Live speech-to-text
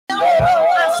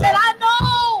I said, I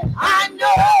know. I know.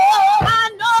 I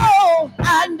know.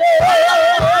 I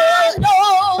know.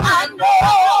 I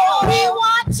know. He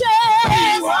watches.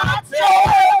 He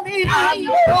watches me. I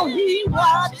know he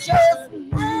watches.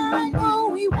 I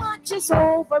know he watches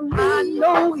over me. I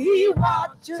know he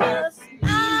watches.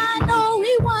 I know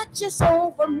he watches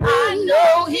over me. I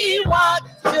know he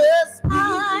watches.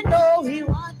 I know he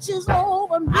watches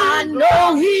over me. I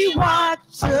know he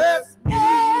watches me.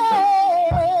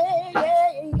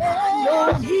 I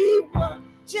know he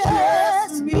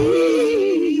watches me.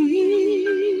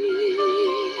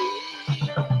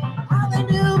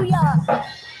 Hallelujah.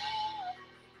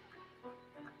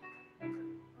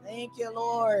 Thank you,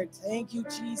 Lord. Thank you,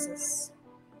 Jesus.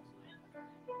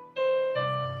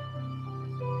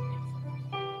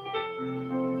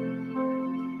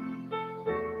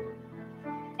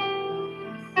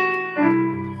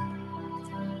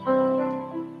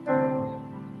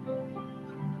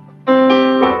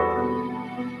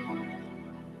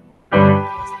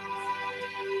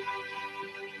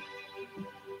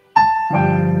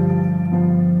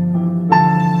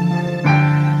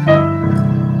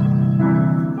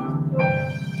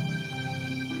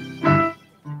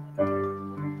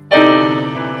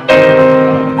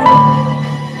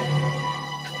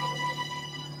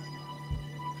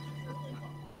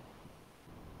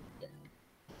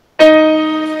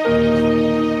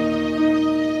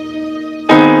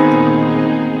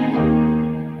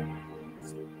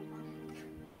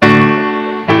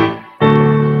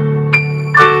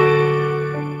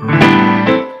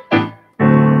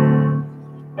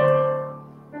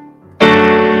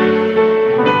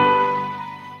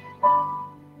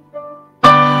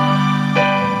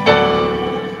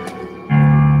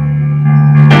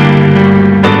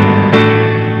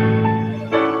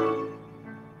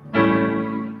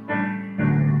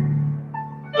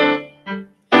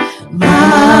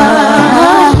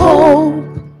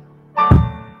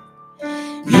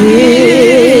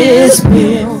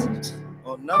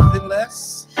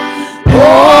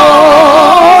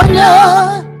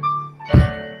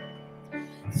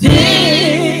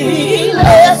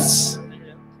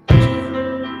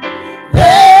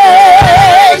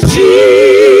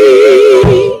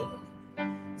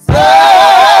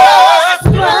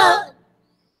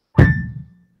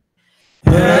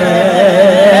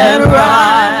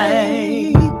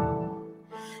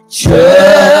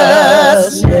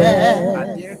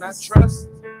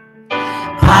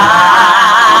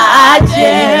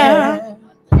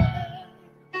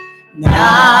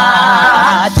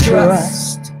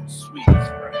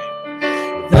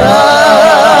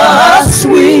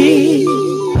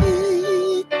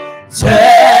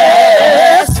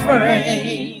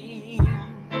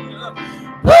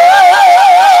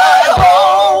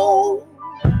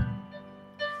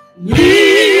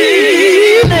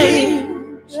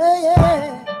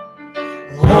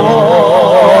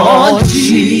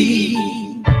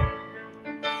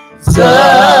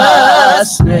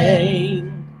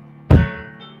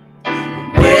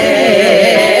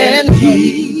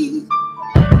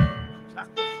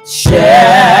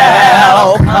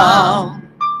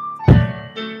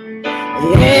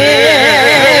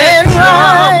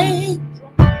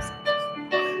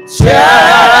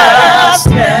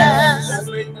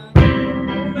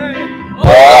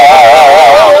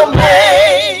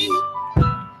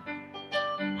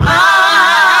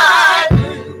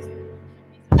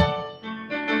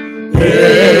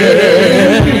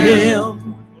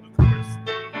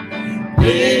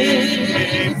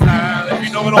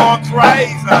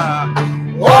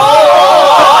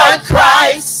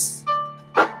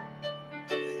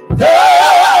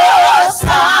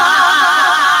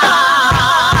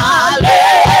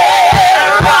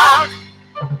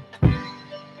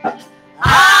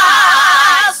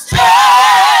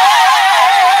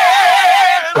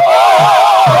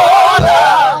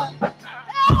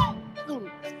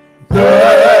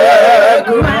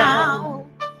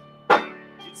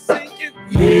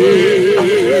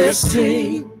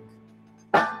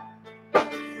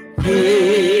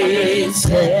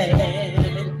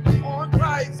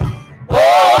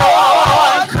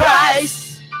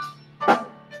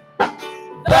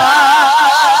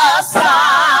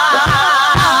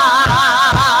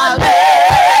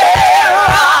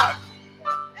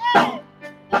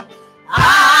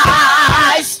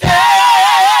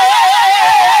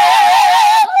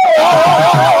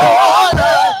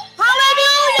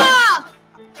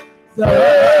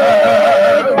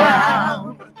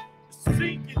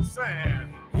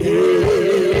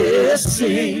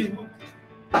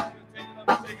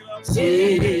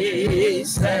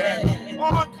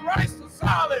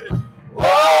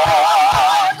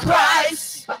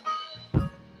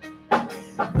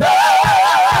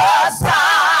 the solid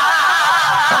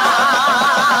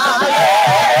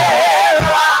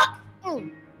rock.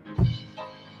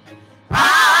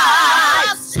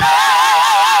 I stand,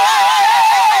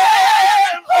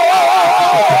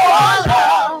 oh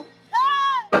Lord,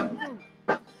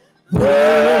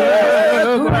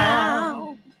 the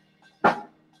ground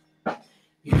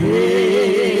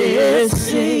is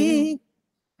sinking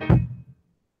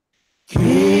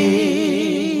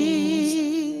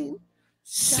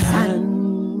sand.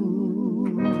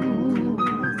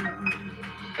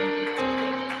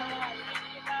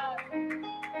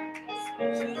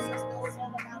 Jesus knows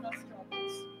all about our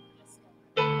struggles.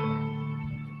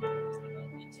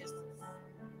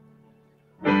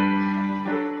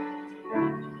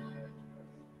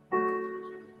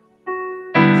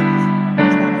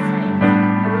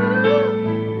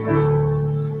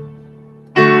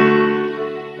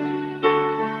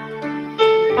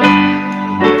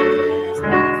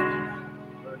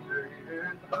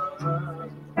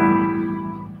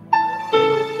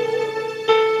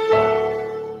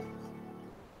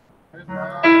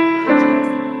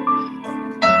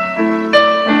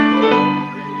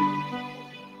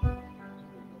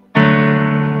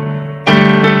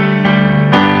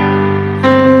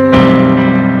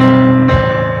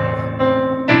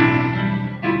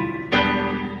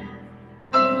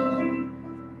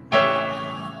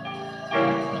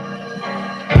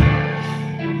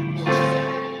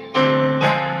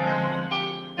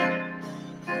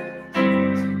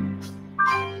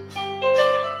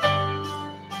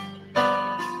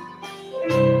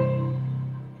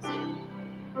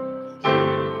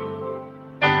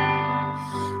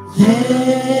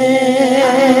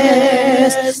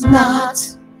 There's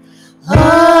not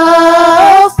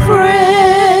a friend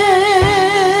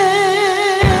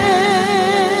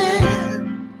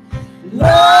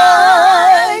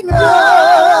like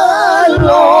the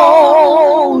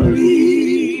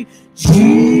lonely Jesus.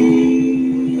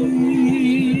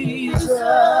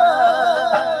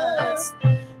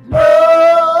 No,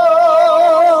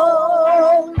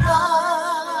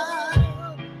 not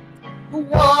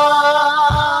one.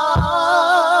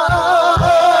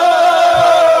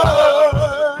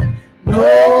 No,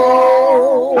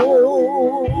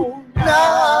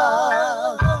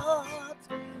 not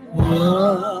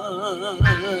one.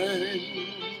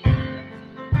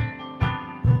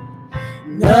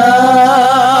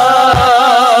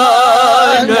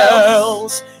 None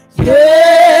else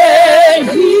can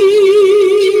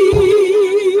heal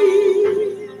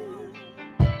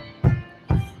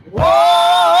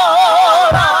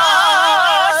what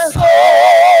our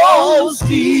souls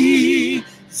diseases.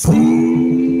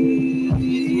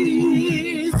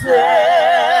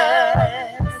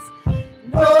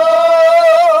 No,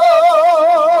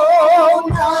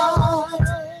 not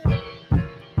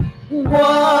one.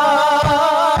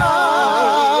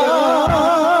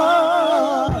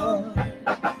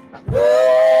 No,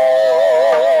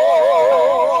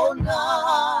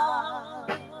 not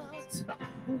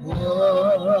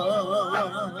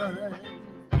one.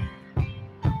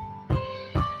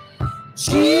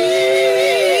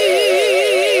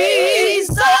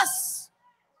 Jesus,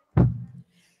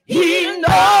 He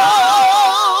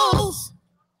knows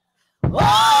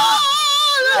all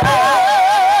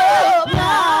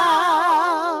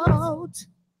about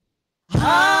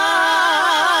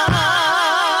our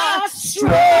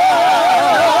struggles.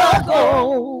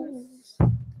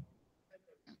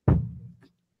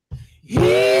 He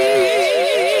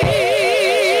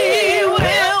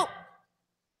will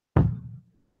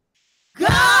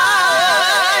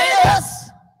guide us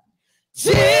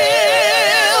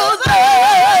till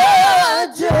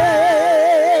the day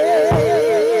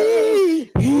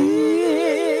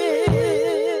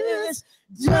is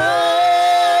done.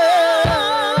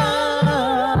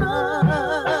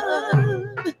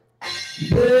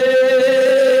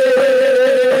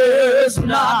 There's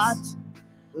not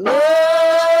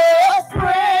a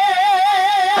friend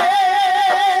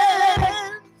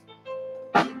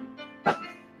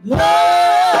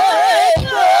like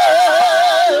the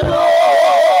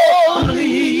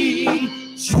lonely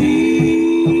Jesus.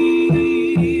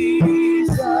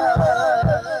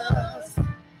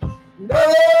 No,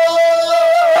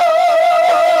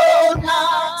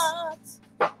 not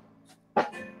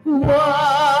one.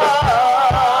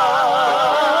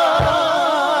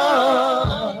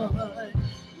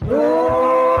 No,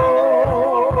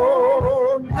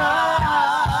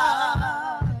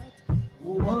 not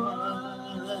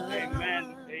one.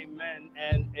 Amen, amen,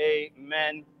 and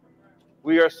amen.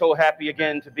 We are so happy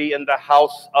again to be in the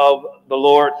house of the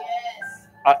Lord.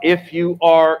 If you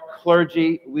are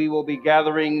clergy, we will be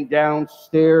gathering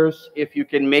downstairs if you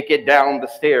can make it down the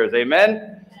stairs.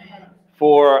 Amen.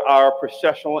 For our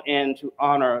processional end to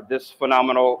honor this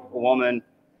phenomenal woman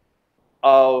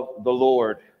of the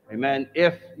Lord. Amen.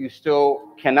 If you still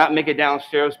cannot make it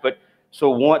downstairs, but so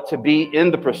want to be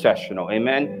in the processional,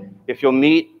 amen. If you'll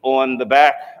meet on the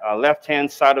back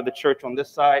left-hand side of the church on this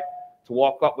side to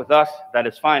walk up with us, that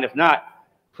is fine. If not,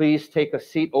 please take a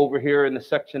seat over here in the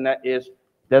section that is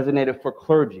designated for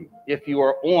clergy. If you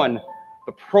are on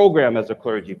the program as a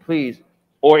clergy, please,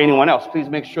 or anyone else, please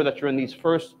make sure that you're in these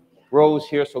first rows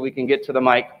here so we can get to the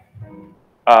mic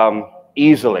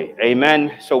easily.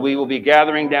 Amen. So we will be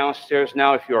gathering downstairs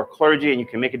now if you're a clergy and you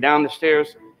can make it down the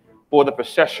stairs for the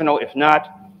processional. If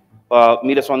not,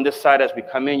 meet us on this side as we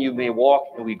come in. You may walk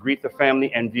and we greet the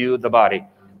family and view the body.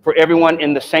 For everyone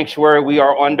in the sanctuary, we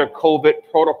are under COVID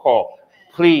protocol.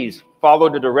 Please follow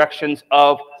the directions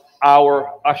of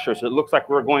our ushers. It looks like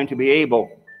we're going to be able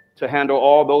to handle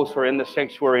all those who are in the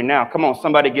sanctuary now. Come on,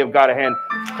 somebody give God a hand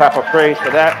clap of praise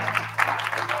for that.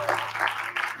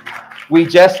 We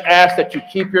just ask that you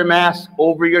keep your mask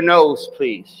over your nose,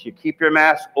 please. You keep your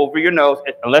mask over your nose.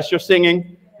 Unless you're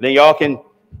singing, then y'all can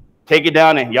take it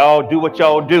down and y'all do what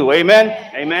y'all do. Amen?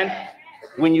 Amen.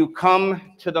 When you come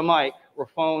to the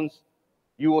microphones,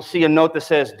 you will see a note that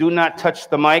says, do not touch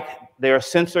the mic. They are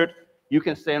censored. You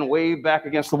can stand way back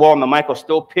against the wall and the mic will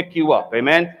still pick you up.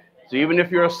 Amen? So even if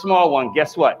you're a small one,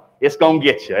 guess what? It's going to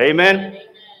get you. Amen?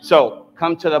 So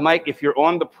come to the mic. If you're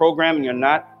on the program and you're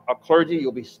not a clergy,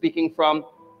 you'll be speaking from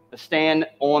the stand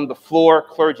on the floor.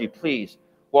 Clergy, please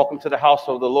welcome to the house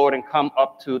of the Lord and come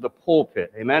up to the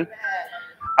pulpit. Amen.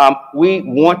 We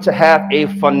want to have a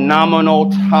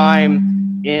phenomenal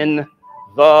time in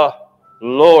the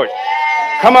Lord.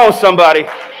 Come on, somebody.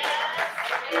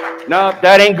 No,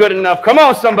 that ain't good enough. Come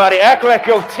on, somebody. Act like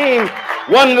your team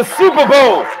won the Super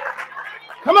Bowl.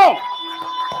 Come on.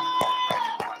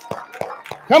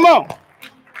 Come on.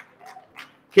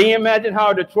 Can you imagine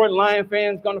how a Detroit Lion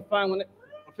fans gonna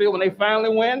feel when they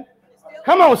finally win?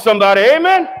 Come on, somebody,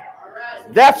 amen.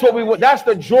 That's what we want. That's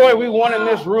the joy we want in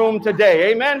this room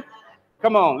today, amen.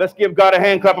 Come on, let's give God a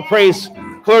hand clap of praise.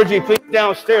 Clergy, please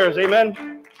downstairs, amen.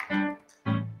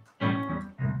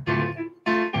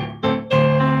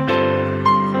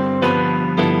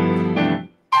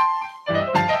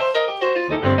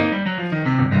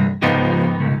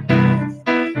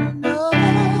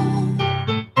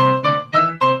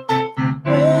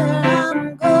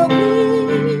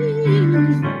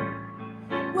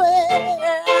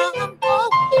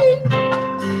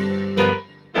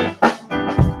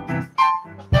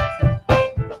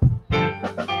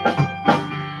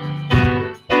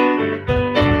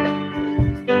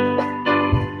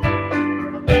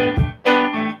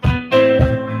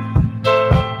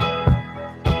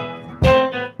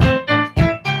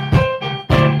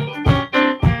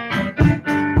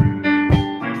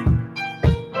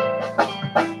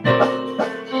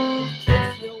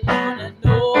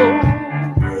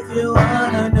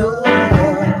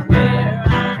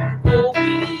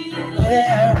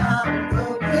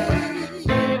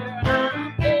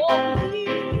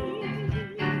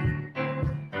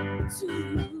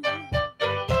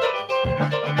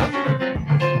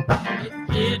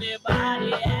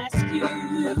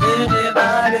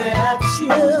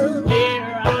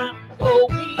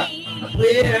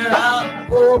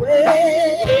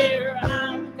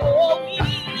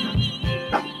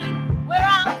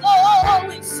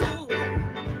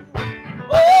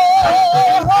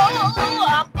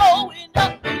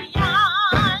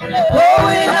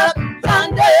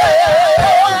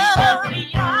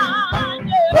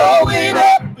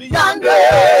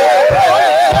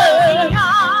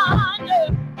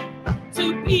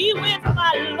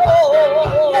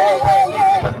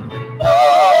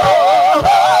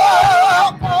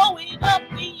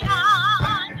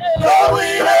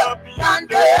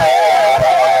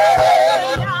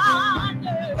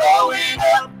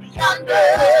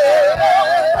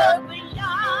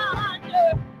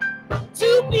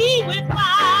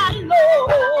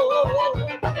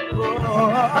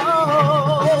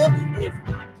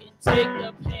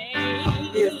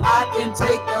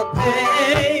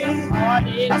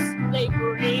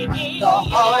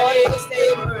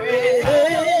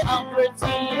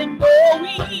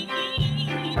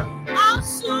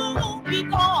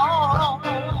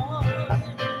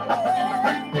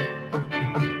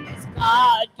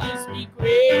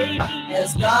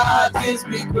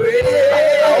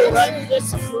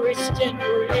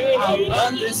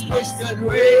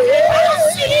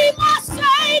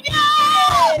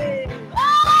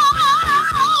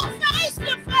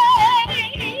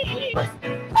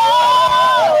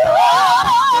 Oh!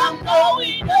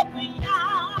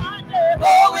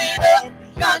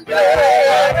 Going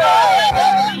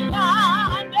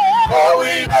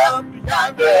up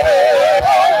yonder.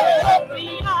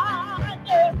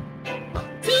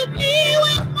 To be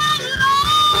with my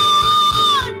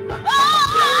Lord.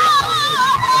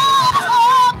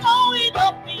 Going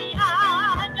up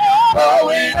yonder.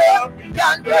 Going up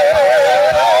yonder.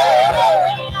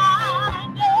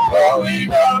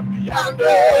 Going up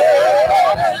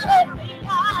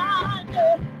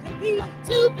yonder.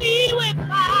 To be with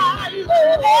my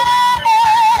Lord.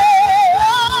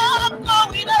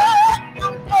 I'm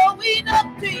going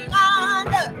up to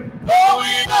yonder.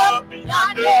 Going up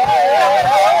yonder.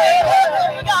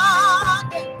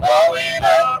 Going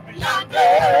up yonder.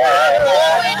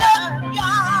 Going up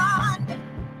yonder.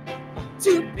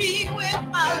 To be with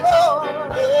my Lord.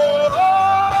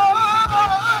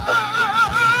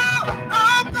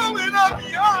 I'm going up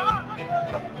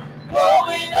yonder.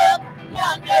 Going up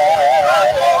yonder.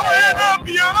 Going up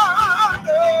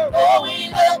yonder.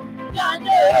 Going up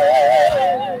yonder.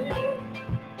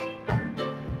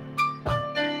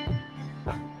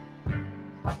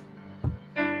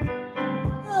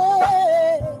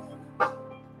 Hey,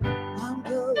 I'm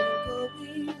going.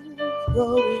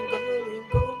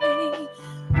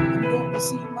 I'm going to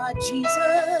see my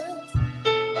Jesus.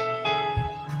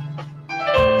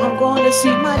 I'm going to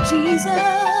see my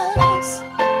Jesus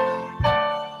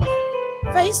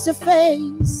face to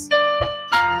face.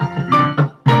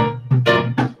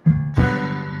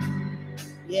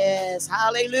 Yes,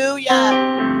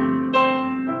 hallelujah.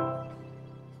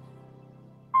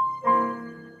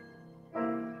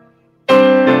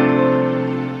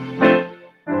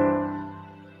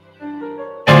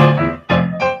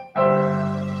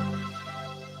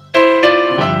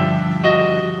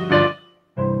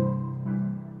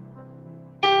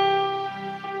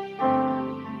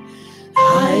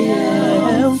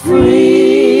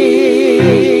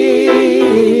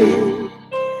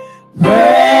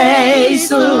 Praise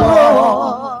the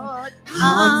Lord,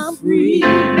 I'm free,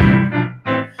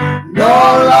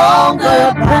 no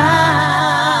longer bound,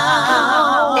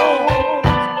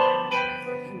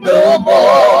 no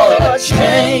more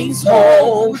chains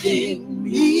holding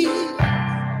me,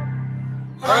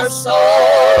 her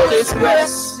soul is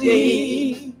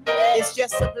resting. It's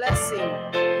just a blessing,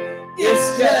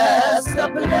 it's just a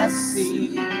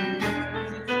blessing.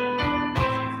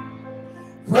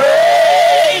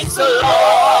 Praise the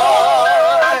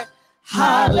Lord,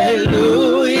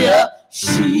 hallelujah,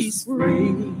 she's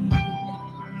free.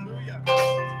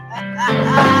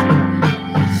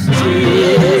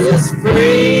 She is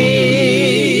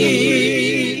free.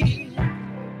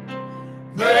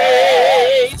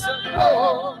 Praise the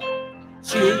Lord,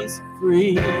 she's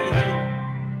free.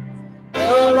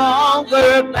 No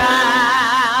longer bound,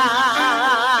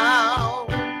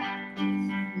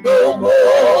 no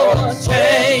more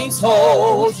chains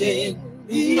holding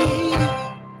me,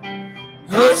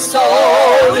 her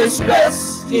soul is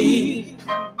resting.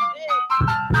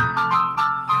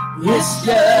 It's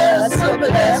just a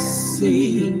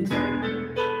blessing.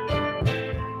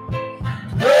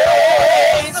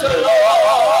 Praise the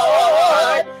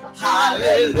Lord,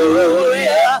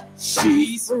 hallelujah,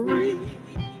 she's free.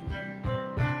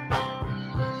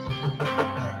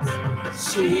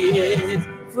 She is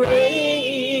free.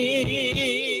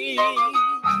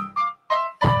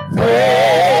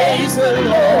 Praise the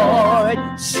Lord,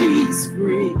 she's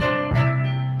free.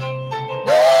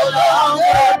 No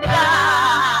longer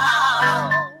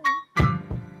bound,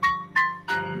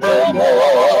 no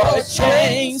more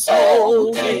chains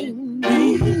holding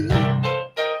me,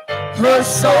 her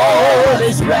soul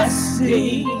is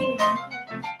resting.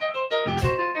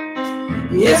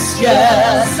 It's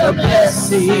just a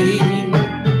blessing.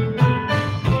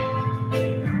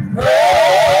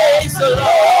 Praise the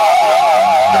Lord.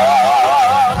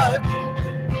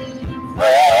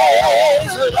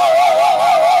 Praise the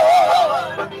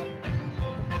Lord.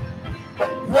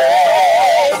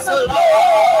 Praise the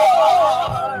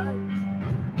Lord.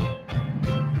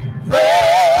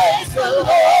 Praise the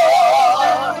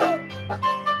Lord.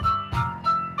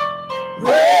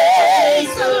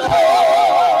 Praise the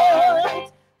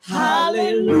Lord.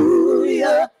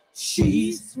 Hallelujah,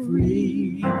 she's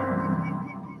free.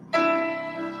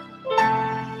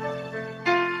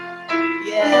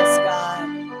 Yes, God.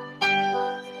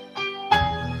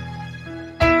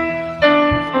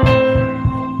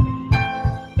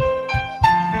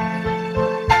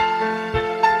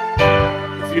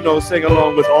 If you know, sing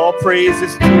along with all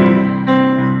praises to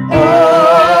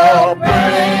all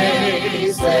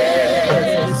praises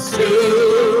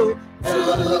to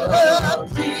the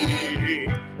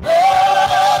King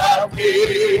of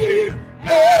Kings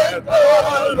and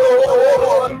the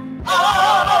Lord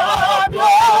of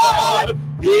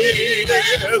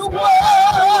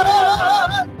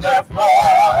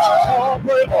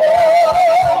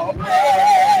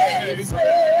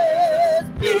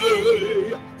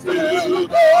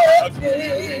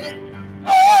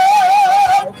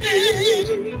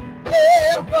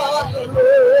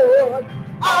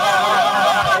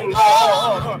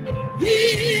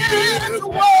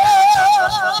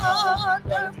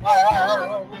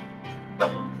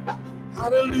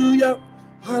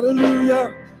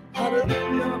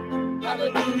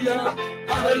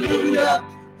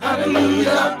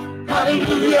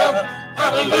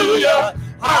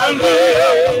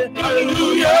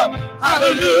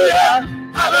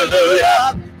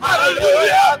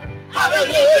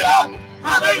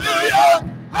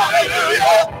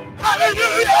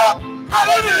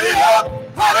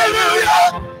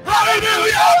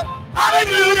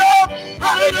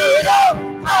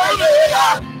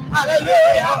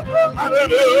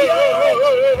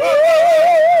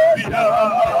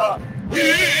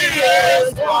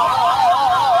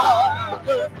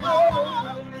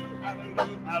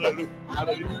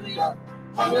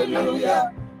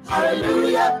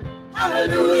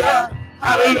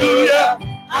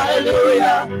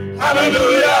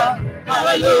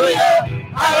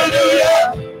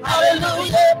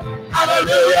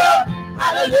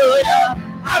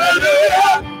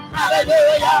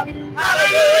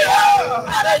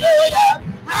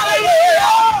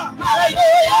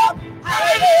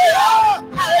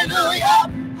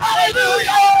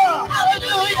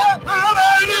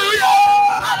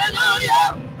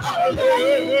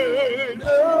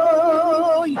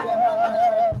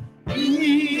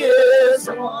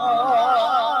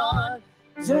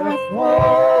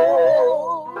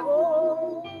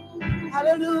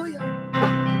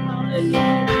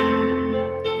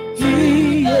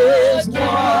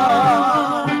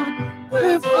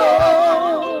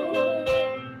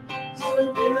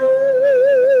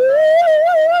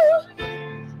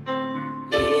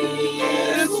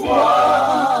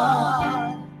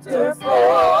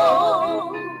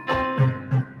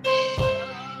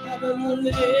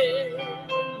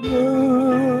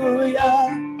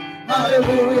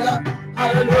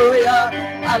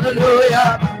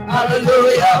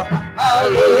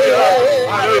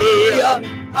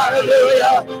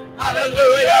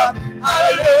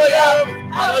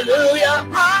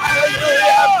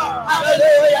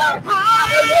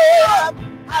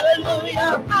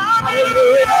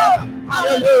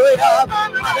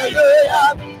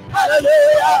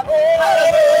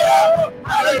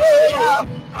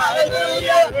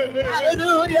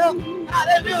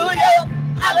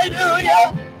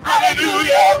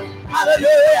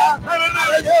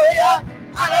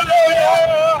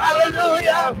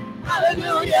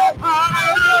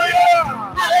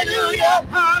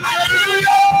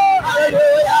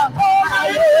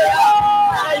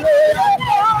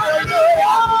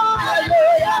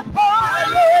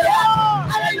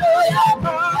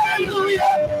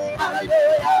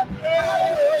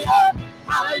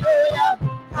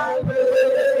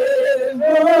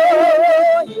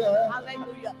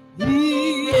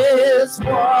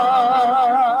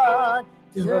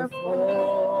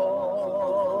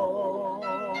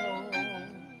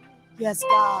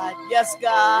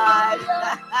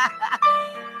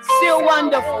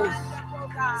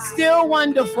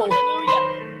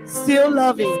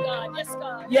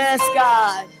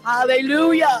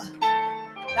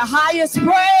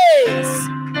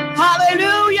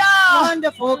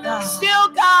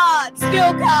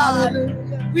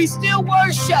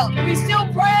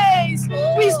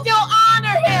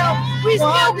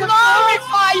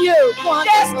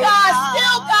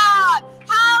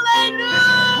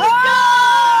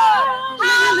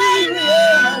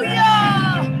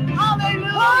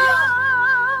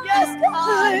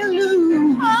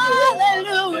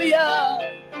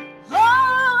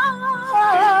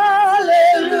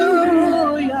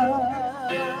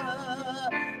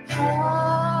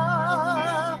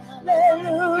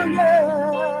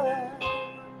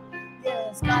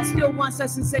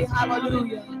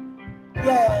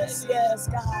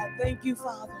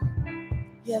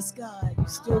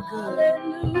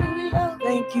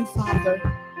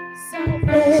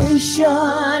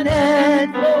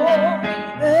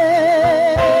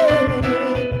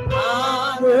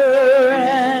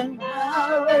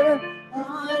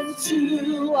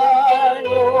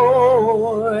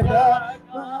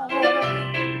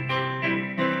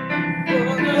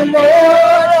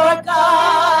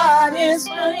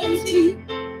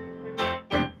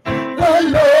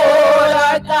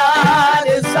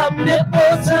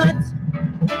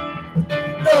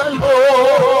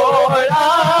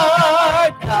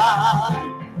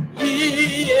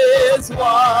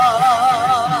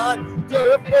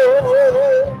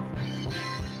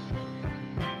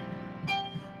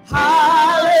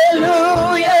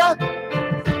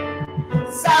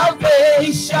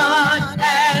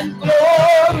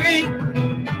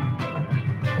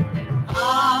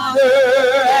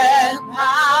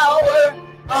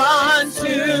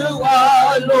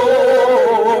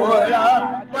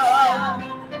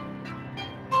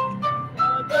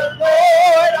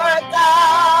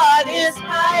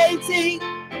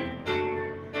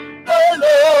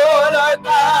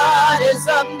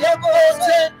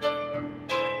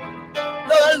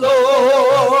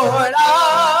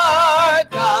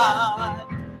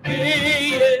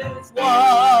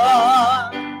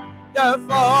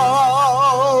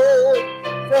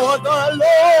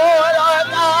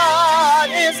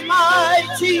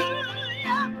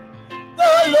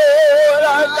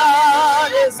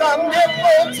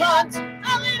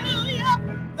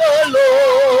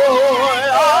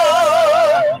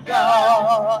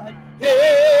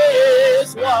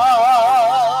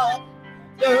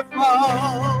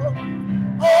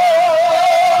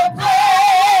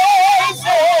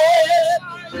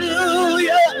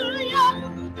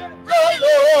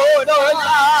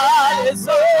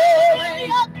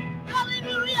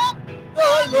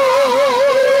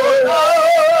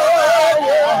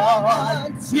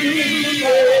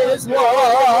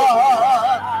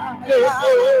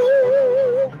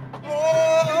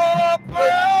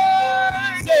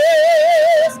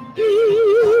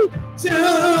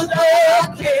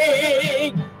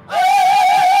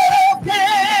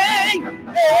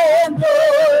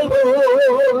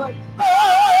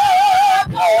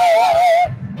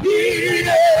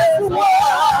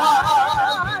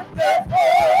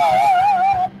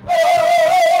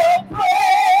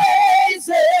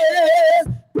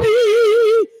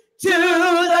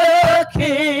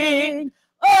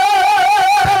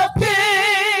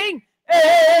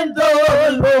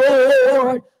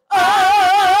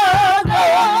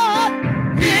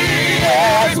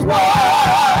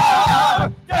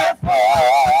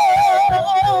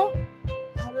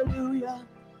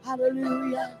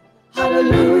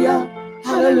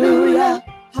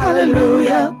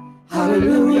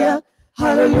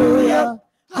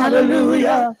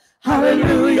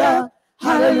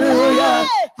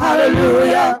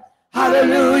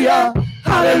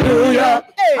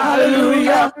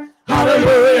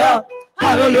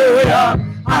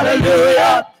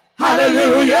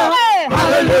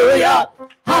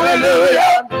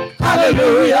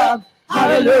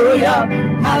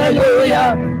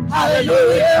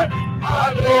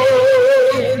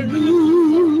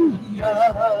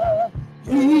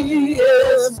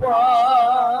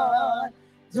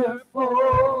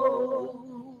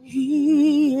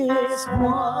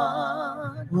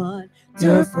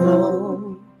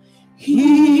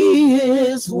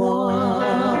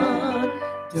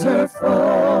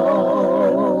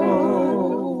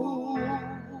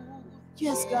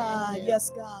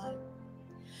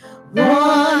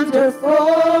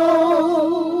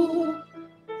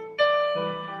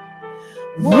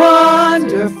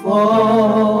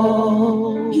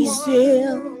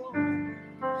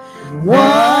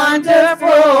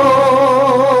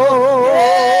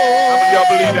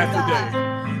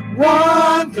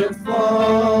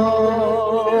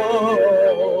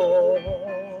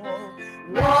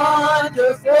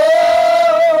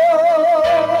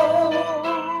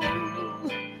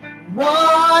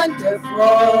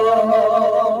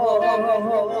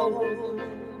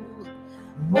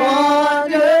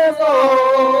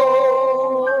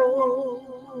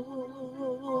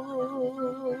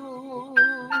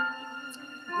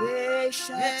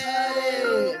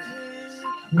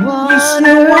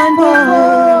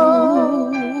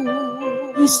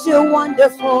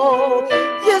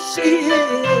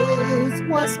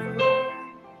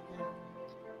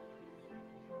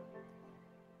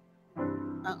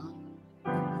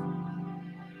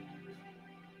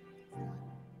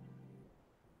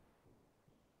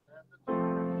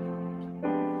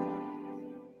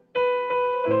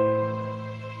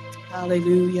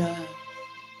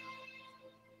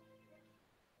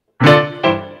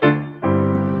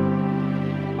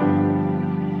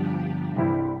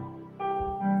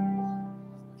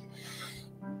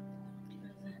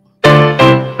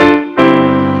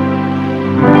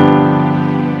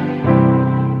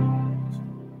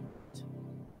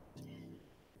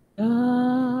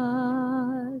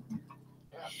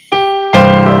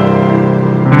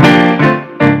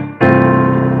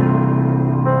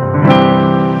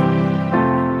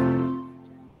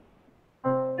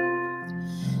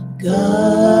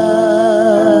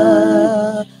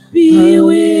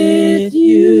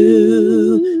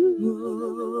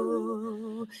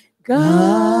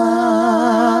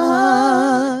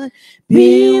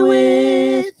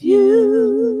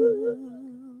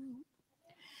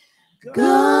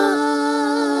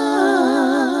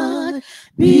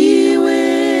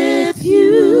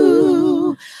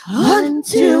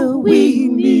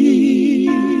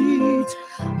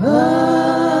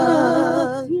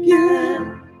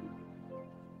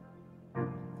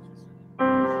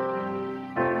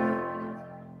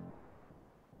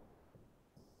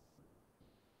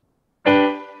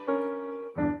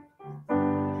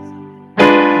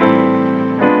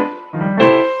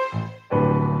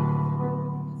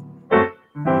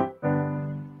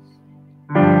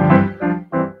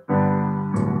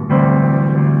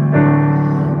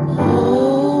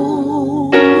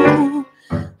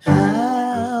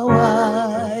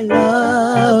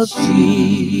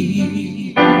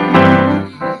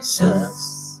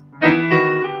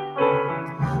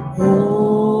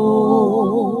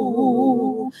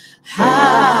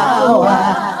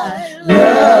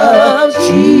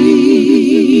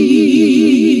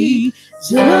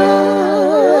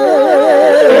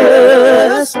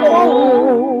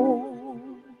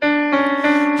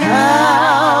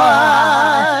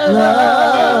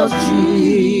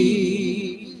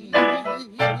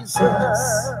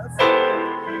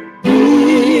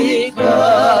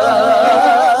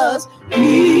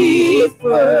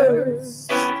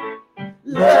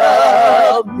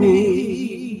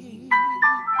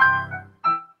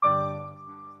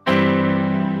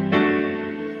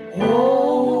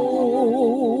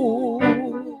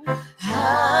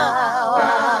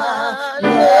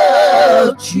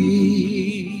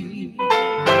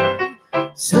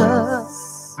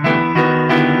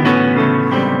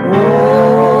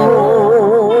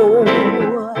Oh,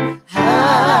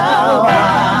 how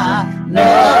I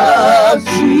love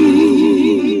Jesus.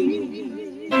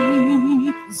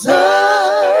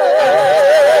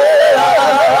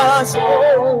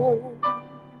 Oh,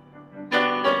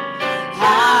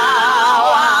 how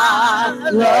I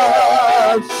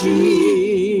love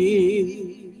Jesus.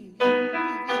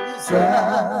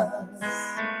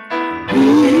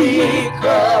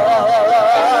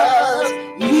 Because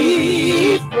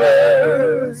he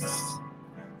first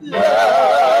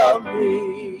loved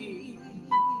me.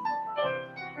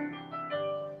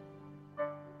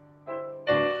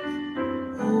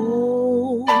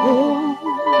 Oh,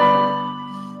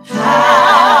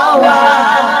 how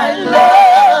I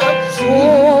love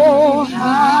you.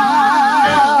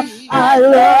 How I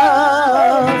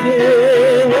love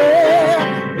him.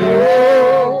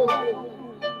 Oh,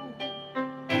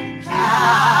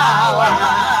 how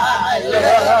I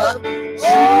love you.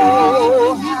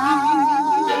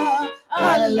 How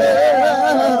I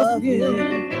love him.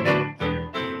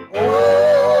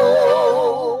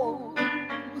 Oh,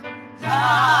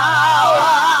 how I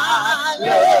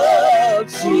love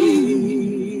Jesus,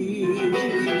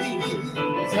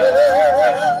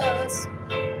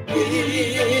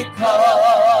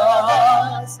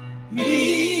 because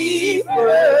he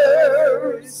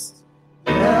first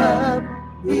loved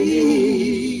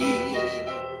me.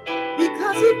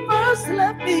 Because he first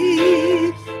loved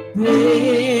me.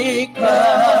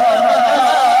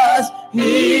 Because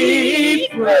he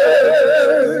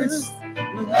first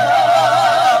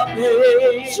loved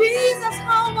me. Jesus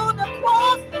hung on the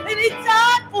cross and he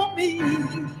died for me.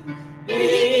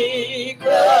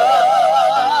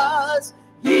 Because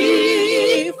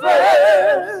he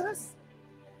first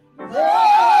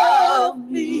loved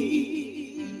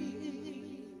me.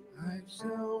 I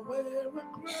shall wear a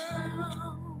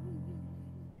crown.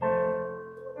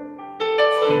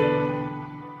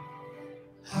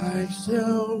 I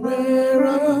shall wear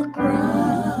a crown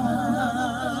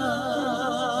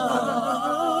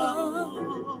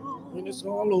when it's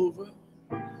all over.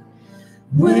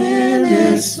 When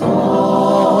it's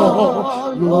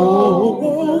all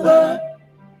over.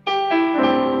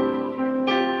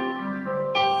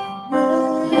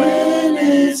 When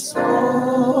it's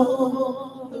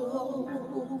all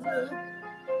over.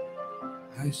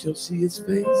 I shall see his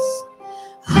face.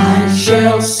 I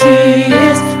shall see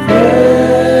his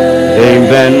face.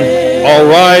 Amen. All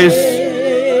rise.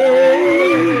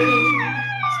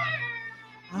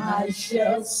 I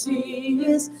shall see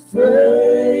his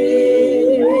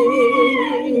face.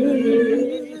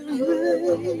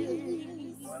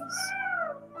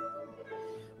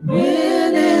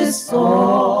 When it's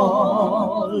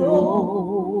all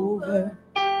over.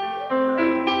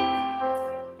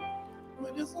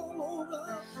 When it's all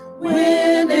over.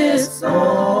 When it's all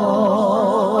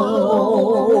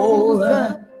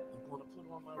over.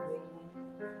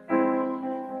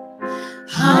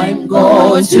 I'm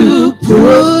going to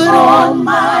put on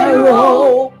my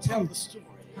robe. Tell the story.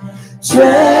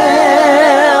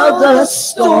 Tell the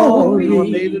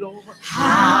story.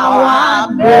 How I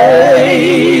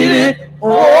made it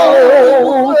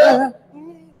over.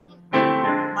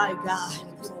 My God.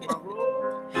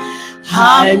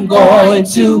 I'm going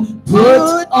to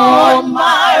put on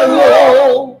my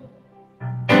robe.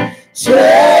 Tell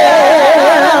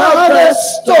the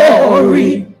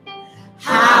story.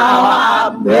 How I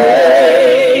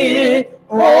made it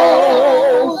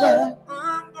over.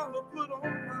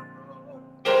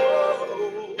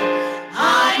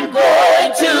 I'm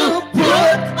going to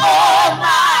put on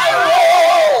my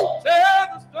robe. Tell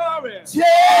the story. Tell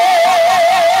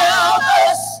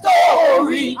the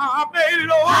story. I made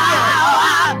it over. How I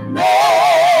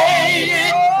made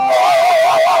it over.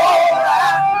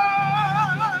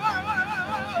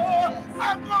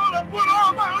 I'm gonna put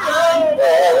on my I'm robe.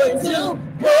 going to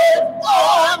put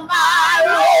on my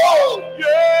robe.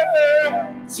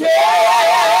 Yeah.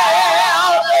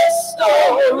 Tell the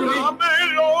story. I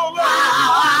made it over.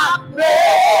 How I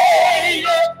made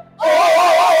it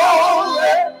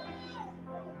over.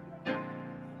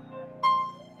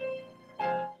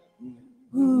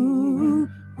 Ooh,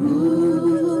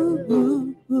 ooh,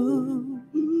 ooh, ooh,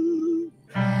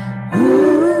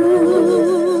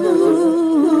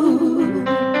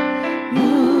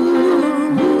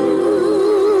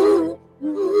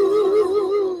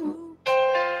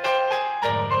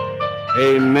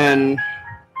 Amen.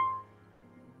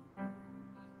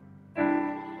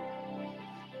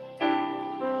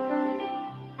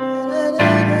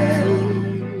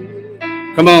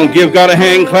 Come on, give God a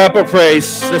hand clap of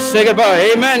praise. Let's say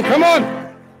goodbye. Amen. Come on.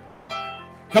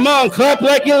 Come on, clap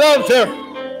like you loved her.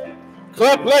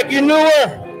 Clap like you knew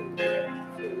her.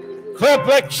 Clap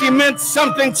like she meant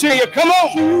something to you. Come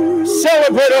on,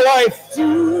 celebrate her life.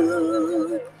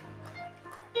 Soon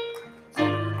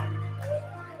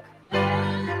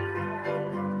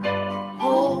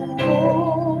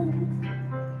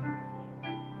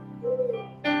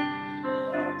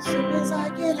as I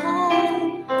get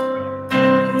home,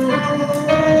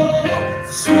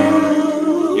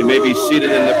 You may be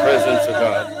seated in the presence of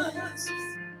God.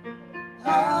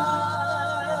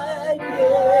 I get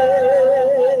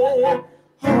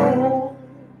home.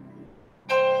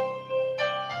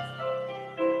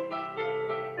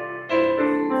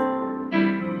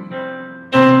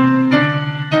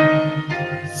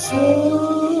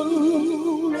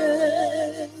 Soon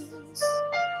as I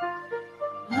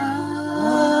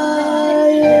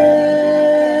get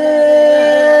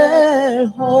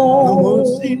home. I want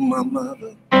to see my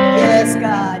mother. Yes,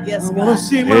 God. Yes, I want God. to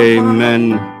see my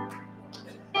Amen.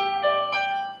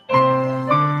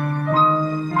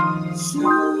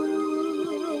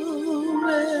 Soon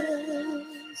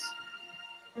as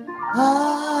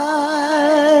I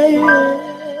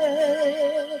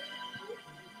get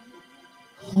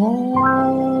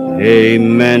home.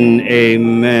 Amen,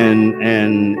 amen,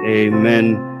 and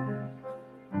amen.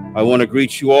 I want to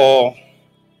greet you all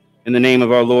in the name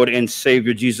of our Lord and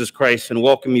Savior Jesus Christ and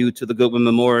welcome you to the Goodwin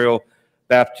Memorial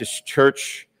Baptist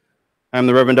Church. I'm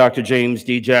the Reverend Dr. James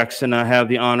D. Jackson. I have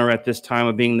the honor at this time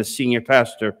of being the senior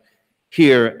pastor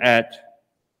here at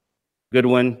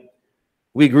Goodwin.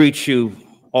 We greet you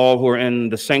all who are in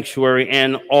the sanctuary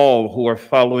and all who are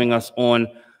following us on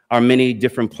our many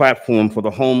different platforms for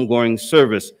the homegoing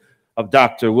service of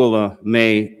Dr.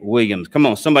 Willamae Williams. Come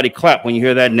on, somebody clap when you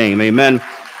hear that name. Amen.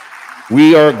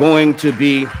 We are going to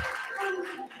be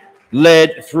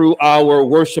led through our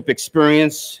worship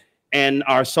experience and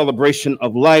our celebration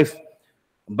of life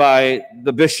by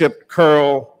the Bishop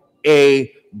Curl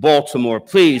A. Baltimore.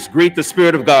 Please greet the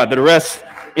Spirit of God that rests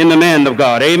in the man of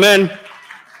God. Amen.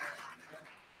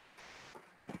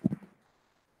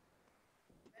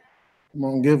 Come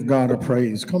on, give God a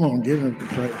praise. Come on, give him the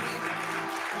praise.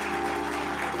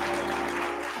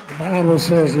 The Bible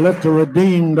says, let the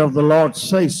redeemed of the Lord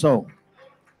say so.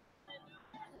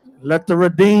 Let the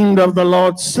redeemed of the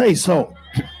Lord say so.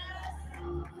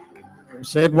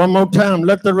 Say it one more time.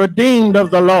 Let the redeemed of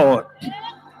the Lord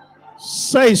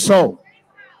say so.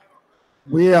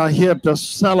 We are here to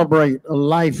celebrate a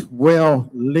life well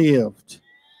lived.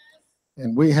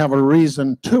 And we have a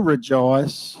reason to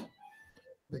rejoice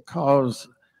because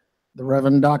the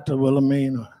Reverend Dr.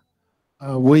 Willamae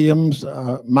Williams,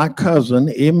 my cousin,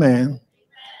 amen,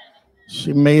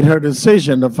 she made her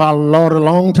decision to follow the Lord a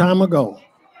long time ago.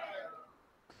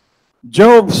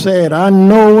 Job said, I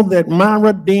know that my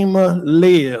Redeemer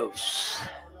lives.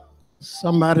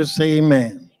 Somebody say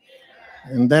amen.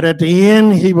 And that at the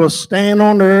end he will stand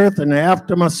on earth, and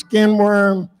after my skin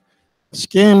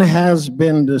has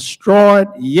been destroyed,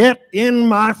 yet in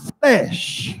my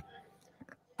flesh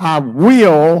I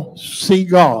will see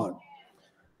God.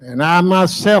 And I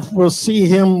myself will see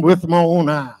him with my own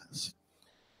eyes.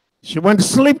 She went to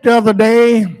sleep the other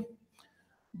day,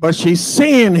 but she's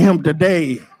seeing him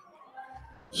today.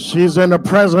 She's in the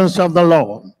presence of the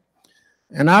Lord.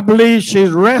 And I believe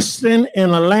she's resting in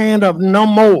a land of no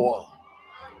more.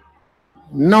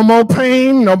 No more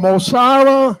pain, no more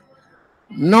sorrow,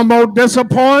 no more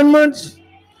disappointments.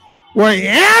 Where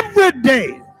every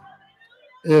day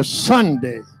is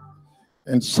Sunday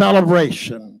and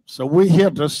celebration. So we're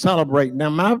here to celebrate.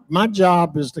 Now, my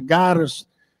job is to guide us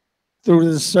through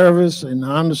this service, and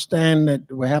I understand that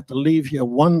we have to leave here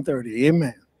 1:30.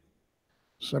 Amen.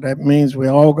 So that means we're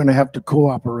all going to have to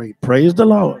cooperate. Praise the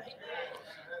Lord.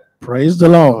 Praise the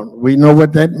Lord. We know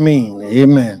what that means.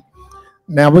 Amen.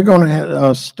 Now we're going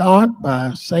to start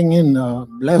by singing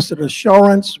Blessed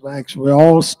Assurance. Actually, we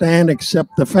all stand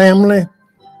except the family.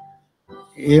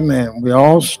 Amen. We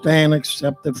all stand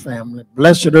except the family.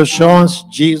 Blessed Assurance,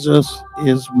 Jesus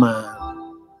is mine.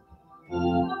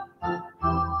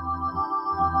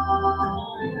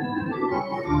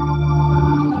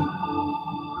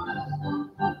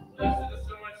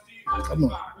 Come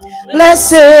on.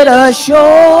 Blessed assurance,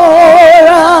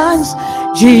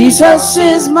 Jesus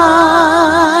is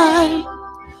mine.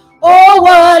 Oh,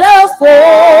 what a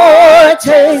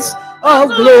foretaste of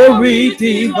glory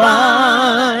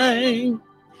divine.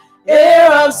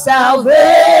 Heir of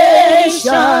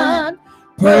salvation,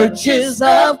 purchase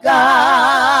of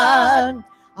God.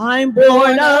 I'm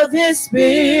born of his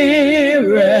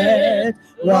spirit,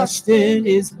 washed in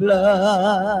his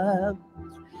blood.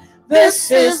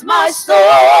 This is my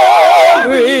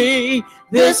story.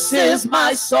 This is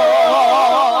my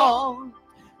song,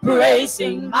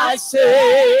 praising my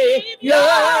Savior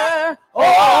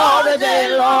all the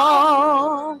day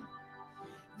long.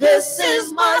 This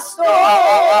is my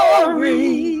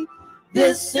story,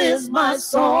 this is my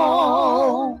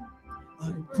song,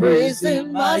 I'm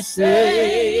praising my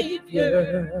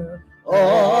Savior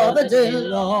all the day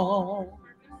long.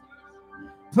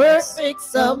 Perfect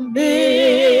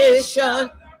submission,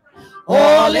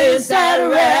 all is at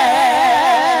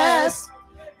rest.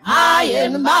 I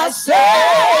and my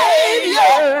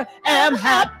Savior am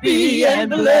happy and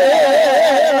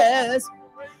blessed.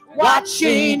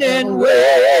 Watching and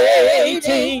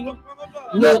waiting,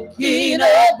 looking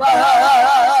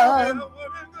above,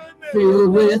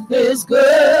 filled with His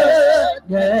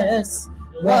goodness,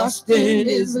 washed in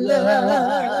His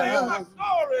love.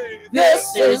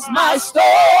 This is my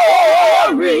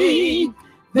story,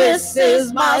 this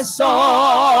is my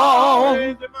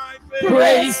song,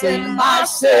 praising my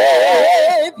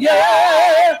Savior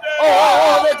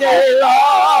all the day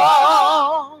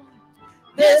long.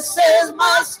 This is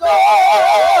my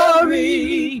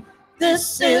story,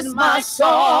 this is my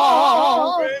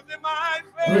song,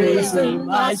 praising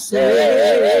my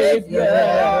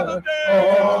Savior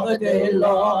all the day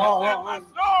long.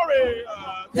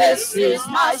 This is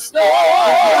my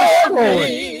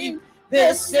story,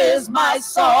 this is my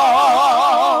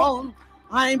song,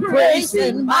 I'm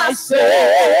praising my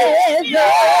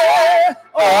Savior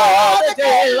all the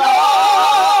day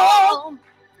long.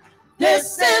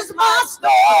 This is my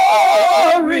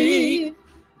story,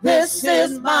 this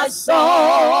is my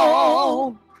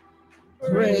song,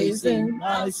 praising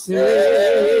my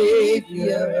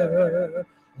Savior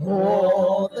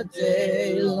all the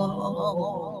day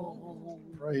long.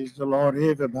 Praise the Lord,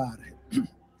 everybody.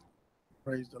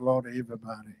 Praise the Lord,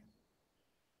 everybody.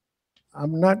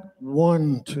 I'm not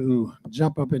one to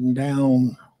jump up and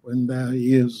down when there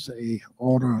is a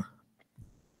order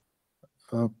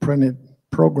printed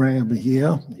program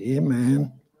here.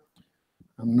 Amen.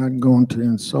 I'm not going to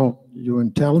insult your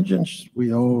intelligence.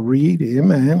 We all read.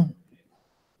 Amen.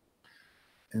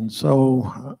 And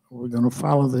so we're going to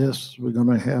follow this. We're going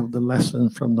to have the lesson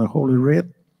from the Holy Writ,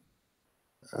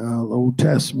 Old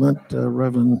Testament,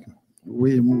 Reverend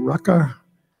William Rucker,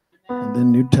 and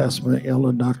then New Testament,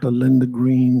 Elder Dr. Linda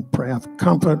Green, Prayer of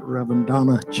Comfort, Reverend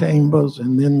Donna Chambers,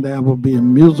 and then there will be a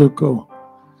musical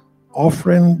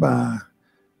offering by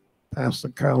Pastor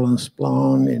Carolyn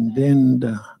Splon, and then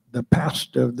the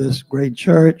pastor of this great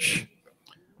church,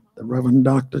 the Reverend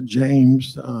Dr.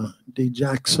 James D.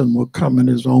 Jackson, will come in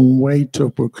his own way to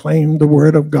proclaim the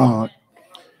word of God.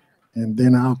 And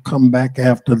then I'll come back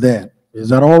after that. Is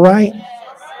that all right?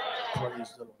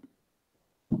 Praise the Lord.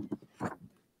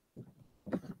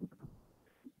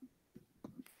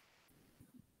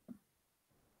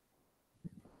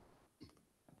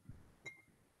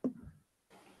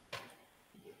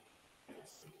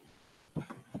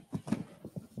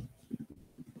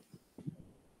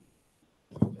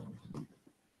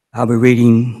 I'll be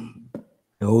reading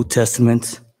the Old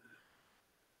Testament,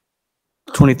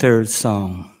 23rd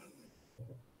Psalm.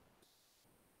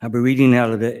 I'll be reading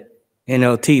out of the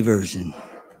NLT version.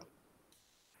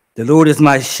 The Lord is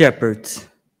my shepherd.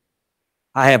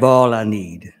 I have all I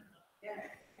need.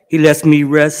 He lets me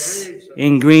rest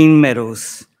in green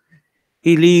meadows.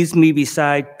 He leads me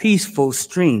beside peaceful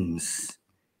streams.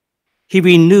 He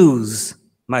renews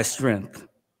my strength.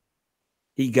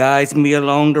 He guides me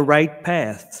along the right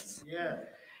paths,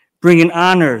 bringing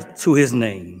honor to his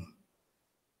name.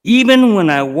 Even when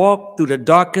I walk through the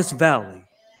darkest valley,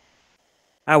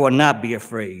 I will not be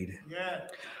afraid.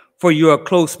 For you are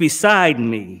close beside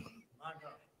me.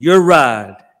 Your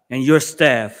rod and your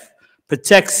staff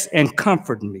protects and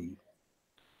comfort me.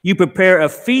 You prepare a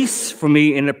feast for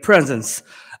me in the presence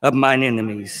of mine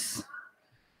enemies.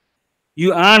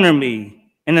 You honor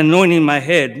me in anointing my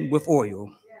head with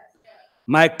oil.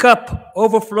 My cup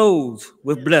overflows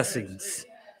with blessings.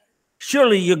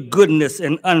 Surely your goodness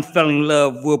and unfailing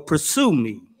love will pursue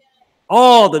me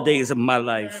all the days of my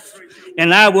life,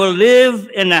 and I will live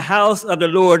in the house of the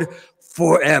Lord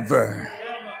forever.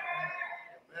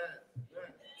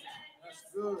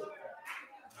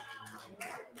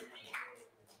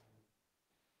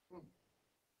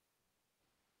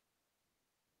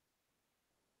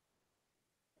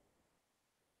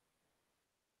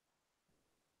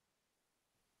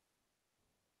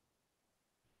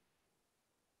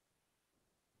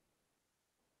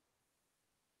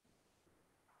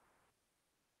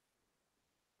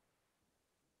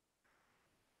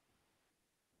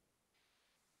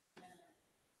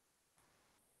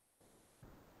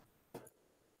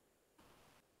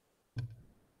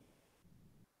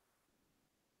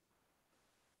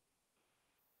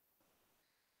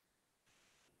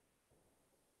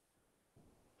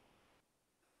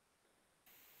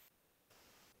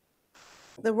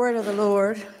 The word of the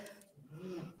Lord.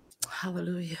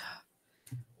 Hallelujah.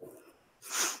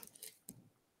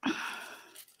 The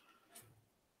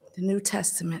New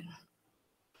Testament.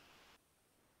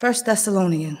 1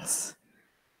 Thessalonians,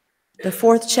 the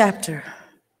 4th chapter,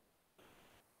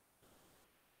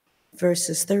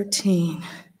 verses 13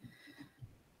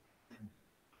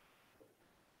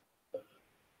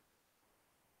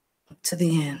 to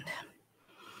the end.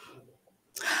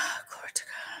 Glory to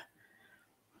God.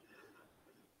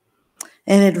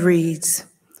 And it reads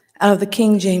out of the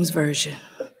King James Version.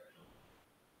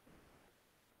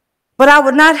 But I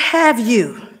would not have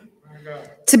you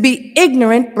to be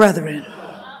ignorant, brethren,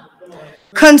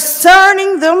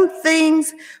 concerning them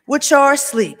things which are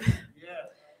asleep,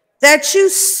 that you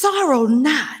sorrow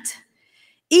not,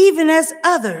 even as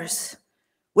others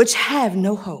which have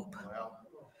no hope.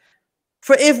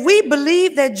 For if we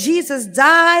believe that Jesus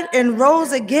died and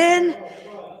rose again,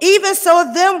 even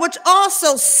so them which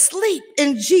also sleep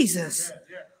in Jesus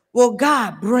will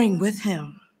God bring with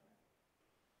him.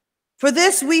 For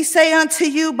this we say unto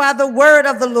you by the word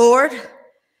of the Lord,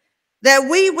 that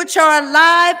we which are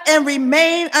alive and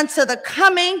remain unto the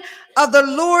coming of the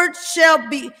Lord shall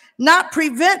be not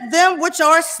prevent them which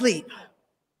are asleep.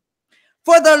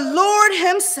 For the Lord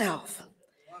himself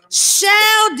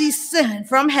shall descend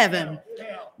from heaven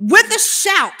with a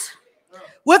shout,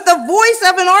 with the voice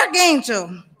of an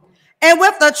archangel, and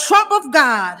with the trump of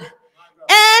God,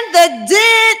 and the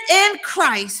dead in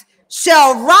Christ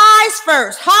shall rise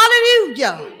first.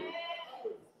 Hallelujah.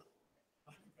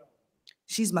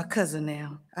 She's my cousin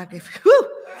now.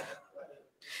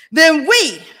 Then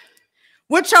we,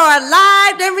 which are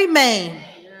alive and remain,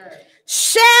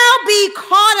 shall be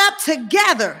caught up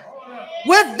together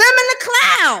with them in the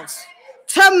clouds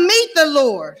to meet the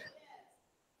Lord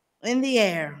in the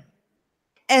air.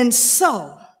 And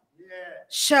so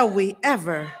shall we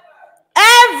ever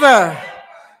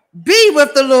be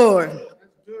with the Lord.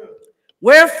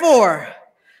 Wherefore,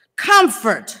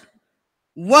 comfort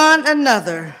one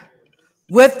another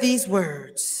with these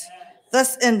words,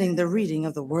 thus ending the reading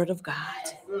of the word of God.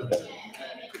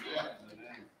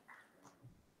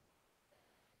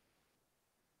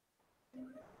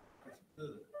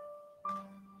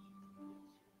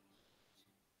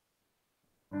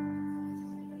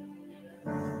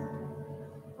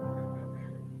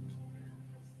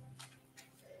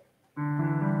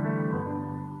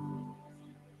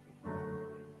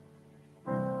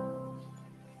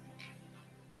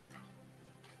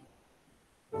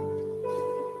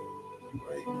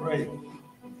 Great.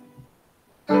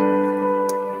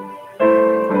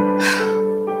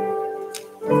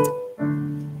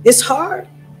 It's hard.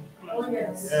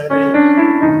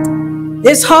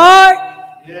 It's hard.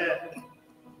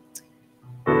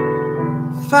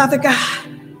 Father God,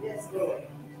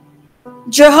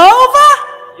 Jehovah,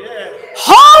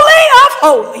 holy of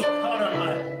holy,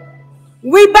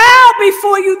 we bow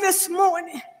before you this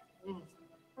morning.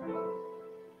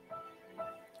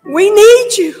 We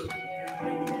need you.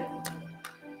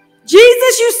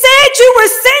 Jesus, you said you would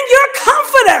send your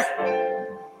comforter.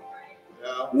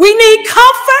 We need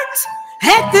comfort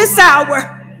at this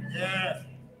hour.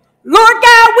 Lord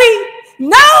God, we know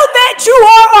that you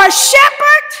are our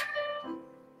shepherd,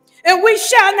 and we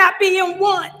shall not be in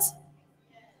want.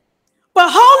 But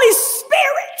Holy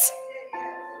Spirit,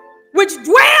 which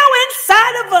dwell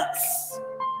inside of us,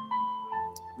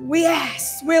 we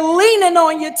ask, we're leaning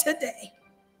on you today.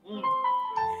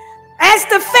 As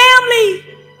the family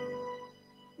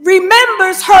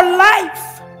remembers her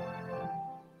life,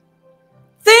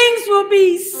 things will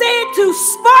be said to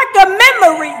spark a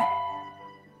memory.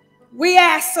 We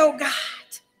ask, oh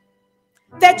God,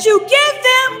 that you give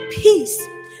them peace.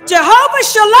 Jehovah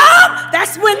Shalom,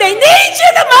 that's when they need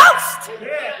you the most.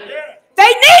 They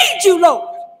need you,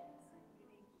 Lord.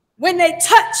 When they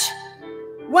touch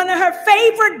one of her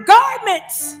favorite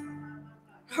garments,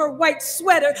 her white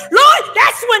sweater, Lord,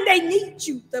 that's when they need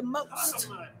you the most.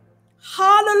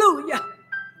 Hallelujah.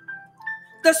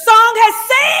 The song has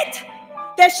said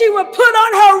that she would put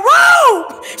on her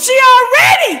robe. She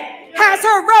already has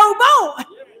her robe on.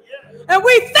 And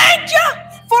we thank you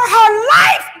for her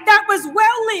life that was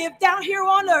well lived down here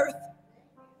on earth.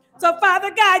 So,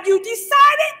 Father God, you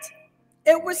decided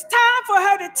it was time for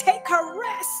her to take her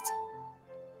rest.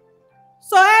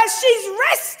 So as she's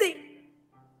resting,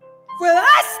 for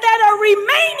us that are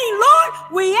remaining, Lord,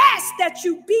 we ask that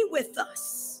you be with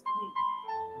us.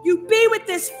 You be with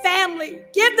this family.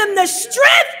 Give them the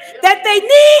strength that they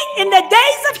need in the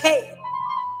days of hell.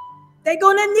 They're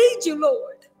going to need you,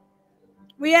 Lord.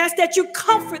 We ask that you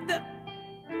comfort them.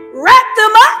 Wrap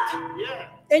them up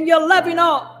in your loving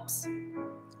arms.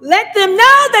 Let them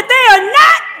know that they are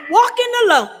not walking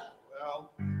alone,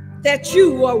 that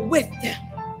you are with them.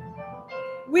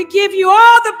 We give you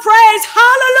all the praise,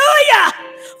 hallelujah,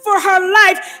 for her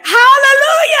life.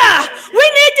 Hallelujah.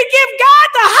 We need to give God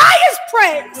the highest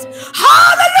praise.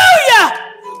 Hallelujah,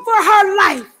 for her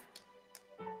life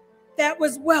that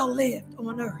was well lived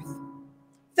on earth.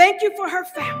 Thank you for her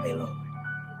family, Lord.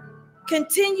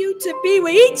 Continue to be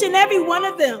with each and every one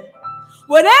of them,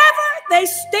 whatever they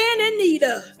stand in need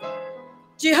of.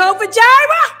 Jehovah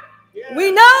Jireh, we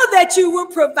know that you will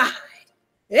provide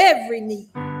every need.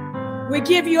 We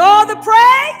give you all the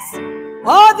praise,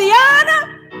 all the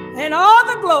honor, and all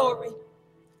the glory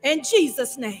in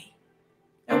Jesus' name.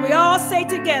 And we all say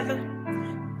together,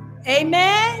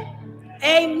 amen,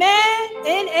 amen,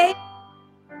 and amen.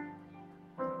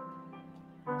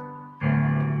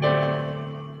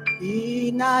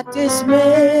 Be not dismayed,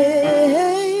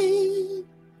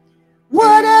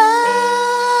 what I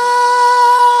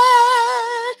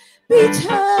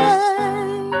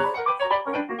betide.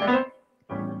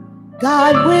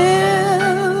 God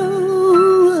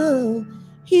will,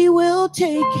 he will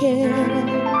take care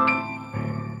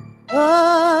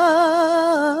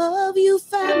of you,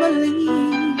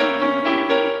 family.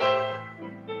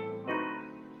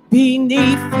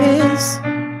 Beneath his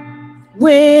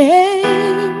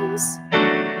wings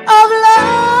of love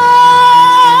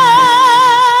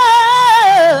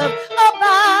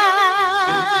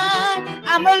abide.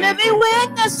 I'm a living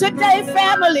witness today,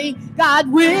 family. God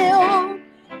will,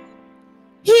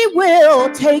 he will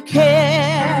take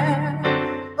care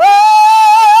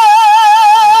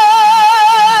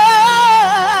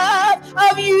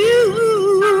of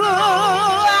you.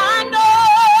 I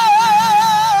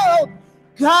know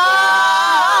God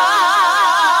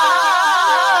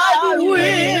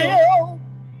will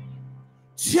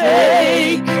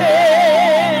take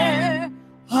care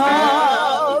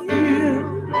of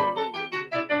you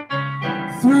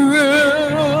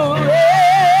through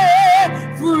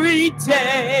every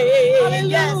day.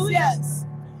 Hallelujah. Yes,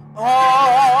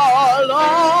 all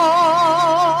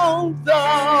along the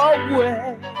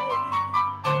way.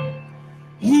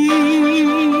 He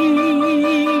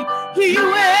will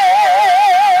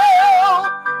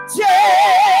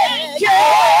take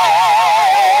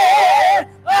care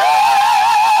of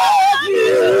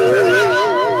you.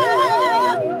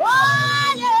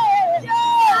 Oh, yeah.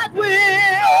 God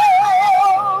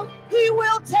will, he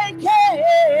will take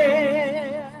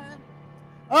care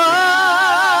of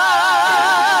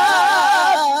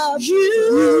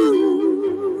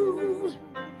you.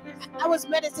 I was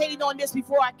meditating on this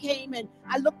before I came, and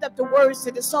I looked up the words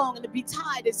to the song, and to be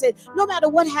tied, it said, no matter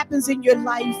what happens in your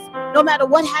life, no matter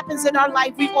what happens in our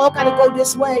life, we all got to go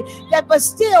this way. But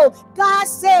still, God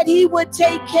said he would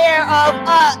take care of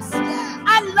us.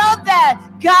 I love that.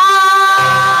 God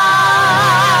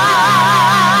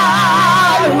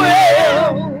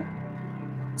will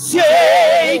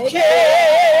take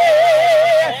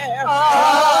care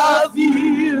of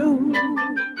you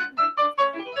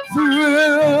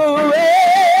through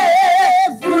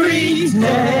every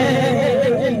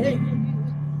day,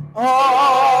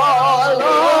 all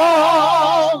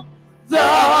along the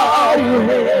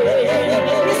way.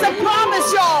 It's a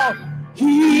promise, y'all. He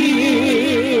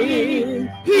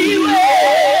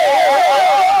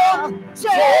will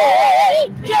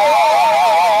take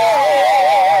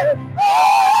care of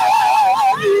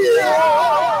you.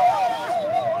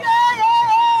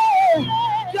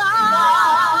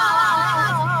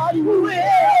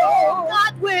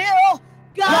 God will.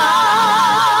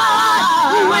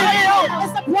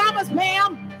 It's a promise,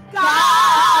 Pam.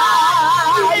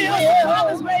 God will. It's a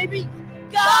promise, baby.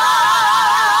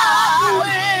 God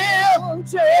will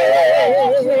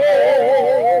take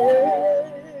care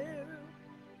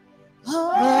of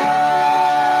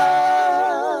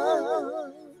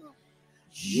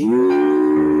you.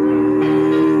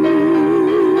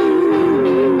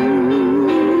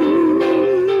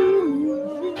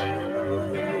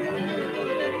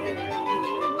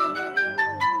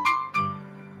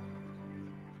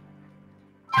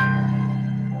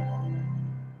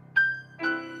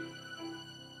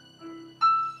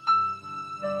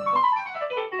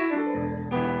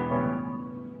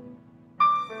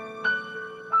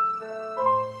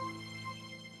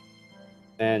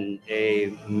 And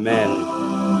amen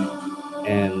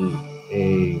and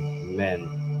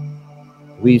amen.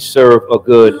 We serve a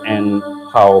good and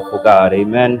powerful God.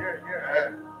 Amen.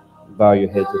 Bow your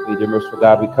heads with me, dear merciful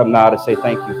God. We come now to say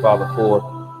thank you, Father, for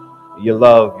your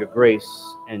love, your grace,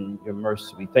 and your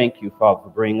mercy. We thank you, Father, for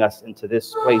bringing us into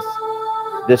this place,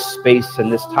 this space,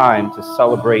 and this time to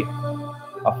celebrate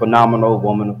a phenomenal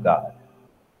woman of God.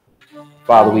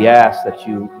 Father, we ask that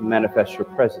you manifest your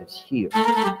presence here.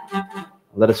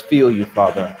 Let us feel you,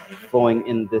 Father, flowing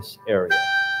in this area.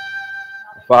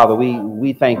 Father,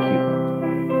 we thank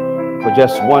you for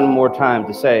just one more time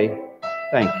to say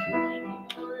thank you.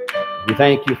 We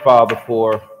thank you, Father,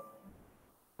 for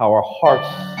how our hearts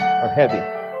are heavy.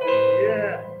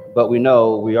 But we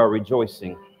know we are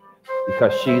rejoicing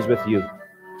because she's with you.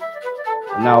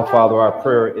 And now, Father, our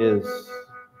prayer is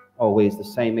always the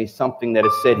same. May something that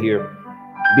is said here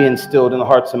be instilled in the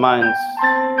hearts and minds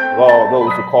of all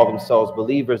those who call themselves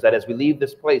believers, that as we leave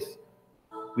this place,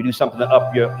 we do something to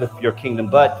uplift your kingdom.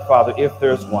 But, Father, if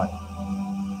there's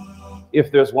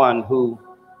one who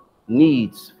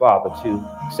needs, Father, to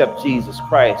accept Jesus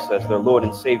Christ as their Lord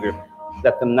and Savior,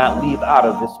 let them not leave out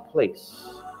of this place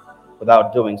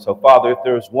without doing so. Father, if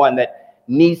there's one that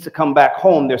needs to come back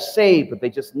home, they're saved, but they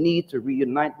just need to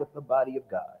reunite with the body of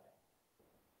God.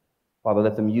 Father,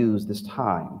 let them use this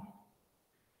time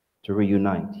to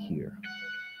reunite here.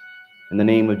 In the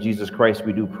name of Jesus Christ,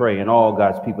 we do pray. And all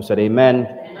God's people said, amen,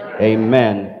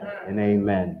 amen, and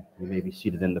amen. You may be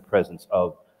seated in the presence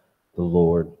of the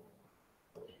Lord.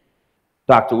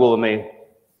 Dr. Willamae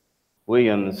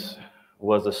Williams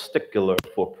was a stickler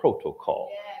for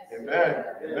protocol. Amen.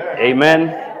 Amen.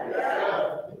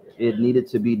 It needed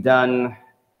to be done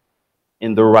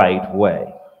in the right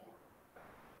way.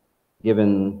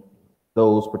 Given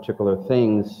those particular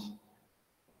things,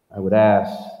 I would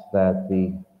ask that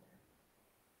the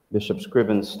Bishop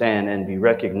Scrivens stand and be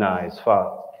recognized,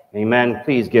 Father. Amen.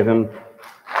 Please give him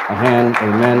a hand.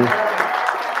 Amen.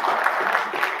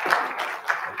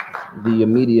 The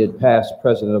immediate past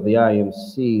president of the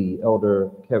IMC,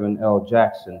 Elder Kevin L.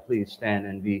 Jackson, please stand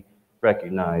and be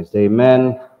recognized.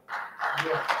 Amen.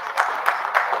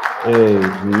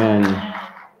 Amen.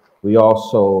 We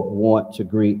also want to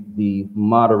greet the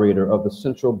moderator of the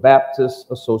Central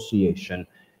Baptist Association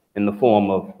in the form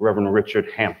of Reverend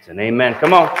Richard Hampton. Amen.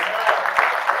 Come on.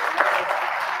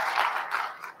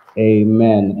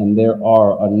 Amen. And there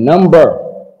are a number,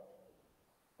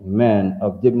 amen,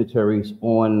 of dignitaries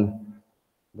on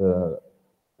the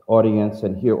audience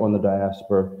and here on the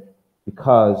diaspora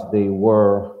because they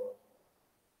were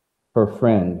her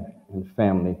friend and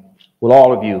family. Will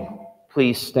all of you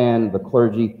please stand, the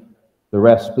clergy, the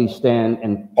rest, please stand,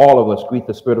 and all of us greet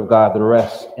the Spirit of God, the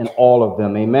rest, and all of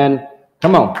them. Amen.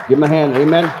 Come on, give them a hand.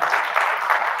 Amen.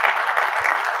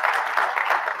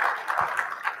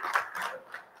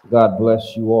 God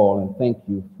bless you all, and thank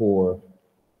you for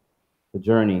the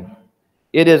journey.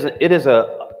 It is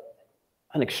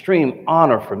an extreme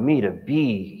honor for me to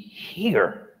be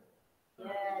here. Yes,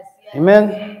 yes.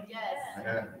 Amen.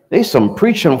 Yes. There's some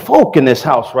preaching folk in this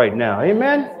house right now.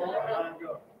 Amen.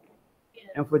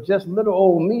 And for just little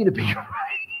old me to be right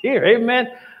here.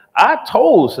 Amen. I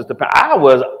told Sister Pat, I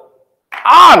was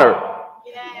honored.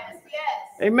 Yes,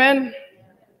 yes. Amen.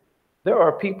 There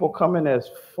are people coming as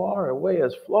far away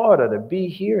as Florida to be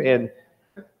here, and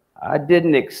I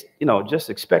didn't, just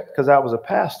expect because I was a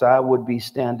pastor, I would be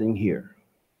standing here.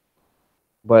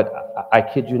 But I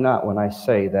kid you not when I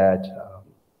say that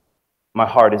my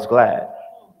heart is glad.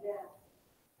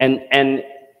 And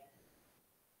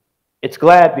it's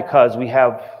glad because we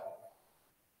have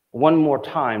one more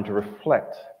time to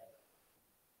reflect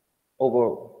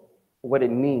over what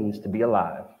it means to be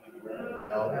alive.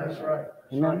 That's right.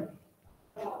 Amen.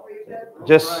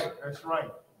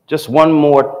 Just one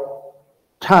more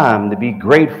time to be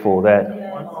grateful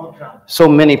that so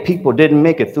many people didn't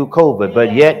make it through COVID,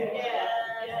 but yet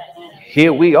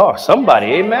here we are. Somebody,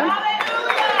 amen.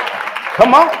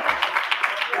 Come on.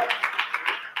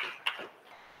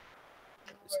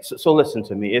 So listen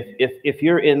to me. If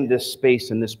you're in this space,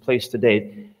 in this place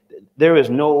today, there is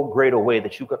no greater way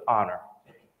that you could honor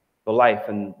the life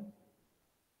and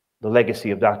the legacy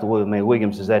of Dr. Willamae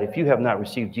Williams is that if you have not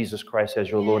received Jesus Christ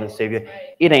as your Lord and Savior,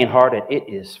 it ain't hard and it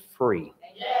is free.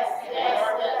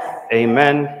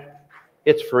 Amen.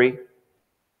 It's free.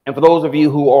 And for those of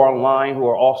you who are online, who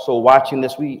are also watching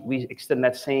this, we extend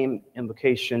that same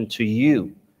invocation to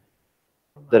you.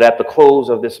 That at the close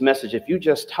of this message, if you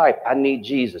just type, I need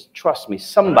Jesus, trust me,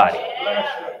 somebody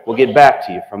will get back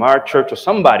to you from our church or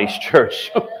somebody's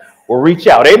church will reach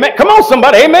out. Amen. Come on,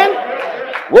 somebody. Amen.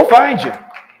 We'll find you.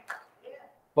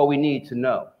 But we need to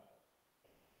know.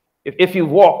 If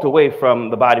you've walked away from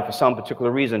the body for some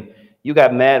particular reason, you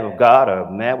got mad with God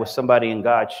or mad with somebody in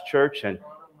God's church and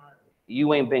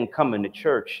you ain't been coming to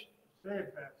church,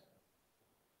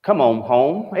 come on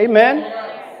home. Amen.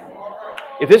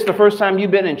 If it's the first time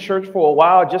you've been in church for a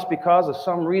while just because of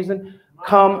some reason,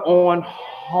 come on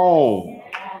home.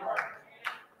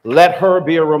 Let her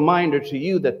be a reminder to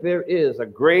you that there is a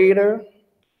greater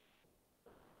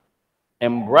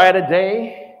and brighter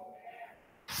day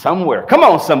somewhere. Come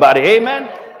on, somebody. Amen.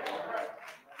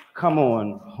 Come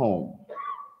on home.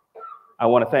 I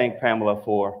want to thank Pamela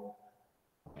for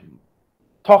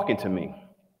talking to me.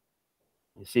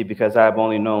 You see, because I've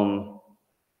only known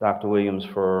Dr. Williams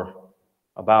for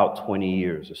about 20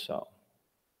 years or so.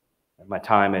 At my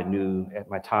time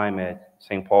at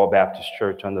St. Paul Baptist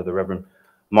Church under the Reverend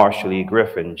Marshall E.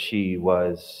 Griffin, she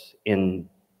was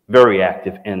very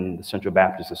active in the Central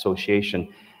Baptist Association.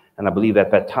 And I believe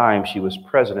at that time she was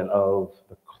president of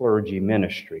the clergy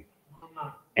ministry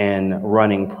and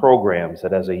running programs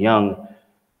that as a young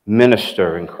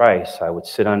minister in Christ, I would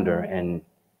sit under and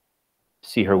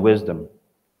see her wisdom.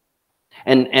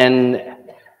 And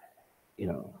you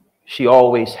know, she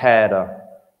always had a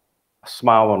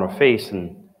smile on her face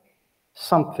and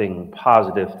something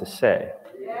positive to say.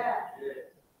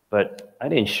 But I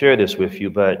didn't share this with you,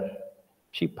 but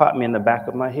she popped me in the back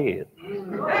of my head.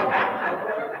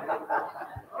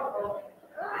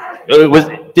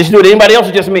 Did she do it to anybody else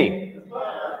or just me?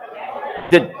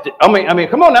 I mean,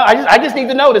 come on now. I just need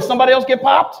to know, did somebody else get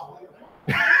popped?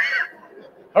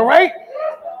 All right.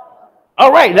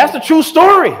 All right. That's the true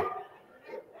story.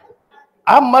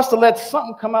 I must have let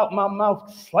something come out my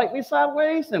mouth slightly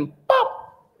sideways and pop.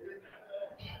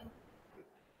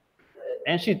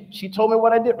 And she told me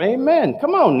what I did. Amen.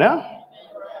 Come on now.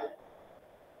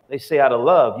 They say out of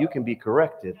love, you can be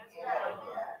corrected.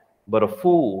 But a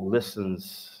fool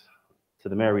listens to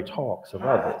the merry talks of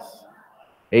others.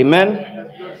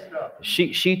 Amen.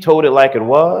 She told it like it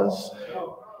was.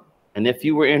 And if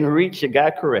you were in reach, you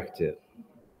got corrected.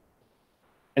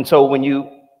 And so when you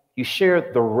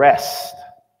shared the rest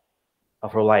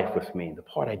of her life with me, the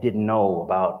part I didn't know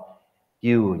about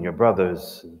you and your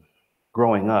brothers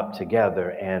growing up together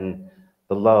and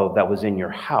the love that was in your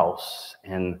house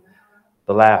and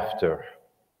the laughter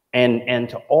and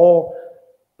to all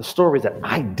the stories that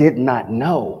I did not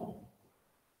know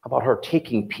about her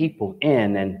taking people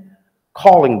in and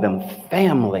calling them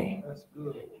family.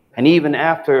 And even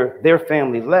after their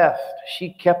family left, she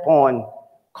kept on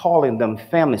calling them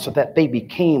family so that they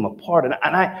became a part of it.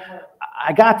 And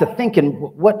I got to thinking,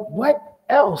 what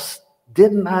else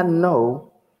didn't I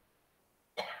know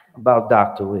about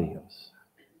Dr. Williams?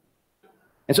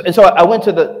 And so I went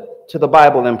to the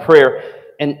Bible in prayer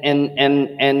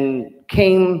and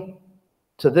came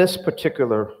to this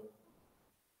particular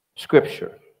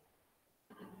scripture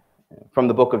from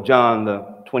the book of John,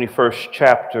 the 21st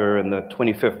chapter and the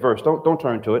 25th verse. Don't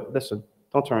turn to it. Listen,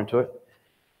 don't turn to it.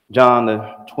 John,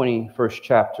 the 21st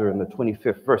chapter and the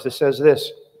 25th verse. It says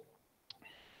this: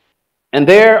 and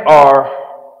there are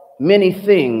many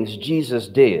things Jesus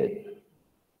did.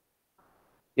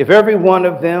 If every one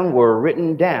of them were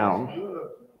written down,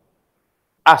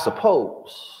 I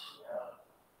suppose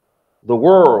the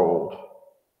world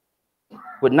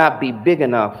would not be big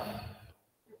enough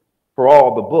for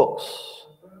all the books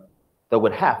that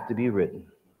would have to be written.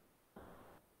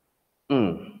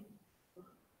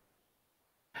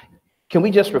 Can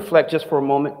we just reflect just for a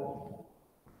moment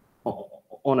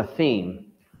on a theme,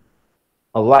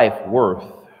 a life worth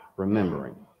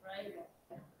remembering?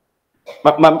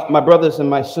 My brothers and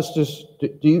my sisters,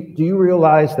 do you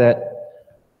realize that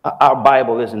our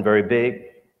Bible isn't very big?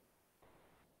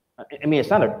 I mean, it's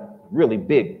not a really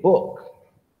big book,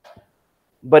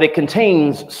 but it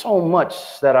contains so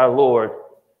much that our Lord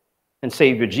and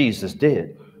Savior Jesus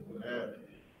did.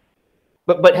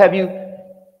 But have you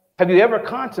ever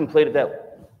contemplated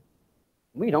that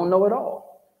we don't know it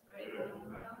all?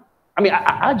 I mean,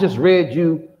 I just read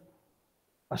you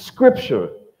a scripture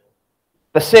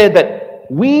that said that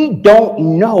we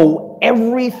don't know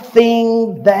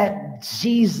everything that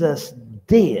Jesus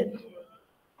did.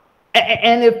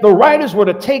 And if the writers were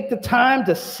to take the time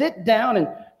to sit down and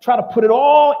try to put it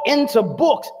all into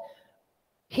books,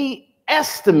 he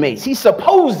estimates, he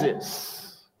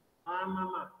supposes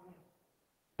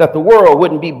that the world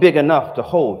wouldn't be big enough to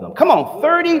hold them. Come on,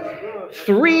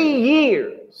 33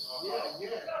 years.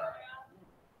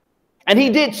 And he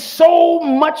did so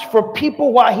much for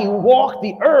people while he walked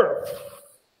the earth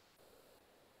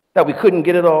that we couldn't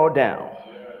get it all down.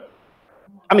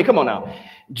 I mean, come on now.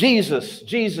 Jesus.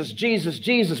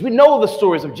 We know the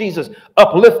stories of Jesus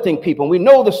uplifting people. We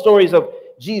know the stories of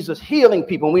Jesus healing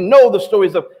people. We know the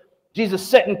stories of Jesus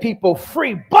setting people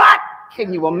free. But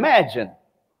can you imagine?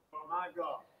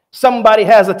 Somebody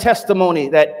has a testimony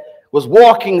that was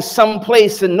walking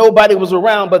someplace and nobody was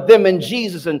around but them and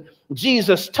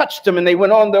Jesus touched them and they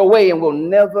went on their way, and we'll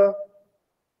never,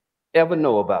 ever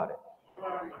know about it.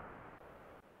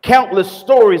 Countless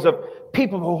stories of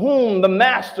people for whom the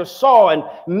master saw, and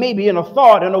maybe in a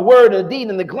thought, in a word, in a deed,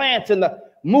 in the glance, in the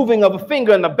moving of a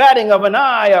finger and the batting of an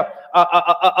eye,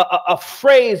 a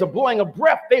phrase, a blowing of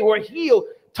breath, they were healed,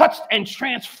 touched, and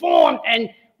transformed. And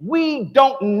we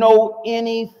don't know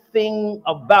anything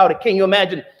about it. Can you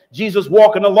imagine Jesus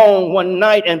walking along one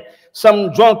night and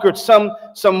some drunkard, some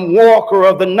walker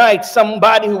of the night,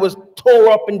 somebody who was tore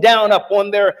up and down up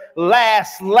on their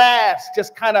last,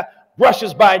 just kind of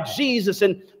brushes by Jesus,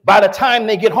 and by the time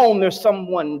they get home, there's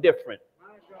someone different.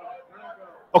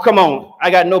 Oh, come on.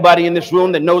 I got nobody in this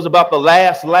room that knows about the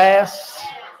last.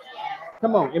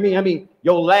 Come on. I mean,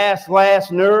 your last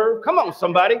nerve. Come on,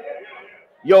 somebody.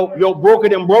 Your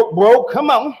broken and broke. Come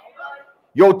on.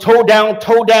 Your toe down.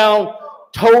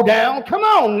 Come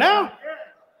on now.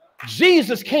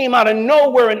 Jesus came out of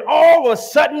nowhere, and all of a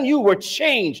sudden you were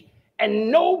changed.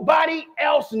 And nobody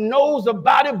else knows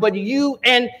about it but you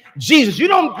and Jesus. You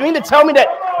don't mean to tell me that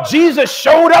Jesus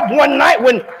showed up one night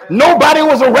when nobody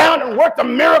was around and worked a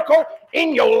miracle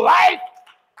in your life?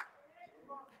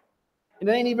 It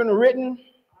ain't even written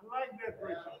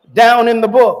down in the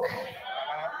book.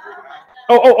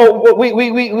 We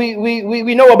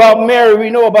know about Mary, we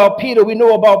know about Peter, we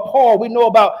know about Paul, we know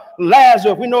about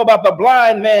Lazarus, we know about the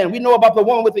blind man, we know about the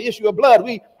woman with the issue of blood,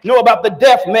 we know about the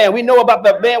deaf man, we know about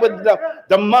the man with the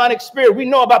demonic spirit, we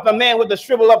know about the man with the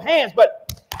shrivel of hands.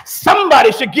 But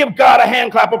somebody should give God a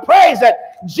hand clap of praise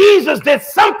that Jesus did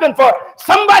something for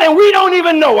somebody we don't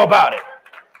even know about it.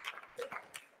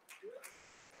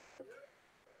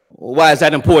 Why is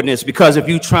that important? It's because if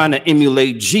you're trying to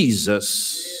emulate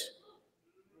Jesus,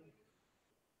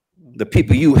 the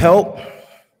people you help,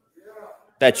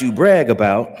 that you brag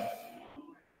about,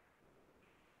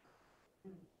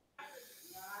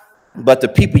 but the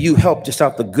people you help just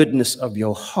out the goodness of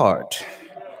your heart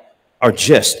are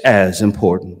just as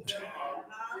important.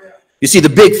 You see, the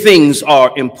big things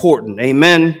are important,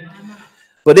 amen?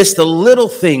 But it's the little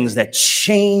things that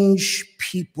change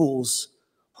people's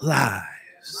lives.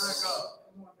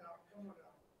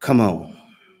 Come on.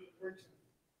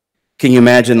 Can you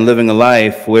imagine living a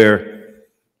life where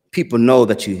people know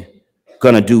that you're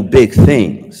going to do big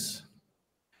things,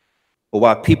 but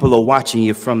while people are watching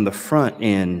you from the front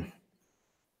end,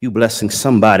 you blessing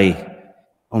somebody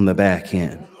on the back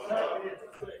end?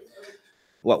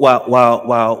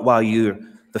 While you're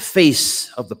the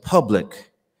face of the public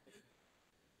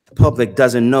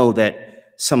doesn't know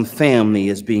that some family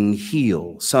is being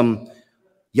healed, some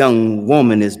young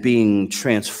woman is being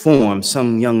transformed,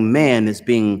 some young man is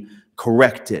being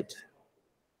corrected.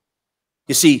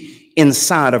 You see,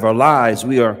 inside of our lives,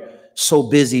 we are so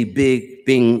busy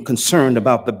being concerned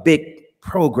about the big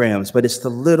programs, but it's the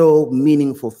little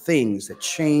meaningful things that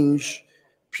change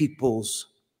people's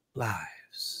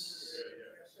lives.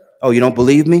 Oh, you don't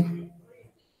believe me?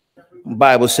 The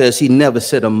Bible says he never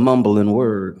said a mumbling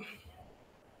word.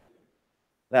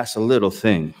 That's a little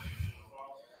thing.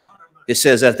 It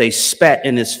says that they spat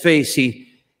in his face, he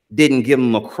didn't give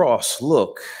him a cross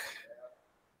look.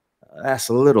 That's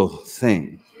a little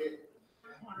thing.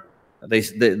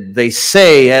 They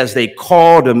say as they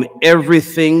called him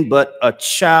everything but a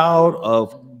child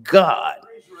of God,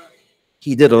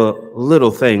 he did a little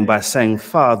thing by saying,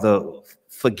 Father,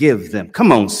 forgive them.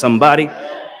 Come on, somebody.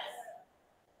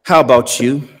 How about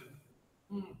you?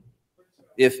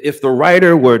 If the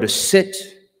writer were to sit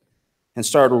and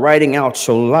start writing out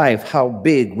your life, how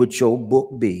big would your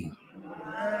book be?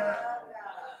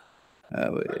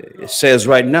 It says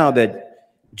right now that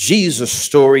Jesus'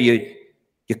 story,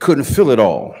 you couldn't fill it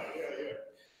all.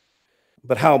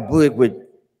 But how big would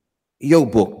your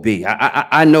book be?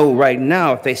 I know right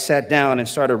now if they sat down and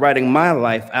started writing my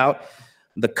life out,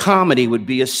 the comedy would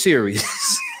be a series.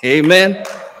 Amen.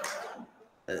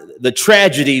 The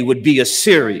tragedy would be a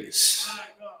series.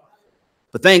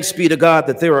 But thanks be to God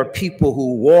that there are people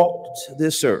who walked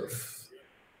this earth,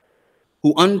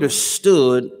 who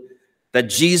understood that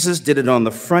Jesus did it on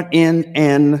the front end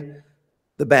and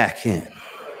the back end.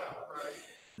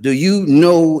 Do you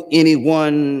know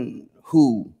anyone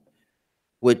who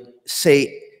would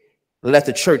say, let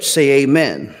the church say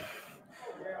amen,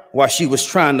 while she was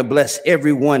trying to bless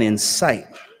everyone in sight,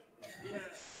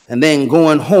 and then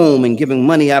going home and giving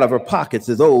money out of her pocket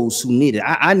to those who need it?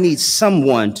 I need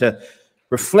someone to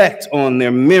reflect on their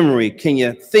memory. Can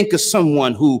you think of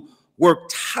someone who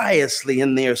worked tirelessly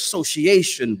in their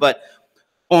association, but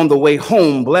on the way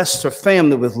home blessed her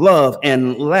family with love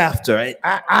and laughter?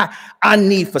 I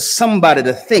need for somebody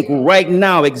to think right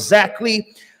now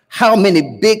exactly how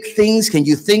many big things can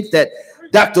you think that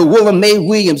Dr. Willamae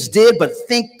Williams did, but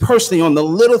think personally on the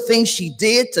little things she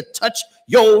did to touch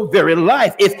your very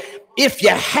life. If you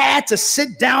had to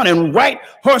sit down and write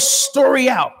her story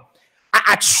out,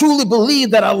 I truly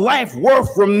believe that a life worth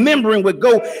remembering would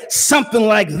go something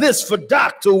like this for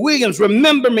Dr. Williams.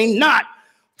 Remember me not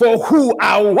for who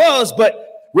I was,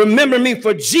 but remember me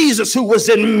for Jesus who was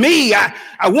in me. I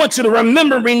want you to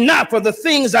remember me not for the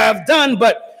things I've done,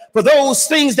 but for those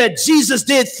things that Jesus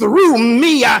did through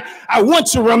me. I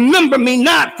want you to remember me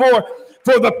not for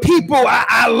the people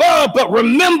I love, but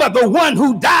remember the one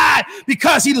who died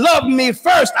because he loved me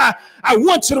first. I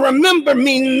want you to remember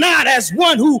me not as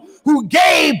one who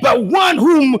gave, but one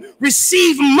whom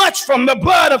received much from the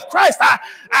blood of Christ.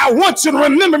 I want you to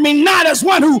remember me not as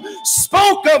one who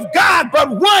spoke of God, but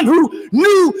one who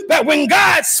knew that when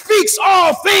God speaks,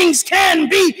 all things can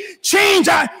be changed.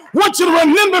 I want you to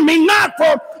remember me not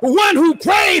for one who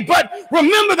prayed, but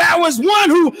remember that I was one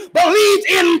who believed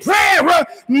in prayer.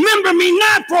 Remember me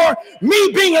not for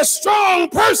me being a strong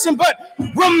person, but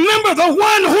remember the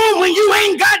one whom when you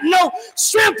ain't got no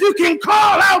strength you can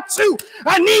call out to.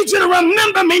 I need you to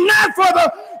remember me not for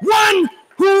the one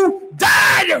who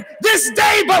died this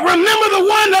day, but remember the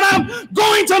one that I'm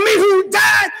going to meet who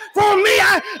died for me.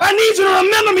 I need you to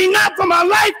remember me not for my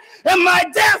life and my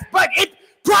death, but it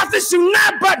profits you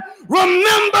not, but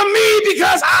remember me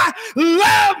because I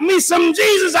love me some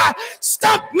Jesus. I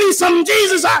stumped me some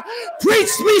Jesus. I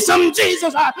preached me some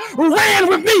Jesus. I ran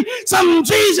with me some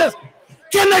Jesus.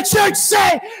 Can the church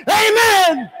say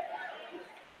amen?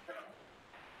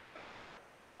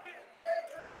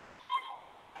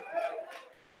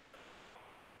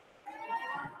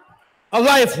 A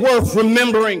life worth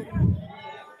remembering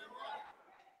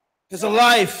is a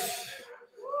life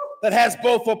that has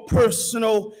both a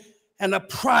personal and a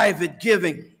private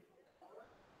giving.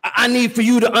 I need for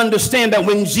you to understand that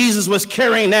when Jesus was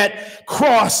carrying that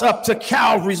cross up to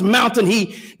Calvary's mountain,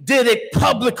 he did it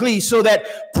publicly so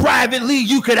that privately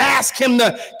you could ask him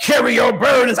to carry your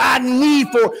burdens. I need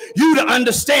for you to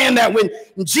understand that when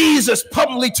Jesus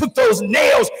publicly took those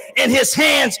nails in his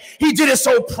hands, he did it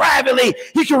so privately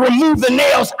he could remove the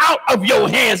nails out of your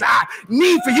hands. I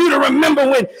need for you to remember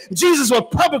when Jesus was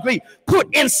publicly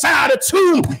put inside a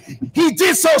tomb, he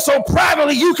did so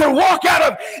privately you can walk out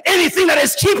of anything that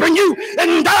is keeping you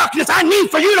in darkness. I need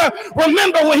for you to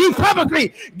remember when he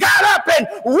publicly got up and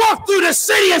walked through the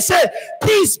city and said,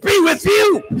 peace be with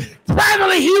you.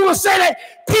 Privately, he will say that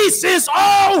peace is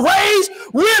always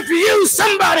with you.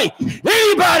 Somebody,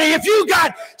 anybody, if you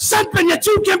got something that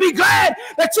you can be glad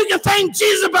that you can thank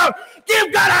Jesus about,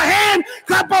 give God a hand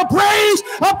clap of praise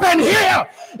up in here.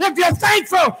 If you're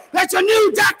thankful that you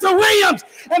knew Dr. Williams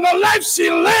and the life she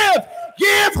lived,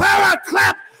 give her a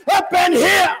clap up in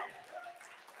here.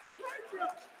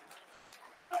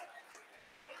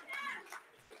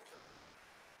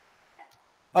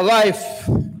 A life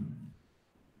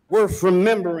worth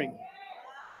remembering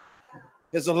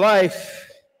is a life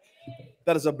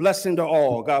that is a blessing to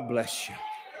all. God bless you.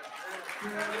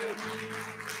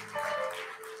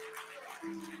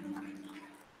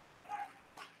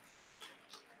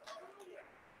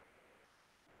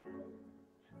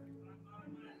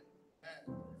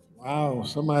 Wow,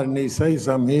 somebody needs to say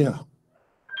something here.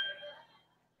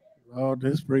 Lord,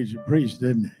 this preacher preached,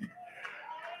 didn't he?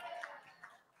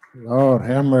 Lord,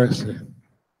 have mercy.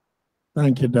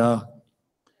 Thank you, Doc.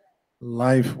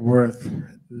 Life worth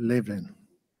living.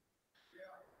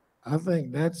 I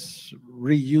think that's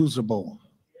reusable.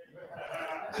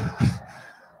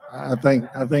 I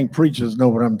think preachers know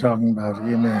what I'm talking about.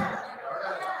 Amen.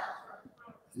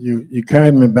 You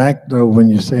carried me back though when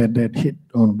you said that hit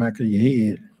on the back of your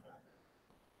head.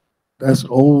 That's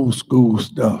old school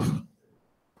stuff.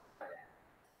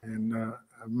 And I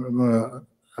remember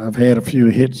I've had a few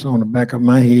hits on the back of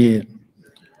my head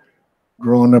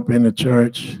growing up in the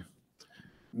church.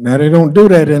 Now they don't do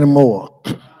that anymore.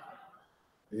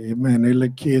 Amen. They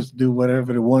let kids do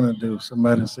whatever they want to do.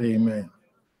 Somebody say amen.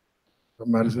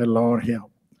 Somebody say, Lord,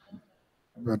 help.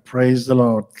 But praise the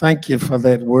Lord. Thank you for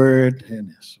that word,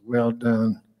 and it's well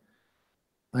done.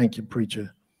 Thank you,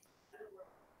 preacher.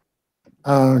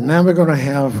 Now we're going to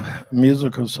have a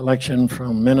musical selection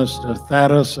from Minister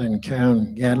Thaddeus and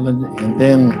Karen Gatlin, and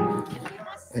then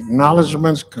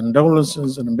acknowledgments,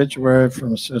 condolences, and obituary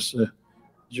from Sister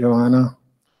Joanna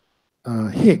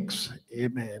Hicks.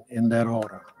 Amen. In that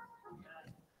order.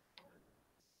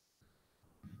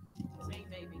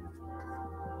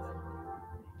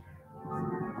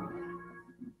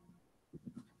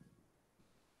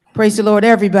 Praise the Lord,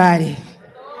 everybody.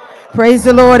 Praise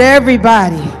the Lord,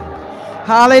 everybody.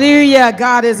 Hallelujah.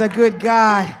 God is a good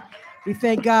God. We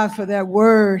thank God for that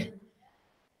word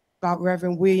about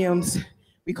Reverend Williams.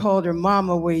 We called her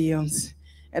Mama Williams.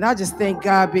 And I just thank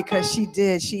God because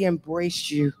she embraced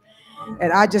you.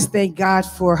 And I just thank God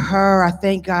for her. I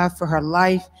thank God for her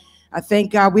life. I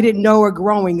thank God we didn't know her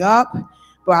growing up,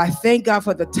 but I thank God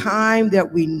for the time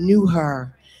that we knew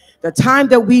her. The time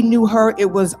that we knew her,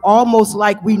 it was almost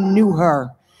like we knew her.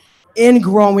 In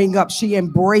growing up, she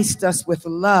embraced us with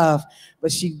love,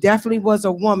 but she definitely was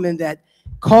a woman that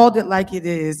called it like it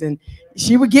is, and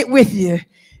she would get with you.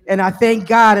 And I thank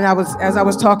God. And as I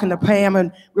was talking to Pam,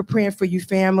 and we're praying for you,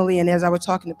 family. And as I was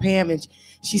talking to Pam, and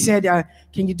she said,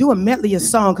 "Can you do a medley of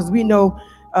song? Because we know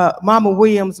Mama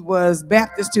Williams was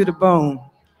Baptist to the bone,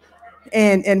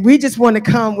 and we just want to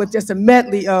come with just a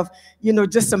medley of,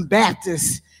 just some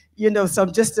Baptists,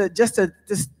 some just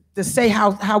to say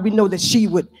how we know that she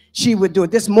would do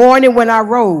it. This morning when I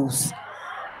rose,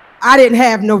 I didn't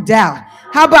have no doubt.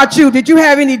 How about you? Did you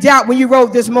have any doubt when you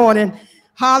rose this morning?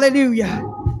 Hallelujah."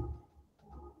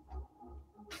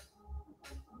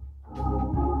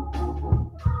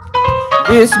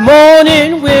 This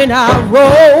morning when I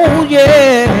rose,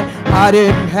 yeah, I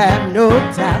didn't have no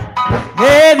doubt.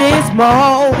 Yeah, this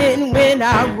morning when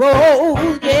I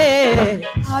rose, yeah,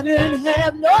 I didn't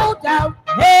have no doubt.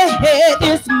 Hey,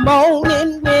 this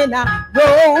morning when I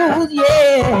rose,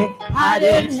 yeah, I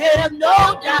didn't have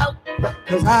no doubt.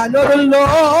 'Cause I know the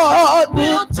Lord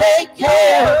will take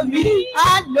care of me.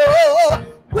 I know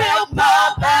will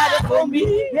provide for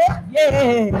me. Yeah,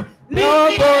 yeah.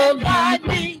 Lord will guide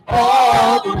me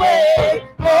all the way,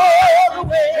 all the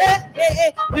way. Yeah,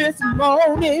 yeah. This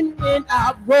morning when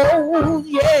I rose,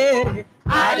 yeah,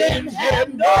 I didn't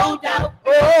have no doubt.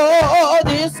 Oh,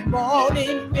 this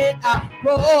morning when I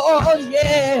rose,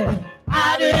 yeah,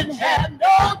 I didn't have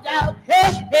no doubt.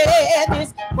 Hey, hey,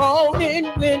 this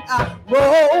morning when I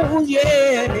rose,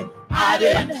 yeah, I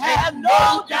didn't have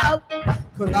no doubt.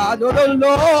 'Cause I know the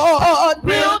Lord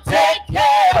will take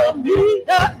care of me.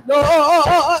 The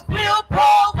Lord will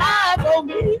provide for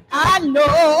me. I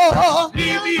know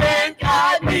He'll lead and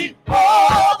guide me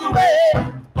all the way,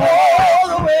 all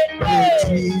the way. Let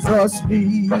Jesus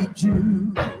lead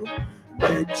you.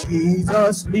 Let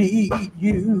Jesus lead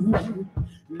you.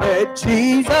 Let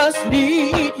Jesus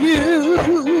lead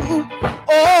you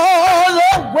all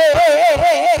the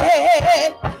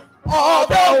way, all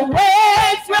the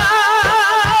way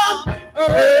from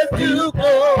earth to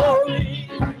glory.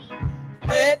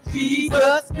 Let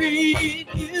Jesus lead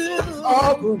you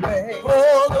all the way,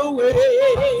 all the way.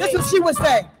 This is what she would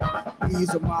say.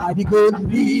 He's a mighty good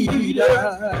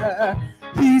leader.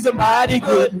 He's a mighty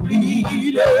good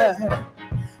leader.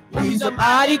 He's a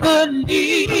mighty good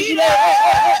leader.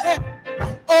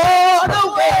 All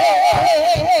the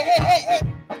way,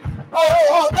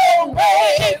 all the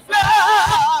way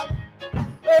from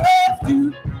earth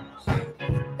to.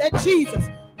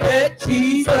 Let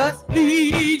Jesus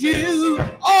lead you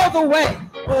all the way,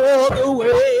 all the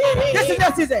way. This is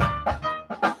what she said.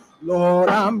 Lord,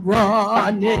 I'm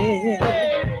running,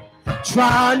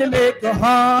 trying to make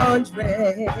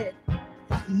 100.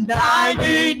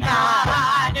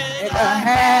 99 and a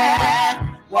half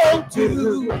won't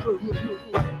do.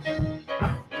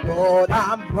 Lord,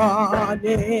 I'm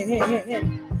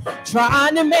running,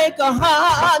 trying to make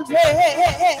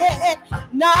 100.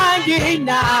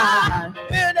 99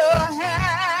 and a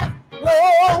half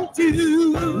won't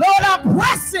do. Lord, I'm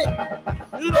pressing.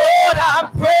 Lord,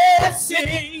 I'm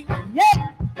pressing. Yeah.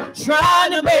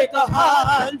 Trying to make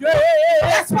 100.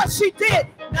 That's what she did.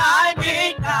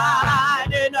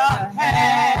 99 and a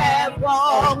half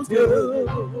won't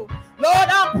do. Lord,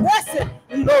 I'm pressing.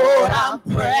 Lord, I'm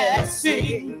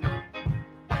pressing.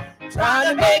 Trying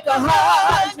to make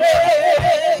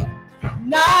 100.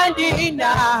 99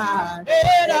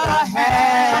 and a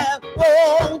half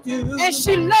won't do. And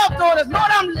she loved on us. Lord,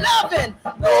 I'm loving.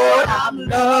 Lord, I'm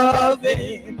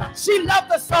loving. She loved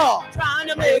the song. Trying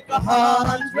to make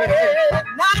 100.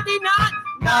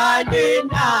 99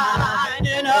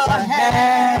 and a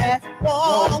half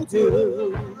won't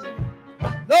do.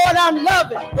 Lord, I'm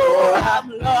loving. Lord, I'm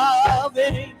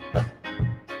loving.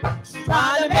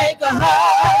 Trying to make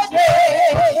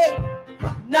 100.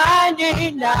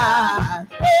 99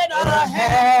 and a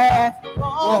half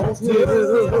won't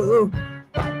do.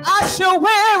 I shall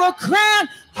wear a crown.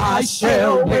 I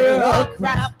shall wear a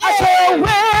crown. I shall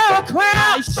wear a crown.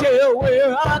 I shall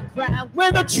wear a crown.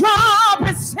 When the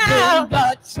trumpet sound. When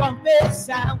the trumpet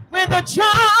sound. When the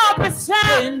trumpet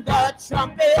sound. When the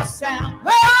trumpet sound.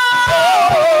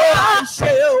 Oh, I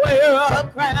shall wear a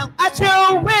crown. I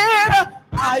shall wear a.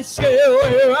 I shall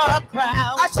wear a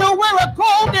crown. I shall wear a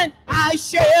golden. I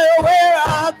shall wear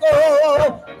a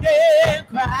golden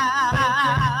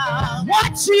crown.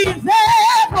 Watch ye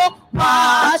therefore,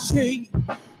 watch ye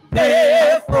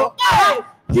therefore. Oh,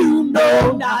 you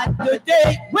know not the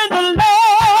day when the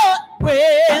Lord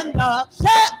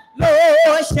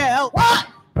shall what?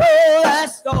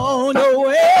 on the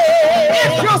way.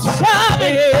 If you're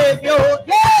striving, if you're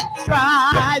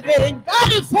striving,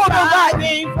 God is for the right.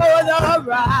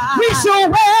 We shall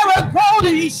wear a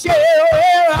golden, we shall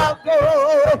wear a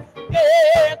golden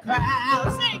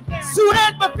crown. Soon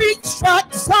as my feet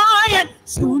strike Zion,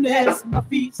 soon as my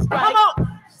feet strike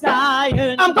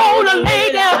Zion, I'm gonna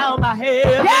lay down my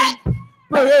head. Yeah.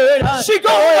 She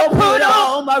gonna put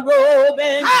on my robe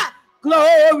and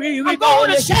glory. We're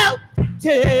gonna shout,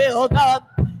 tell the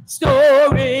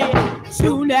story.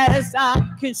 Soon as I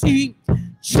can see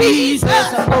Jesus,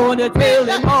 I'm gonna tell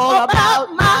him all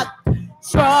about my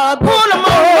trouble. Put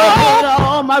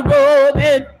on my robe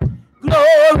and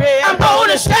glory. I'm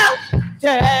gonna shout,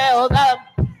 tell the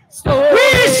story.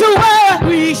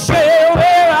 We shall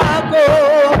wear our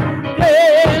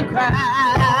golden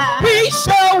crown. We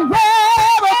shall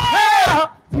wear a crown.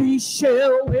 We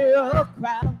shall wear a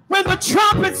crown. When the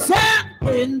trumpet sound,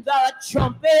 when the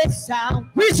trumpet sound,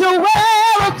 we shall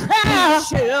wear a crown. We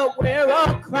shall wear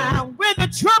a crown. When the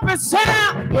trumpet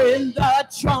sound, when the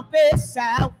trumpet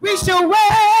sound, we shall wear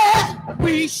a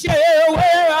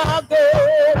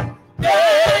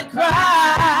golden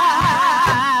crown.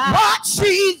 Watch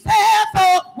ye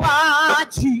therefore,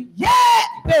 watch ye, yeah,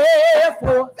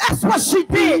 therefore. That's what she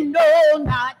did. No,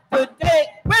 not the day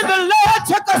when the Lord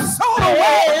took her soul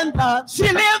away. She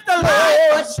lived the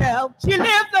life. She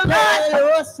lived the life.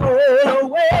 Her soul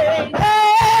away.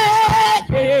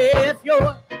 Hey, if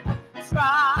you're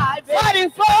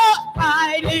striving,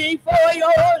 fighting for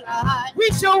your life, we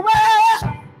shall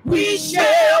wear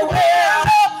a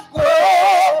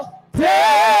golden.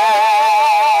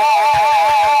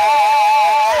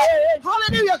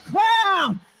 Hallelujah,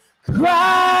 crown.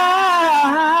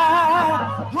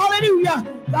 Hallelujah.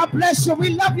 God bless you. We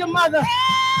love your mother.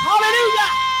 Hallelujah.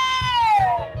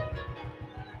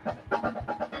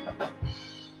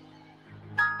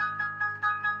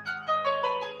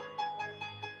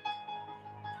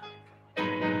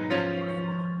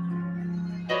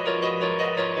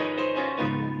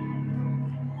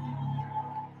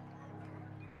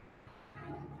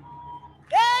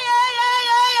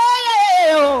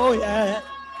 Oh, yeah.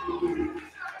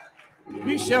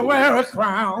 We shall wear a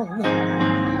crown.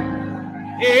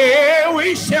 Yeah,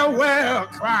 we shall wear a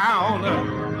crown.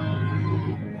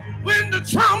 When the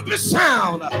trumpet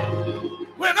sound,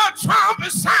 when the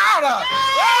trumpet sound,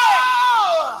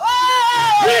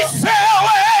 we shall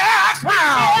wear a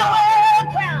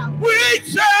crown. We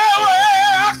shall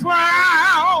wear a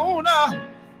crown.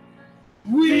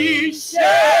 We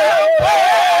shall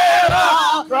wear a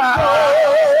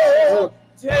crown.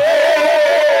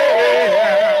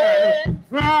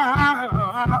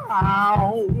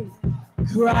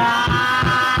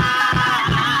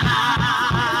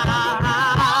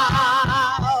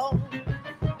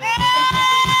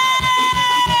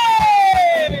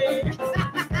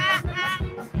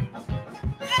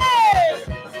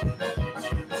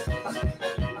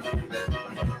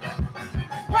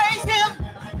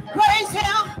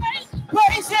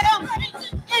 Praise him,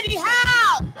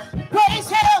 anyhow. Praise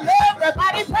him,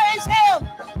 everybody praise him.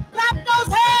 Clap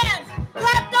those hands,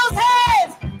 clap those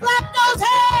hands, clap those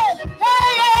hands.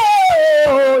 Hey,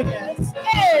 oh yes,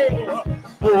 hey. Oh,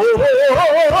 oh, oh, oh,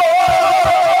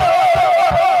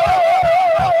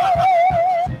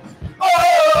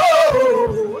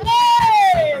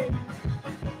 hey.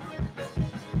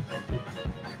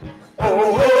 Oh, oh,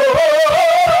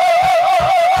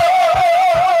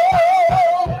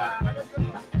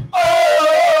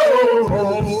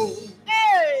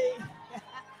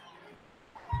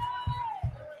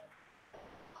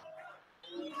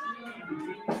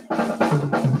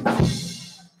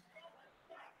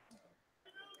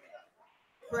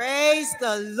 Praise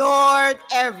the Lord,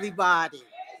 everybody.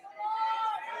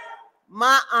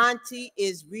 My auntie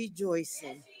is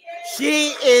rejoicing. She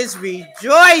is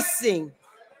rejoicing.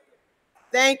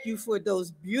 Thank you for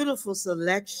those beautiful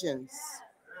selections.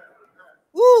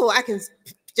 Ooh, I can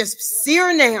just see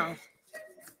her now.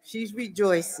 She's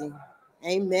rejoicing.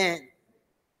 Amen.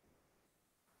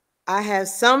 I have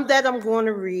some that I'm going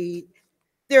to read.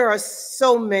 There are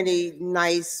so many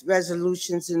nice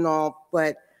resolutions and all,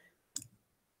 but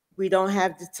we don't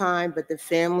have the time. But the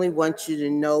family wants you to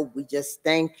know we just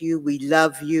thank you. We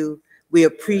love you. We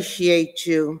appreciate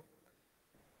you.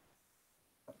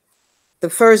 The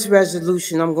first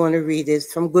resolution I'm going to read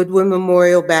is from Goodwin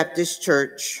Memorial Baptist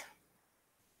Church.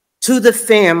 To the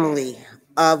family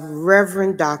of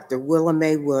Reverend Dr.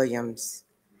 Willamae Williams.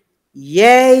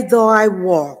 Yea, though I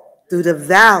walk through the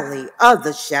valley of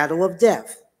the shadow of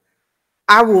death,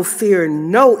 I will fear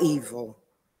no evil,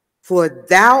 for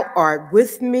thou art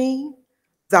with me,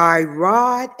 thy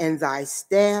rod and thy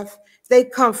staff, they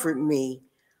comfort me.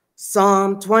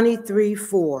 Psalm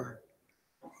 23:4.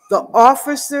 The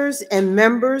officers and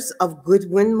members of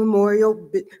Goodwin Memorial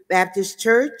Baptist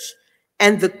Church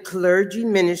and the clergy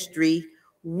ministry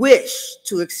wish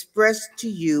to express to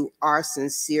you our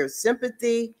sincere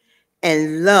sympathy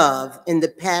and love in the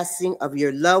passing of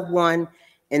your loved one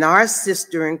and our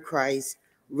sister in Christ,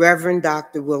 Reverend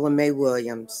Dr. Willamae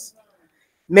Williams.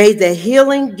 May the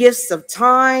healing gifts of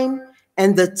time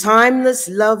and the timeless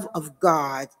love of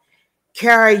God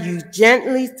carry you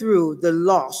gently through the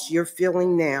loss you're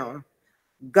feeling now.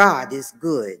 God is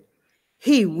good.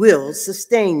 He will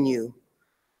sustain you.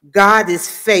 God is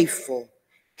faithful.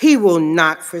 He will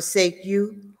not forsake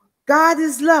you. God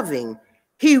is loving.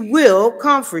 He will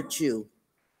comfort you.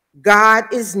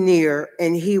 God is near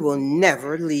and he will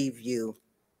never leave you.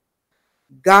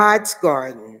 God's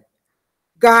garden.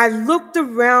 God looked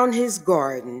around his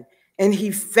garden and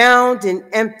he found an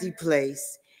empty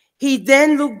place. He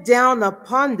then looked down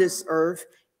upon this earth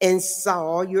and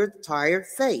saw your tired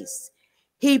face.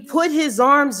 He put his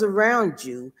arms around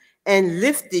you and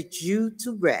lifted you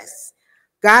to rest.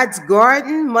 God's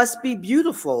garden must be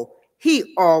beautiful.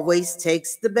 He always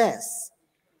takes the best.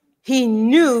 He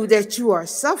knew that you are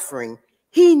suffering.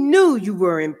 He knew you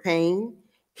were in pain.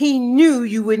 He knew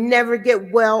you would never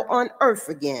get well on earth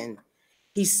again.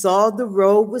 He saw the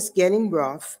road was getting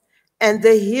rough and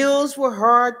the hills were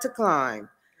hard to climb.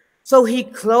 So he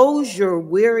closed your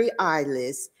weary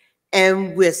eyelids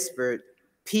and whispered,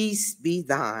 "Peace be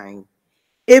thine."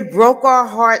 It broke our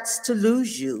hearts to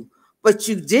lose you, but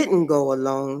you didn't go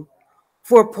alone.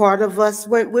 For part of us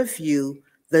went with you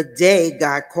the day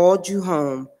God called you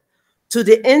home. To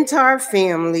the entire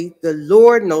family, the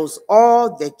Lord knows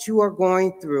all that you are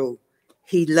going through.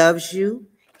 He loves you,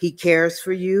 he cares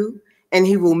for you, and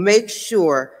he will make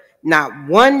sure not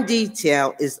one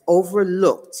detail is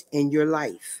overlooked in your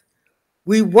life.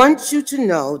 We want you to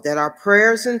know that our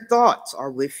prayers and thoughts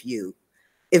are with you.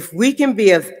 If we can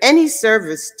be of any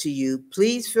service to you,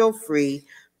 please feel free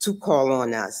to call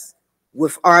on us.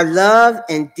 With our love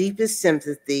and deepest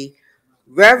sympathy,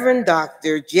 Reverend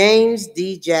Dr. James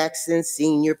D. Jackson,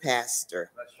 Senior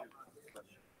Pastor.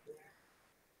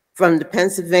 From the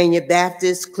Pennsylvania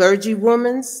Baptist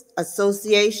Clergywomen's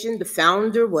Association, the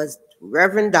founder was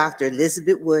Reverend Dr.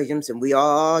 Elizabeth Williams, and we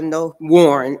all know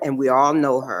Warren, and we all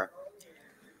know her.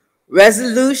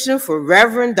 Resolution for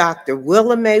Reverend Dr.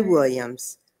 Willamae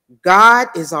Williams. God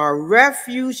is our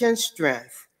refuge and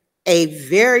strength, a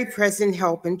very present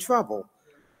help in trouble.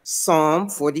 Psalm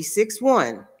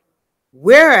 46:1.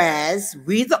 Whereas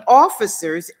we, the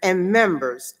officers and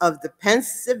members of the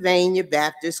Pennsylvania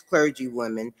Baptist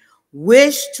Clergywomen,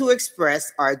 wish to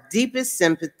express our deepest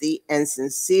sympathy and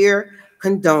sincere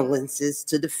condolences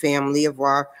to the family of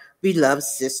our beloved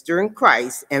sister in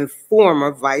Christ and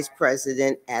former Vice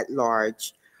President at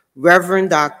Large,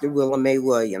 Reverend Dr. Willamae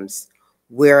Williams.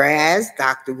 Whereas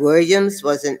Dr. Williams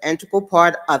was an integral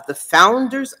part of the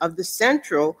founders of the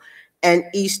Central and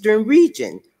Eastern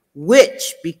region,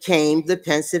 which became the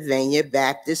Pennsylvania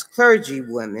Baptist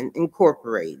Clergywomen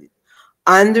Incorporated,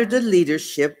 under the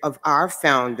leadership of our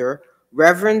founder,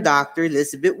 Reverend Dr.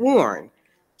 Elizabeth Warren.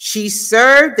 She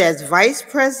served as Vice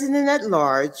President at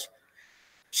Large.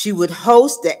 She would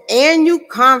host the annual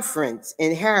conference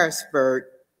in Harrisburg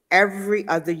every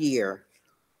other year.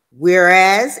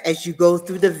 Whereas, as you go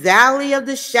through the valley of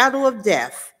the shadow of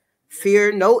death,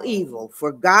 fear no evil,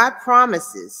 for God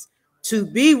promises to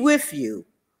be with you.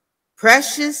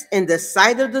 Precious in the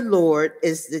sight of the Lord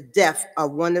is the death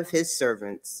of one of his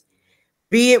servants.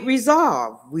 Be it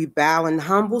resolved, we bow in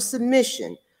humble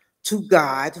submission to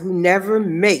God, who never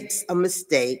makes a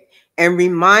mistake, and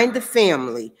remind the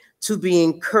family to be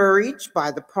encouraged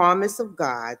by the promise of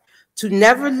God to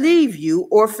never leave you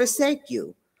or forsake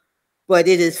you. But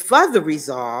it is further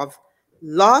resolved,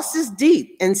 loss is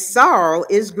deep and sorrow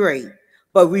is great,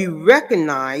 but we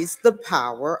recognize the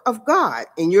power of God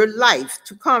in your life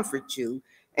to comfort you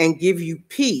and give you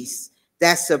peace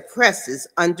that suppresses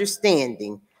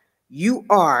understanding. You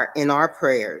are in our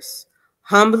prayers.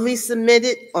 Humbly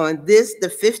submitted on this, the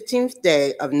 15th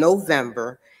day of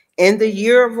November, in the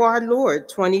year of our Lord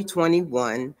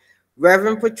 2021,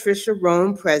 Reverend Patricia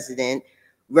Rome, President,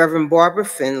 Reverend Barbara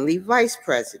Finley, Vice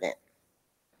President.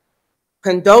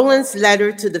 Condolence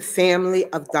letter to the family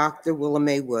of Dr.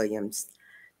 Willamae Williams.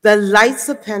 The lights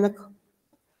of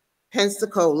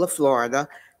Pensacola, Florida,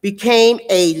 became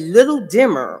a little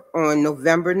dimmer on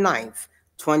November 9th,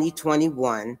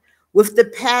 2021, with the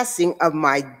passing of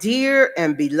my dear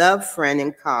and beloved friend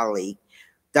and colleague,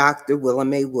 Dr.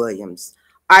 Willamae Williams.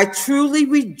 I truly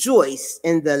rejoice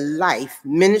in the life,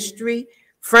 ministry,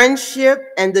 friendship,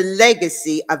 and the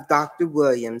legacy of Dr.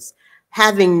 Williams.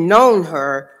 having known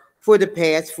her for the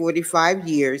past 45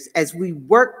 years as we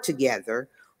worked together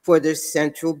for the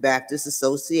Central Baptist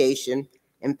Association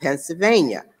in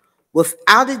Pennsylvania.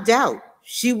 Without a doubt,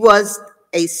 she was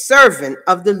a servant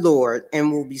of the Lord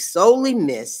and will be sorely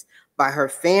missed by her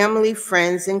family,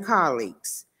 friends, and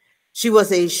colleagues. She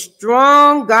was a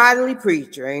strong, godly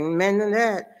preacher, amen to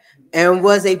that, and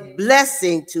was a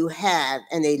blessing to have,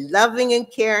 and a loving and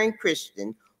caring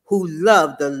Christian who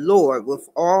loved the Lord with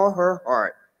all her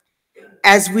heart.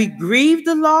 As we grieve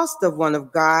the loss of one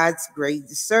of God's great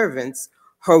servants,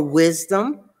 her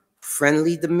wisdom,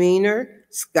 friendly demeanor,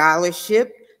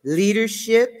 scholarship,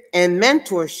 leadership, and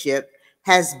mentorship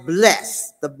has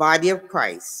blessed the body of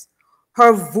Christ.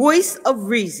 Her voice of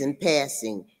reason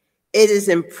passing, it is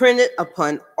imprinted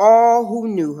upon all who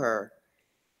knew her.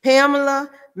 Pamela,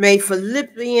 may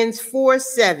Philippians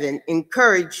 4:7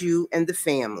 encourage you and the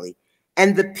family,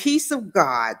 and the peace of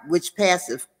God, which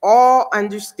passeth all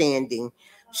understanding,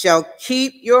 shall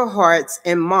keep your hearts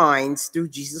and minds through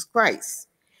Jesus Christ.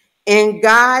 In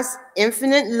God's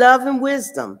infinite love and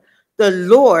wisdom, the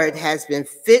Lord has been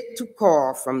fit to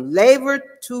call from labor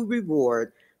to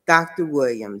reward Dr.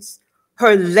 Williams.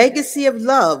 Her legacy of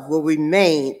love will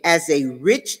remain as a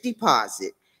rich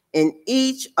deposit in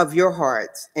each of your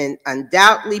hearts and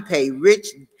undoubtedly pay rich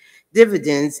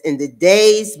dividends in the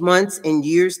days, months, and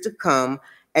years to come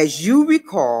as you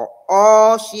recall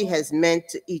all she has meant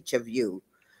to each of you.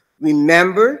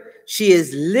 Remember, she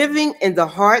is living in the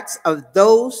hearts of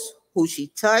those who she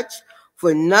touched,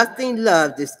 for nothing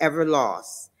loved is ever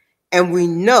lost. And we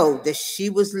know that she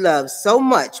was loved so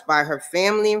much by her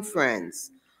family and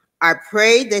friends. I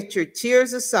pray that your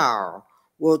tears of sorrow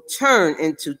will turn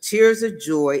into tears of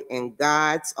joy in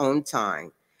God's own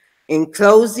time. In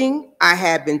closing, I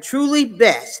have been truly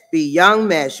blessed beyond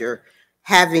measure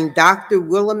having Dr.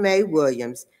 Willamae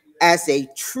Williams as a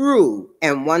true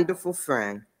and wonderful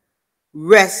friend.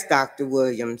 Rest, Dr.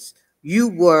 Williams. You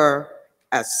were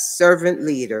a servant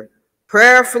leader.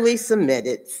 Prayerfully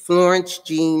submitted, Florence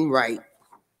Jean Wright.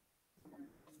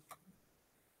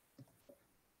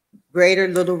 Greater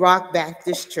Little Rock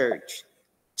Baptist Church.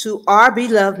 To our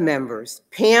beloved members,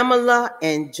 Pamela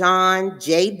and John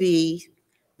J.B.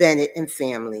 Bennett and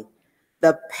family,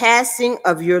 the passing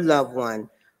of your loved one,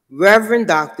 Reverend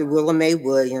Dr. Willamae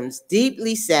Williams,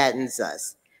 deeply saddens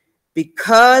us.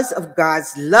 Because of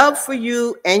God's love for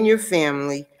you and your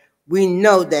family, we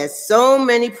know that so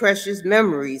many precious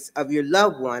memories of your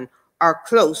loved one are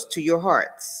close to your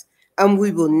hearts, and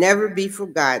we will never be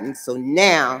forgotten. So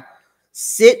now,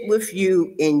 sit with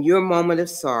you in your moment of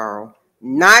sorrow,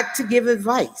 not to give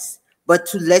advice, but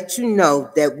to let you know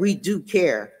that we do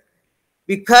care.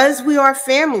 Because we are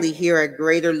family here at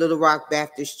Greater Little Rock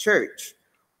Baptist Church,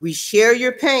 we share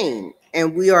your pain,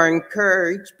 and we are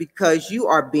encouraged because you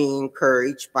are being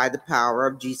encouraged by the power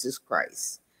of Jesus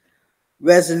Christ.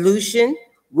 Resolution,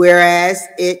 whereas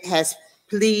it has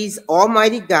pleased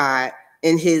Almighty God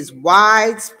in his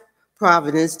wise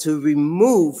providence to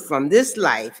remove from this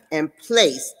life and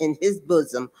place in his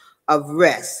bosom of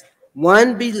rest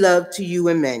one beloved to you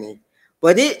and many.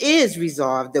 But it is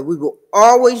resolved that we will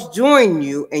always join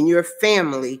you and your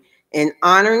family in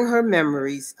honoring her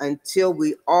memories until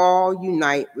we all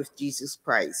unite with Jesus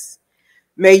Christ.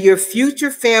 May your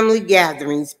future family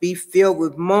gatherings be filled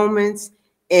with moments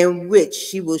in which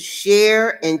she will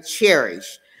share and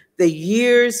cherish the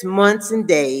years, months, and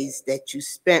days that you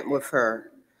spent with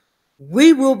her.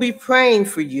 We will be praying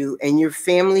for you and your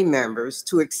family members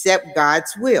to accept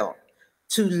God's will,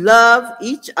 to love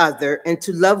each other, and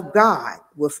to love God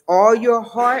with all your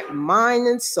heart, mind,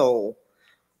 and soul.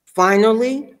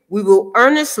 Finally, we will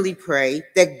earnestly pray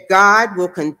that God will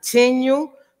continue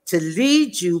to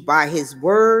lead you by his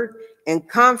word and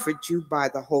comfort you by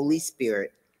the Holy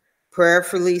Spirit.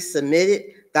 Prayerfully submitted,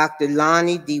 Dr.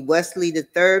 Lonnie D. Wesley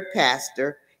III,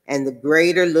 pastor, and the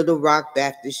Greater Little Rock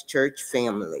Baptist Church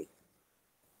family.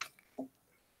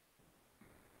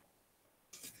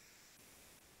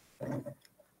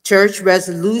 Church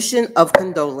resolution of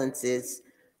condolences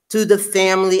to the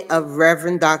family of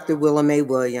Reverend Dr. Willamae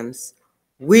Williams.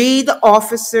 We, the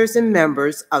officers and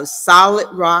members of Solid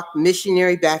Rock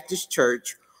Missionary Baptist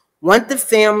Church, want the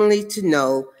family to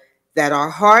know that our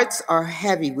hearts are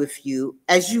heavy with you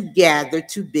as you gather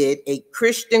to bid a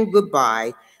Christian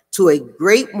goodbye to a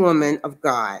great woman of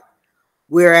God.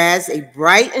 Whereas a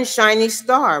bright and shining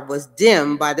star was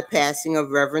dimmed by the passing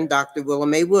of Reverend Dr.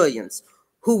 Willamae Williams,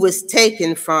 who was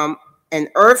taken from an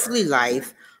earthly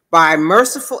life by a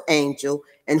merciful angel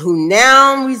and who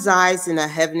now resides in a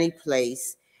heavenly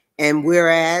place. And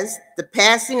whereas the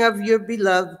passing of your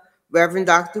beloved Reverend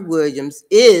Dr. Williams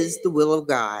is the will of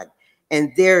God,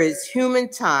 and there is human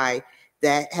tie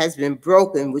that has been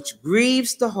broken, which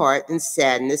grieves the heart in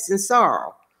sadness and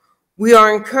sorrow. We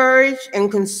are encouraged and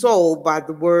consoled by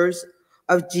the words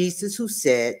of Jesus, who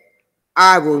said,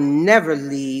 I will never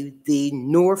leave thee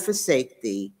nor forsake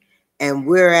thee. And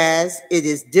whereas it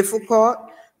is difficult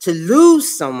to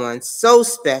lose someone so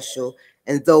special,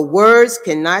 and though words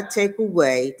cannot take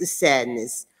away the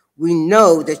sadness, we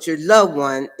know that your loved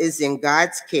one is in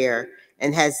God's care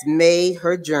and has made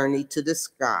her journey to the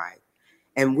sky.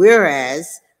 And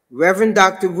whereas Reverend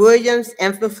Dr. Williams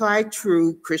amplified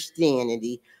true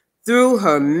Christianity through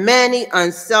her many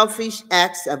unselfish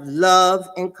acts of love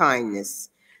and kindness.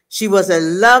 She was a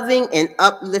loving and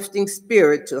uplifting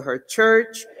spirit to her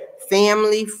church,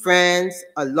 family, friends,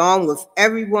 along with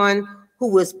everyone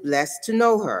who was blessed to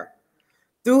know her.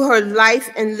 Through her life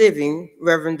and living,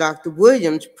 Reverend Dr.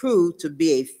 Williams proved to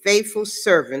be a faithful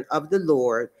servant of the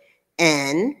Lord,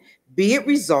 and be it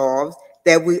resolved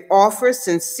that we offer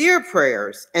sincere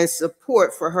prayers and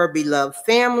support for her beloved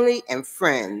family and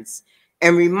friends,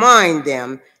 and remind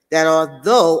them that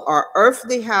although our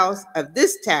earthly house of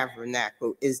this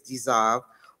tabernacle is dissolved,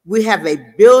 we have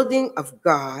a building of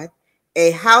God,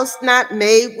 a house not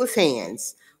made with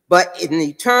hands, but an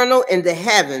eternal in the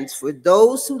heavens for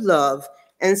those who love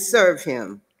and serve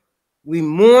him. We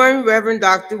mourn Reverend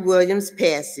Dr. Williams'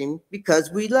 passing because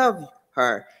we love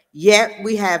her, yet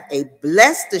we have a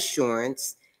blessed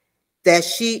assurance that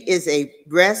she is at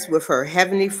rest with her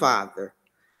Heavenly Father.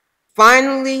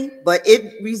 Finally, but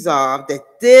it resolved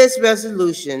that this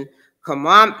resolution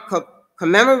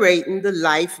commemorating the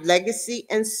life, legacy,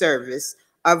 and service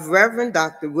of Reverend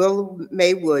Dr.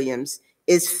 Willamae Williams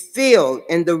is filled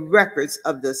in the records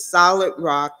of the Solid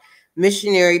Rock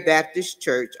Missionary Baptist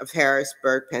Church of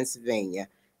Harrisburg, Pennsylvania,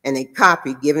 and a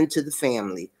copy given to the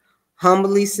family.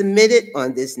 Humbly submitted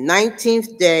on this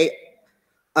 19th day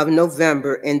of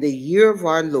November in the year of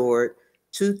our Lord,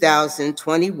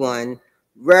 2021,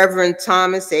 Reverend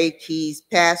Thomas A. Keys,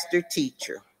 pastor,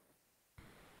 teacher.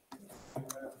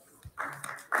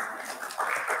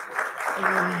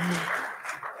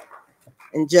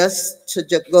 And just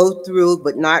to go through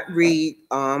but not read,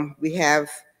 we have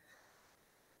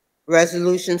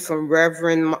resolution from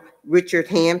Reverend Richard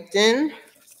Hampton,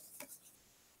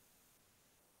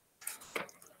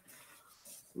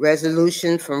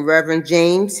 resolution from Reverend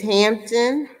James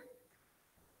Hampton,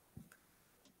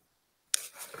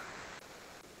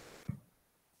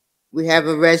 we have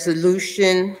a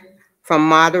resolution from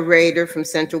moderator from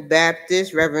Central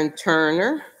Baptist, Reverend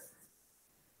Turner.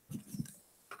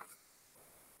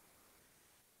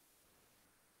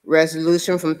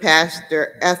 Resolution from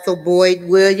Pastor Ethel Boyd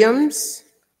Williams.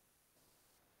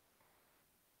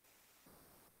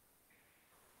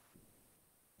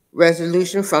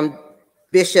 Resolution from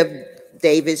Bishop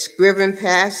David Scriven,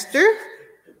 pastor.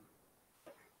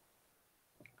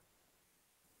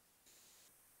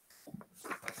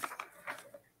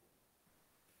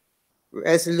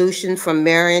 Resolution from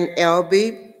Marion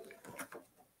Elby.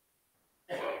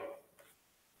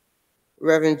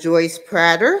 Reverend Joyce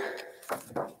Prater.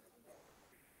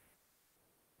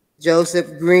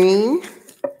 Joseph Green.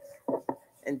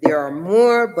 And there are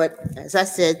more, but as I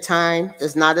said, time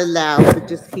does not allow, but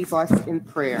just keep us in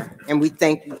prayer. And we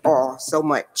thank you all so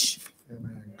much.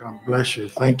 Amen. God bless you.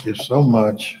 Thank you so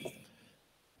much.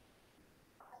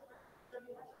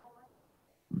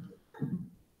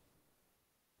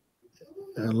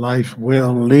 A life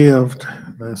well lived.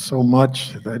 There's so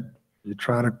much that you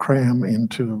try to cram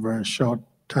into a very short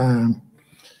time.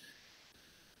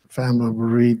 Family will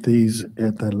read these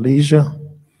at their leisure.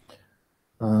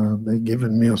 They're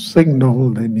giving me a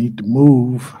signal they need to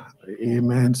move.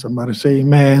 Amen. Somebody say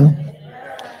amen.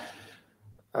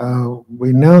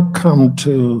 We now come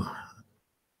to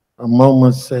a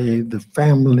moment, say the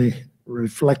family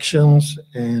reflections,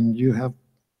 and you have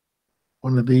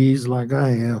one of these like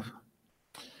I have.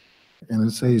 And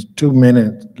it says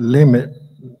 2-minute limit,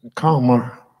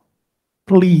 comma,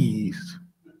 please.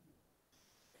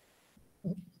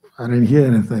 I didn't hear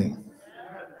anything.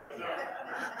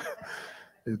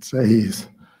 It says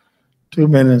 2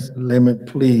 minutes limit,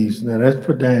 please. Now that's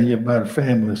put down here by the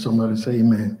family. Somebody say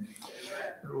amen.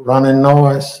 Ronnie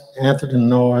Norris, Anthony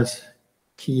Norris,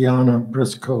 Kiana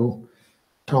Briscoe,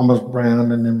 Thomas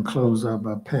Brown, and then close out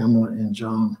by Pamela and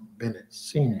John Bennett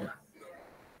Sr.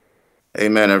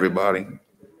 Amen, everybody.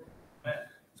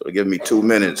 So they give me 2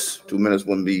 minutes. 2 minutes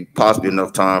wouldn't be possibly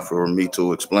enough time for me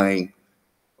to explain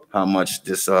how much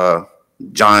this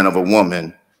giant of a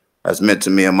woman has meant to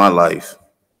me in my life.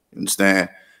 You understand?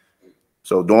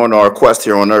 So during our quest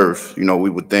here on earth, we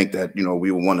would think that,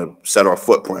 we would want to set our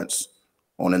footprints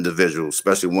on individuals,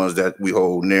 especially ones that we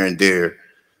hold near and dear.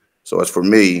 So as for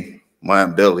me, my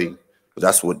Aunt Billy,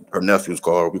 that's what her nephews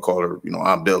call her. We call her, you know,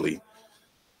 Aunt Billy.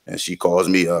 And she calls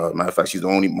me, matter of fact, she's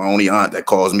my only aunt that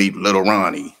calls me Little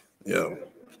Ronnie. You know,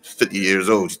 50 years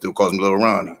old, she still calls me Little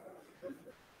Ronnie.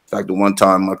 In fact, the one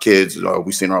time my kids,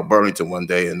 we seen her at Burlington one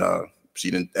day, and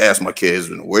she didn't ask my kids,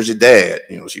 where's your dad?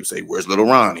 You know, she would say, where's Little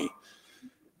Ronnie?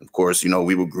 Of course, you know,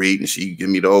 we would greet, and she'd give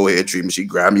me the old head treatment. She'd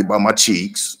grab me by my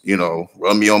cheeks, you know,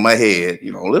 rub me on my head,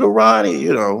 you know, Little Ronnie,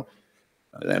 you know.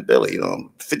 And Billy, you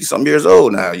know, 50-something years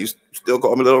old now, you still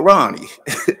call me Little Ronnie.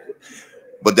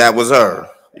 But that was her,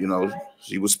 you know,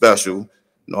 she was special.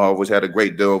 You know, I always had a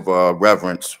great deal of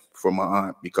reverence for my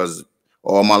aunt because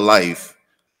all my life,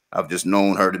 I've just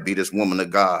known her to be this woman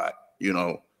of God, you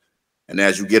know. And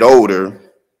as you get older,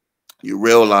 you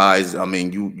realize, I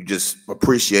mean, you just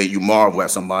appreciate, you marvel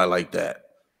at somebody like that,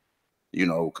 you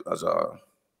know, because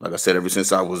like I said, ever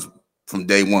since I was from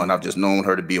day one, I've just known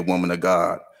her to be a woman of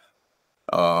God.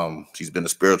 She's been a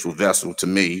spiritual vessel to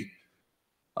me.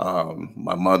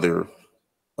 My mother,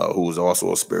 who was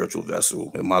also a spiritual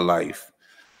vessel in my life,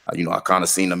 you know, I kind of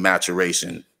seen the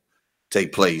maturation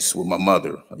take place with my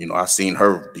mother. You know, I seen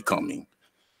her becoming,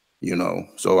 you know,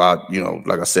 so you know,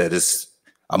 like I said,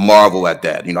 I marvel at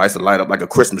that. You know, I used to light up like a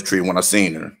Christmas tree when I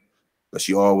seen her, but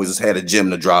she always had a gem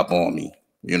to drop on me.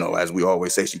 You know, as we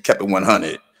always say, she kept it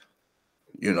 100,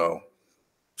 you know.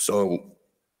 So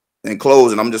in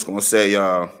closing, I'm just going to say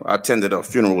I attended a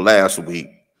funeral last week,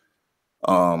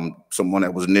 someone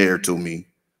that was near to me,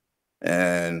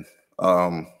 and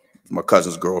my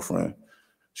cousin's girlfriend.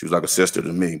 She was like a sister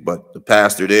to me. But the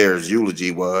pastor there's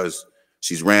eulogy was,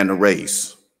 she's ran the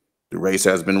race. The race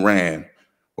has been ran.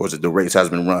 Or is it the race has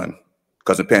been run?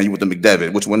 Cousin Pam, you with the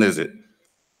McDevitt. Which one is it?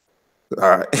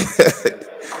 All right.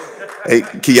 Hey,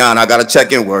 Kiana, I got to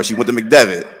check in with her. She went to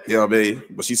McDevitt. You know what I mean?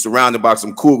 But she's surrounded by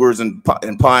some cougars and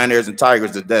pioneers and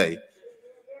tigers today.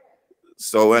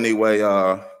 So anyway,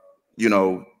 you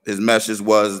know, his message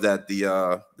was that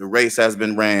the race has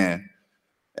been ran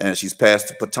and she's passed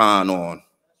the baton on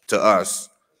to us.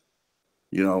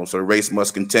 You know, so the race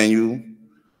must continue.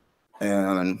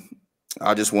 And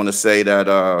I just want to say that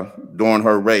during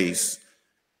her race,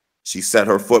 she set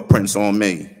her footprints on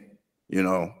me. You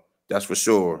know, that's for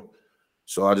sure.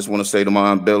 So I just want to say to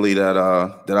my Aunt Billy that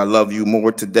I love you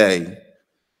more today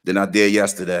than I did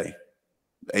yesterday.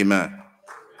 Amen.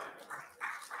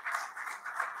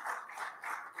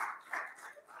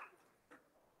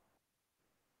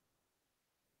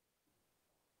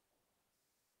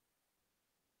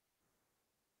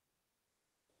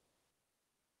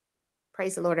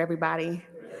 Praise the Lord, everybody.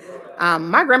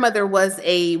 My grandmother was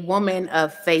a woman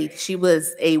of faith. She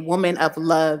was a woman of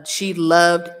love. She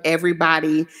loved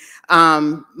everybody.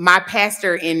 My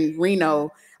pastor in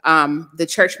Reno, the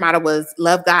church motto was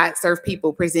love God, serve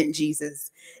people, present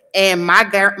Jesus. And my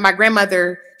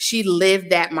grandmother, she lived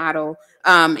that motto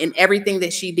in everything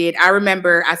that she did. I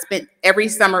remember I spent every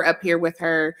summer up here with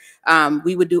her.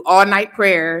 We would do all night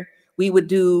prayer. We would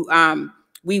do,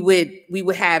 we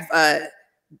would have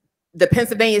the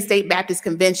Pennsylvania State Baptist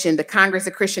Convention, the Congress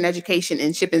of Christian Education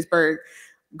in Shippensburg.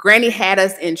 Granny had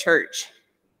us in church.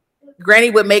 Granny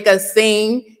would make us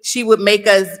sing. She would make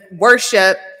us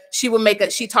worship. She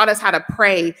taught us how to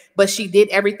pray, but she did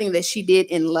everything that she did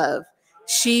in love.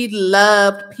 She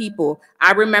loved people.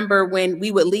 I remember when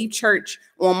we would leave church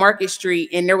on Market Street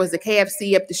and there was a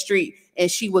KFC up the street,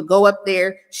 and she would go up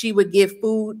there. She would give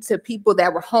food to people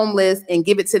that were homeless and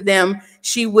give it to them.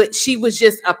 She was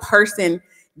just a person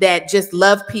that just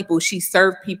loved people. She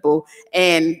served people.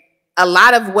 And a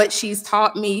lot of what she's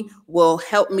taught me will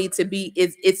help me to be,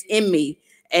 it's in me.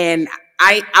 And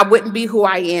I wouldn't be who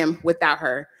I am without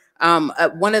her.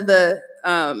 One of the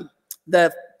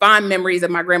fond memories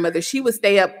of my grandmother, she would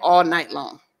stay up all night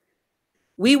long.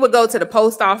 We would go to the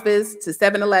post office, to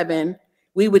 7-Eleven.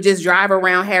 We would just drive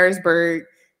around Harrisburg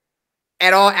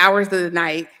at all hours of the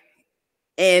night.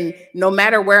 And no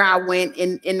matter where I went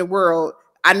in the world,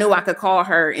 I knew I could call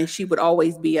her and she would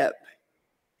always be up.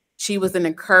 She was an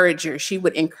encourager. She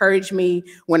would encourage me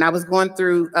when I was going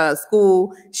through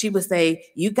school. She would say,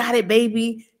 "You got it,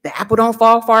 baby. The apple don't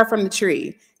fall far from the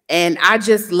tree." And I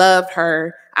just loved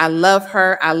her. I love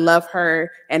her. I love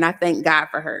her. And I thank God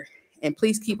for her. And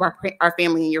please keep our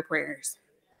family in your prayers.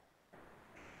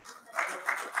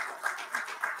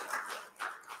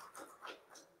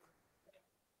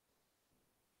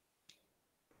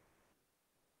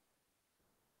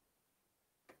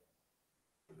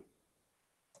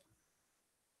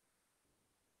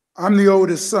 I'm the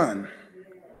oldest son.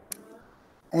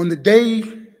 On the day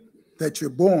that you're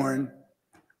born,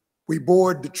 we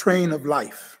board the train of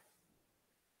life.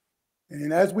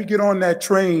 And as we get on that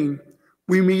train,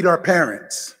 we meet our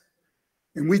parents.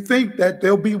 And we think that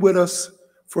they'll be with us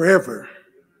forever.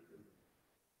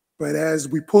 But as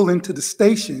we pull into the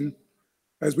station,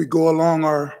 as we go along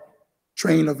our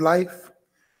train of life,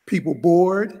 people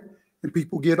board and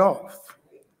people get off.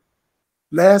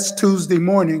 Last Tuesday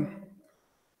morning,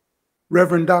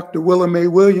 Reverend Dr.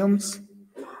 Willamae Williams,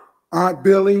 Aunt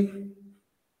Billy,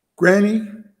 Granny,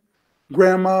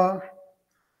 Grandma,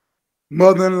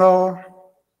 mother-in-law,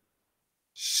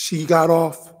 she got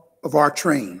off of our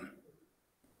train.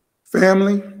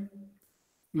 Family,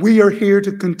 we are here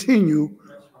to continue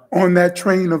on that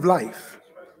train of life.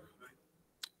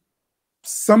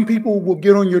 Some people will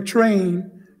get on your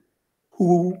train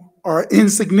who are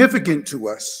insignificant to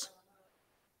us.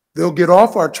 They'll get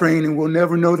off our train and we'll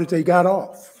never know that they got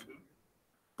off.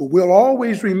 But we'll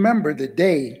always remember the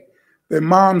day that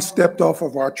Mom stepped off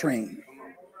of our train.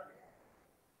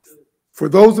 For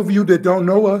those of you that don't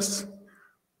know us,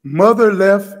 Mother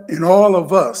left in all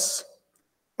of us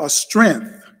a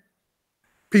strength.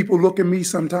 People look at me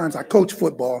sometimes, I coach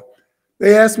football.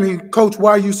 They ask me, Coach,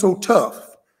 why are you so tough?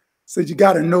 I said, you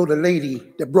got to know the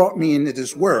lady that brought me into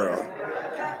this world.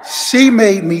 She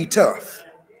made me tough.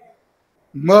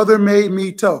 Mother made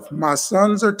me tough. My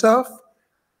sons are tough.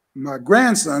 My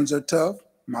grandsons are tough.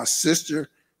 My sister,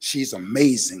 she's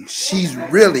amazing. She's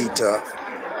really tough,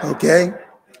 okay?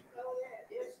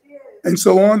 And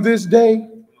so on this day,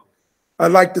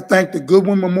 I'd like to thank the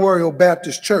Goodwin Memorial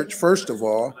Baptist Church, first of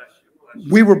all.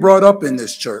 We were brought up in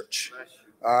this church.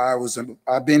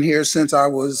 I've been here since I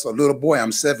was a little boy.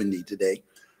 I'm 70 today.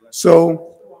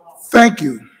 So thank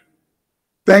you.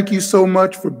 Thank you so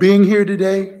much for being here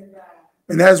today.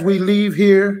 And as we leave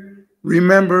here,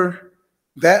 remember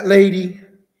that lady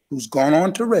who's gone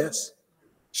on to rest.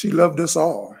 She loved us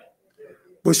all,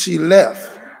 but she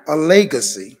left a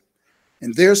legacy.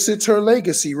 And there sits her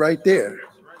legacy right there.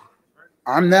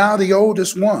 I'm now the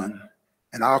oldest one,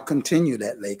 and I'll continue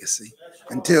that legacy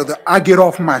until I get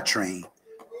off my train.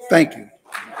 Thank you.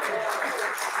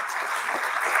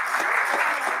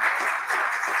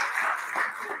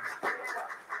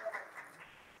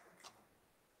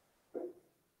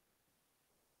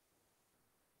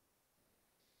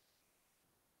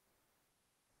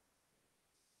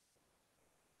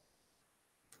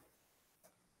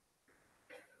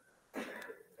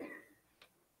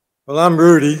 Well, I'm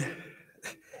Rudy.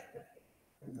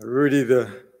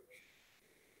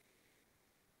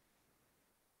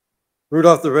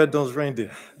 Rudolph the Red-Nosed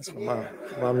Reindeer. That's what my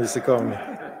mom used to call me.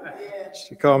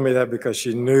 She called me that because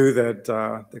she knew that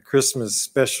the Christmas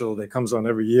special that comes on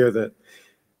every year,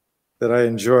 that I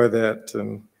enjoy that.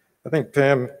 And I think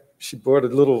Pam, she bought a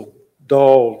little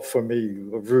doll for me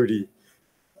of Rudy.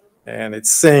 And it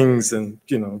sings, and,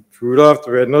 you know, Rudolph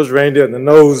the Red-Nosed Reindeer, and the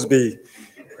nose be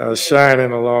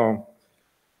shining along.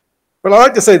 But I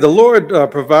like to say the Lord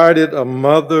provided a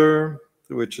mother,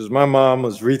 which is my mom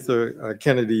was Retha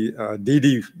Kennedy, Dee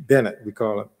Dee Bennett, we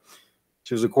call her.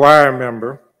 She was a choir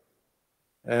member.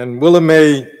 And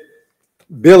Willamae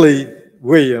Billy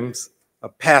Williams, a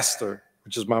pastor,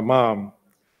 which is my mom.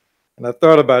 And I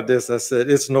thought about this. I said,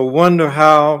 it's no wonder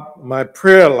how my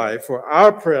prayer life, or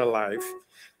our prayer life,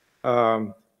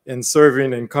 in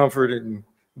serving and comforting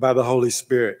by the Holy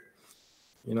Spirit.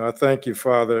 You know, I thank you,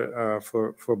 Father,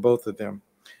 for both of them.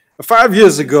 5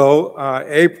 years ago,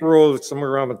 April,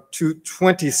 somewhere around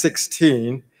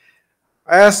 2016,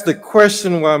 I asked the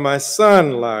question while my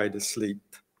son lied asleep.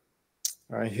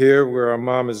 Here where our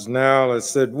mom is now, I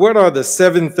said, what are the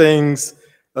 7 things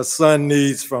a son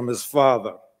needs from his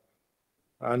father?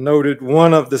 I noted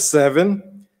one of the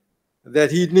 7,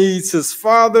 that he needs his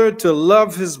father to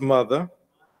love his mother,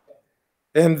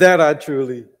 and that I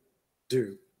truly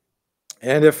do.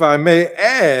 And if I may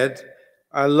add,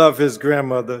 I love his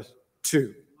grandmother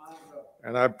too.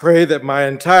 And I pray that my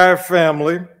entire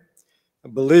family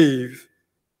believe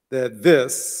that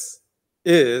this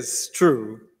is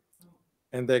true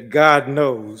and that God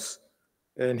knows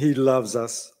and he loves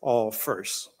us all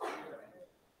first.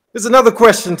 Here's another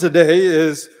question today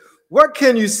is, what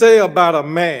can you say about a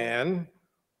man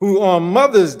who on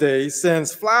Mother's Day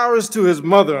sends flowers to his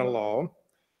mother-in-law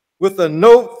with a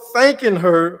note thanking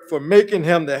her for making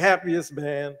him the happiest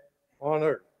man on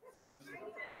earth?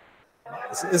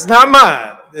 It's not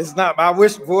mine. It's not. I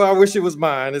wish it was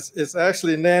mine. It's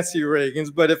actually Nancy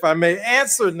Reagan's. But if I may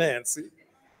answer Nancy,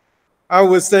 I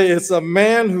would say it's a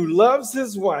man who loves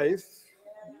his wife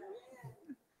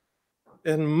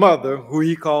and mother, who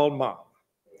he called Mom.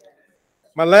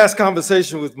 My last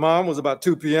conversation with Mom was about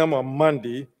 2 p.m. on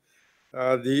Monday,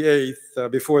 the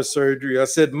 8th, before surgery. I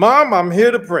said, Mom, I'm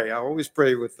here to pray. I always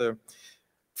pray with her.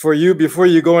 for you before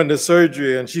you go into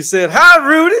surgery. And she said, "Hi,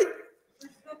 Rudy."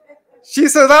 She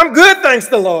says, "I'm good, thanks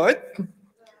the Lord."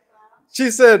 She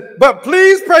said, "But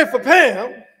please pray for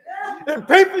Pam and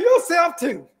pray for yourself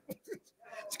too,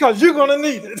 because you're going to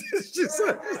need it." She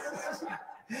said.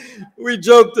 We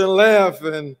joked and laughed,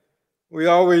 and we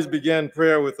always began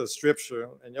prayer with a scripture.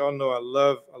 And y'all know I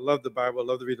love the Bible. I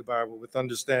love to read the Bible with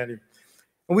understanding.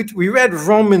 And we read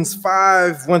Romans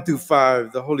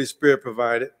 5:1-5, the Holy Spirit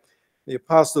provided. The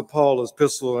Apostle Paul's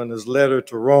epistle in his letter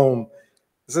to Rome.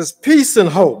 It says, "Peace and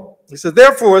hope." He said,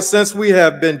 "Therefore, since we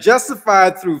have been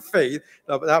justified through faith,"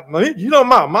 you know,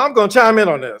 Mom going to chime in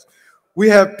on this. "We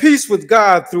have peace with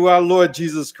God through our Lord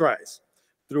Jesus Christ,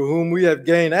 through whom we have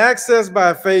gained access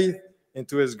by faith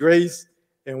into his grace,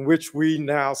 in which we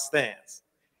now stand.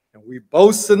 And we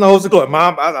boast in the hopes of glory."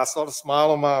 Mom, I saw the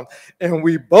smile on Mom. "And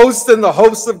we boast in the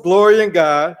hopes of glory in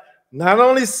God. Not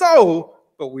only so,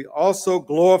 but we also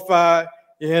glorify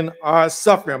in our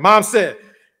suffering." Mom said,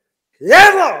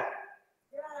 "Yeah, Lord."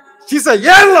 She said,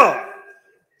 "Yeah, Lord."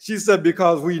 She said,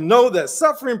 "Because we know that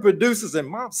suffering produces," and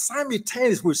Mom,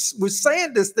 simultaneously, we're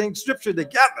saying this thing, scripture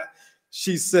together.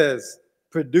 She says,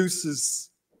 "produces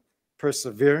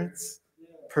perseverance,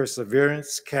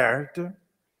 perseverance, character,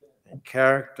 and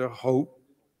character, hope.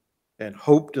 And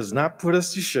hope does not put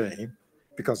us to shame,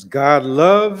 because God's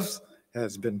love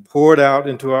has been poured out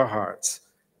into our hearts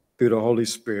through the Holy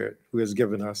Spirit who has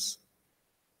given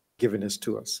this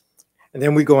to us." And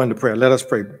then we go into prayer. Let us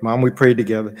pray. Mom, we pray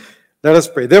together. Let us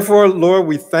pray. "Therefore, Lord,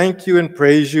 we thank you and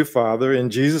praise you, Father, in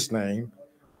Jesus' name,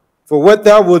 for what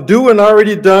thou wilt do and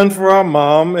already done for our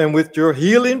mom, and with your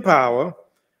healing power,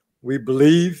 we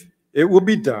believe it will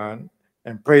be done,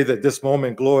 and pray that this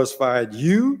moment glorified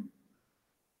you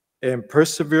and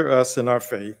persevere us in our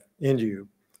faith in you,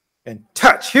 and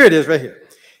touch," here it is right here,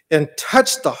 "and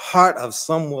touch the heart of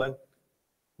someone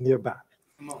nearby."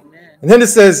 And then it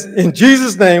says, "In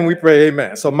Jesus' name we pray,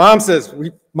 amen." So Mom said,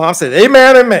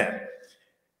 "Amen, amen."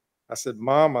 I said,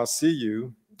 "Mom, I'll see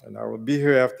you, and I will be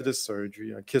here after the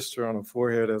surgery." I kissed her on the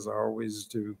forehead as I always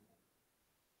do.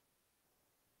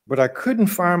 But I couldn't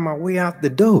find my way out the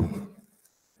door,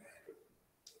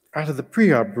 out of the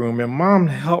pre-op room, and Mom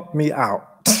helped me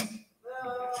out.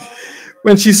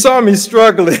 When she saw me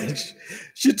struggling,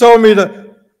 she told me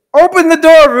to open the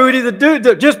door, Rudy. The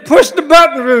dude, just push the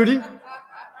button, Rudy.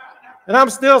 And I'm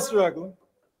still struggling.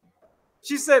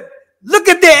 She said, "Look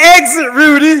at the exit,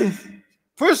 Rudy.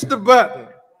 Push the button."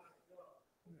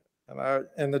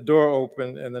 And the door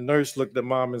opened, and the nurse looked at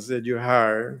Mom and said, "You're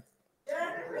hired."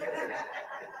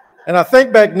 And I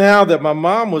think back now that my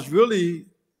mom was really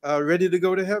ready to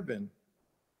go to heaven,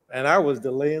 and I was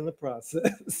delaying the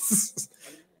process.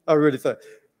 I really thought.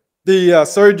 The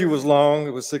surgery was long.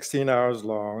 It was 16 hours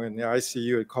long, and the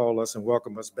ICU had called us and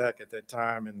welcomed us back at that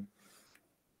time. And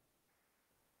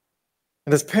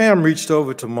as Pam reached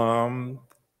over to Mom,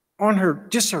 on her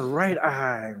right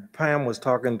eye, Pam was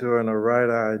talking to her, and her right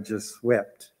eye just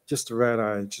wept. Just the right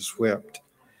eye just wept.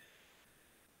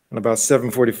 And about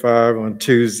 7:45 on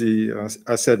Tuesday,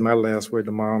 I said my last word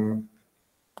to Mom.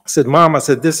 I said, "Mom," I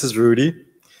said, "this is Rudy.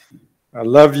 I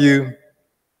love you.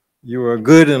 You are a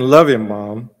good and loving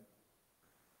mom,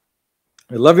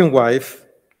 a loving wife.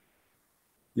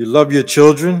 You love your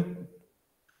children,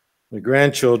 your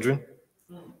grandchildren.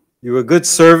 You were a good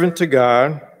servant to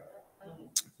God.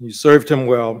 You served him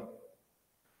well.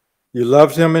 You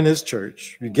loved him in his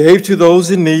church. You gave to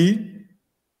those in need.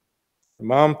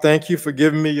 Mom, thank you for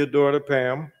giving me your daughter,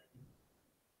 Pam,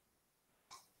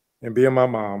 and being my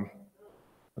mom.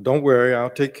 Don't worry, I'll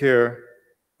take care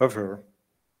of her,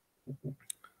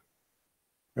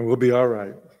 and we'll be all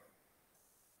right."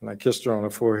 And I kissed her on the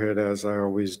forehead, as I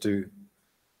always do.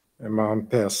 And Mom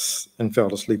passed and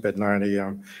fell asleep at 9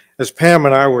 a.m. As Pam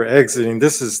and I were exiting,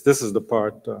 this is the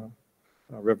part,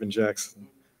 Reverend Jackson,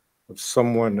 of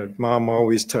someone that Mom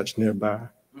always touched nearby,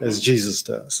 as Jesus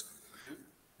does.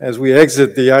 As we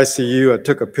exit the ICU, I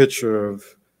took a picture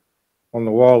of, on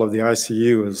the wall of the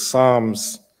ICU, is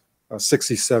Psalms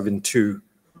 67:2.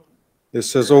 It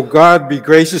says, "O God, be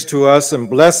gracious to us and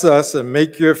bless us and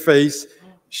make your face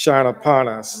shine upon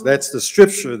us." That's the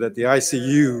scripture that the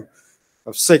ICU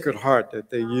of Sacred Heart that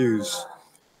they use.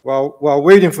 While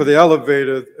waiting for the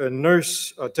elevator,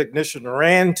 a technician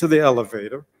ran to the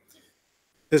elevator.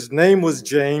 His name was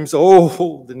James.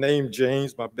 Oh, the name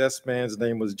James, my best man's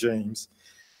name was James.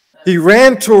 He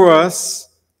ran to us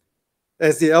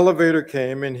as the elevator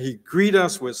came, and he greeted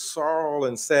us with sorrow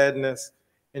and sadness,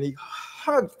 and he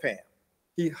hugged Pam.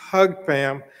 He hugged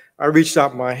Pam. I reached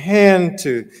out my hand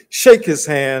to shake his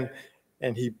hand,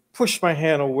 and he pushed my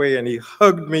hand away, and he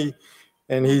hugged me,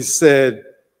 and he said,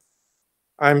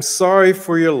 I'm sorry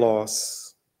for your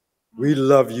loss. We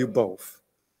love you both.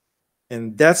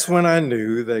 And that's when I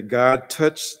knew that God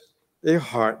touched a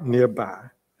heart nearby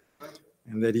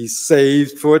and that he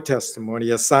saved for a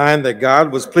testimony, a sign that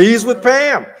God was pleased with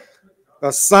Pam,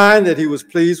 a sign that he was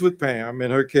pleased with Pam in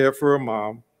her care for her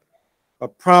mom, a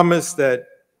promise that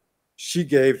she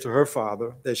gave to her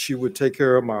father that she would take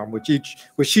care of her mom, which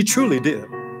she truly did.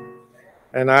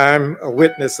 And I'm a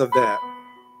witness of that.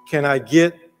 Can I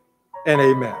get an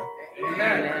amen?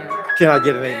 Amen. Can I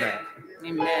get an amen?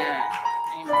 Amen.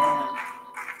 Amen.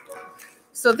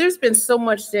 So there's been so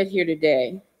much said here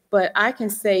today, but I can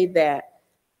say that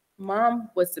Mom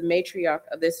was the matriarch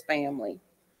of this family.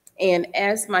 And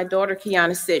as my daughter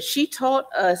Kiana said, she taught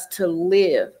us to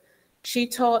live. She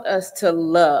taught us to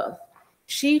love.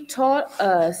 She taught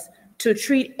us to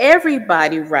treat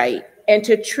everybody right and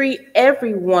to treat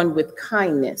everyone with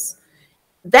kindness.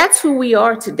 That's who we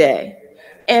are today.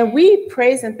 And we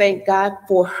praise and thank God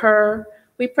for her.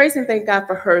 We praise and thank God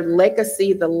for her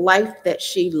legacy, the life that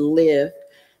she lived.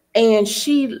 And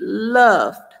she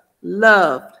loved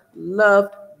God.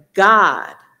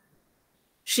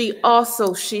 She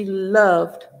loved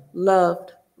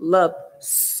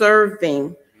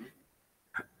serving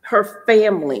her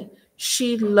family.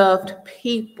 She loved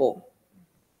people.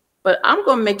 But I'm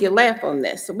going to make you laugh on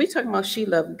this. So we're talking about she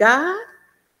loved God.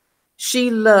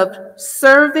 She loved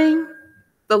serving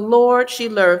the Lord. She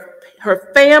loved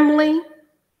her family.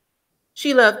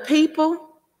 She loved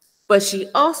people. But she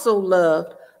also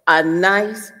loved a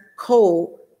nice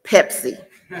cold Pepsi.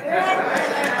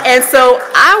 And so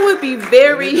I would be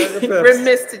very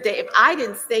remiss today if I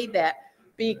didn't say that,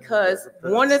 because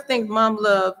one of the things Mom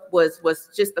loved was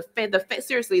just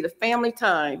seriously the family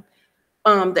time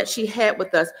that she had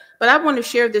with us. But I want to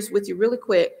share this with you really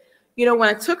quick. You know, when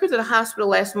I took her to the hospital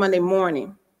last Monday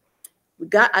morning,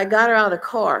 I got her out of the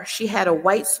car. She had a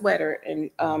white sweater,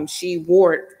 and she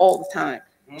wore it all the time.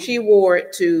 She wore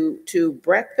it to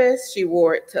breakfast. She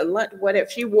wore it to lunch, whatever.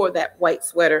 She wore that white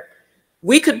sweater.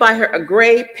 We could buy her a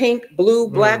gray, pink, blue,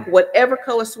 black, whatever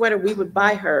color sweater we would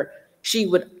buy her. She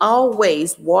would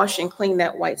always wash and clean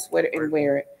that white sweater and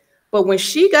wear it. But when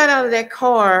she got out of that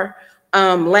car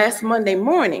last Monday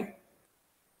morning,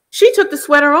 she took the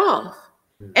sweater off.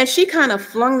 And she kind of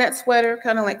flung that sweater,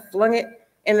 kind of like flung it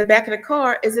in the back of the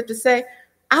car as if to say,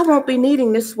 I won't be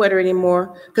needing this sweater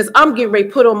anymore because I'm getting ready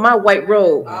to put on my white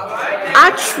robe.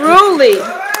 I truly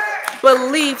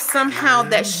believe somehow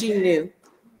that she knew.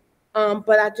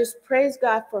 But I just praise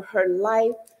God for her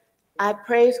life. I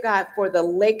praise God for the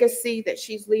legacy that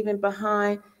she's leaving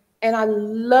behind. And I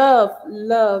love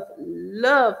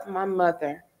my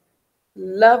mother.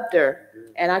 Loved her.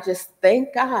 And I just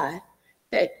thank God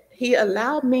that he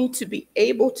allowed me to be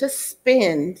able to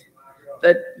spend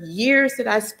the years that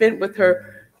I spent with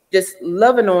her, just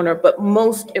loving on her. But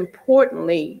most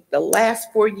importantly, the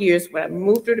last 4 years when I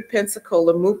moved her to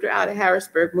Pensacola, moved her out of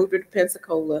Harrisburg, moved her to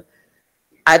Pensacola,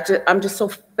 I'm just so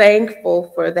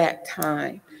thankful for that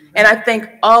time. And I thank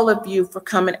all of you for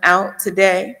coming out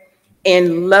today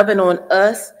and loving on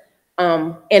us,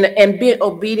 and being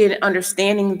obedient and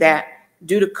understanding that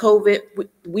due to COVID,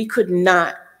 we could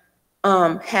not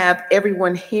have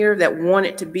everyone here that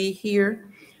wanted to be here.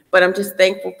 But I'm just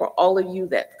thankful for all of you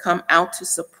that come out to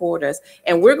support us.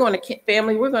 And we're going to,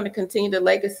 family, we're going to continue the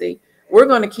legacy. We're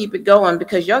going to keep it going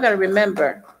because y'all got to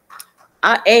remember,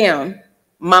 I am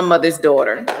my mother's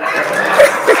daughter.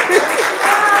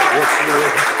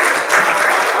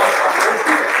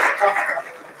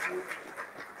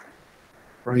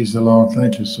 Praise the Lord.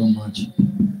 Thank you so much.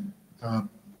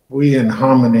 We in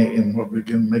harmony in what we're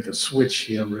going to make a switch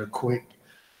here real quick.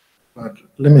 But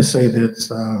let me say this,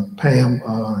 Pam,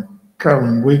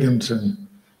 Carolyn Wigginton,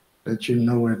 that you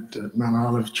know at Mount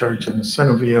Olive Church in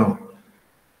Centerville,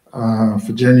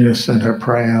 Virginia, sent her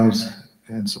prayers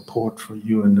and support for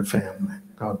you and the family.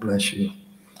 God bless you.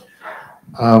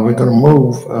 We're going to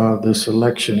move this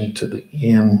election to the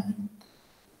end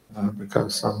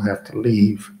because some have to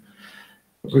leave.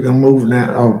 We're going to move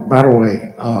now. Oh, by the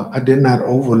way, I did not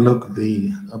overlook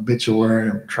the obituary.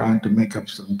 I'm trying to make up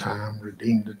some time,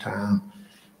 redeem the time.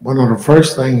 One of the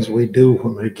first things we do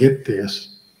when we get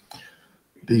these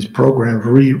programs,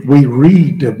 we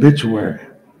read the obituary.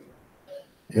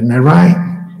 Isn't that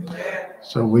right?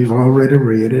 So we've already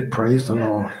read it. Praise the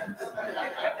Lord.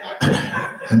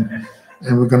 and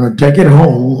we're going to take it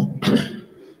home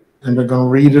and we're going to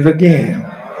read it again.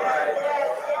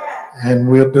 And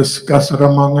we'll discuss it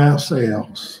among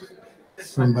ourselves.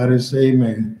 Somebody say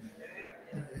amen.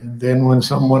 And then when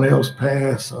someone else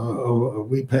passes or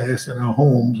we pass in our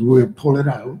homes, we'll pull it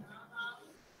out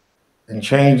and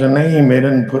change the name in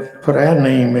it and put our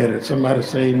name in it. Somebody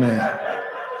say amen.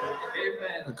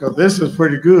 Because this is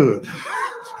pretty good.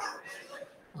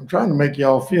 I'm trying to make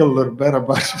y'all feel a little better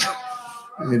about it.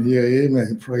 And yeah,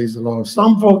 amen. Praise the Lord.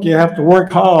 Some folk you have to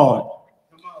work hard.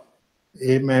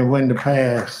 Amen. When to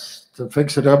pass to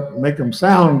fix it up, make them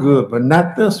sound good, but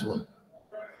not this one.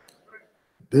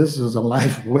 This is a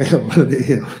life well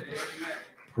lived.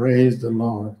 Praise the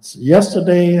Lord.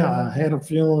 Yesterday, I had a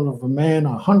funeral of a man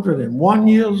 101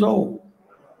 years old.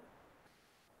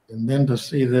 And then to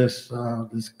see this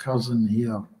cousin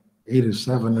here,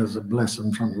 87, is a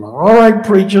blessing from the Lord. All right,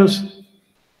 preachers.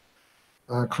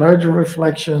 Clergy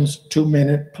reflections, 2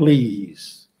 minutes,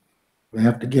 please. We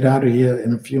have to get out of here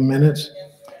in a few minutes.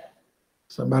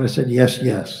 Somebody said yes,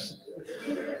 yes.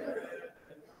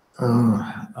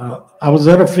 I was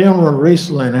at a funeral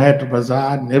recently and I had to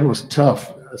preside, and it was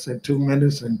tough. I said 2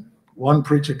 minutes, and one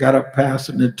preacher got up past,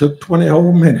 and it took 20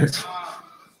 whole minutes.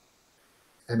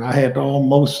 And I had to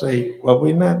almost say, well,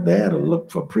 we're not there to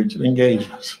look for preaching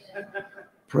engagements.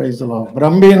 Praise the Lord. But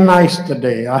I'm being nice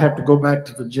today. I have to go back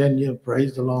to Virginia.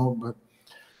 Praise the Lord.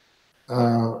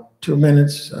 But 2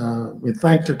 minutes. We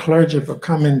thank the clergy for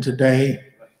coming today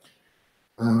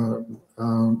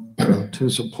to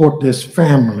support this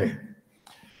family.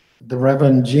 The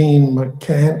Reverend Jean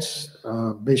McCants,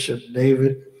 Bishop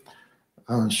David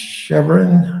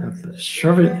Shriven,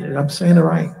 I'm saying it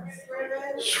right?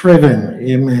 Shriven,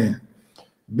 amen.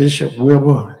 Bishop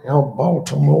Wilbur L.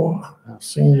 Baltimore,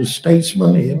 senior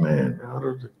statesman, amen, out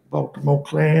of the Baltimore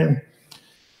clan.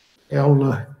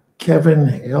 Elder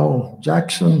Kevin L.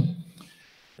 Jackson,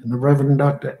 and the Reverend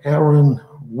Dr. Aaron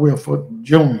Wilford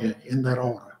Jr., in that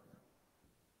order.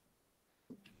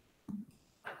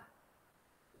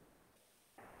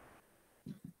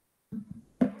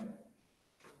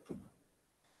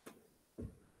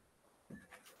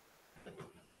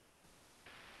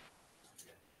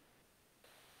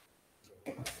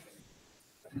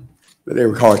 Let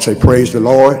every heart say, praise the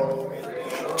Lord.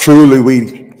 Truly,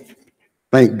 we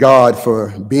thank God for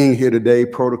being here today.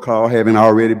 Protocol having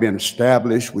already been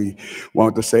established. We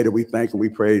want to say that we thank and we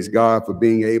praise God for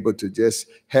being able to just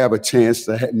have a chance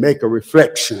to make a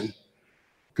reflection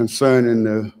concerning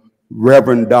the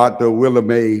Reverend Dr.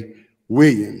 Willamae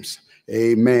Williams.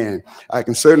 Amen. I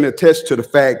can certainly attest to the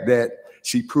fact that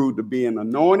she proved to be an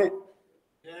anointed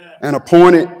and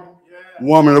appointed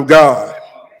woman of God.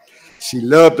 She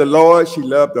loved the Lord, she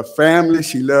loved her family,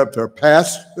 she loved her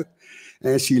pastor,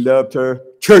 and she loved her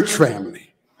church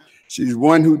family. She's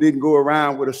one who didn't go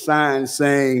around with a sign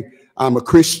saying, I'm a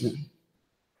Christian.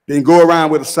 Didn't go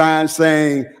around with a sign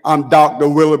saying, I'm Dr.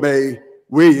 Willamae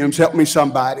Williams, help me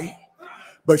somebody.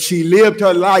 But she lived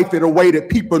her life in a way that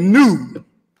people knew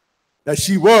that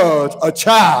she was a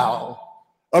child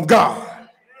of God.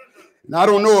 And I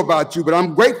don't know about you, but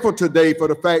I'm grateful today for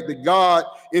the fact that God,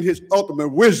 in his ultimate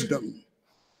wisdom,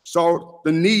 saw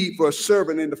the need for a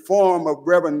servant in the form of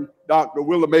Reverend Dr.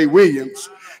 Willamae Williams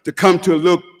to come to a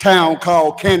little town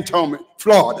called Cantonment,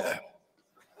 Florida.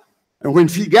 And when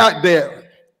she got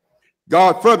there,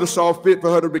 God further saw fit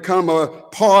for her to become a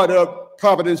part of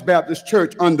Providence Baptist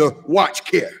Church under watch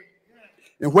care.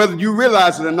 And whether you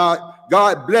realize it or not,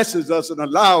 God blesses us and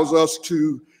allows us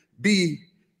to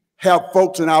have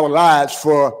folks in our lives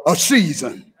for a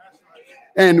season.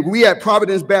 And we at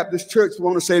Providence Baptist Church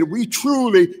want to say that we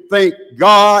truly thank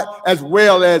God, as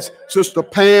well as Sister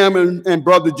Pam and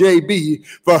Brother JB,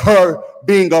 for her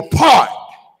being a part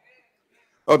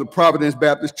of the Providence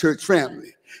Baptist Church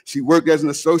family. She worked as an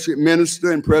associate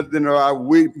minister and president of our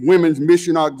Women's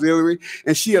Mission Auxiliary,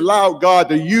 and she allowed God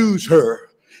to use her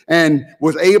and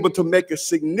was able to make a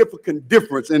significant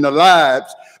difference in the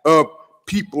lives of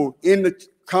people in the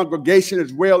congregation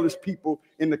as well as people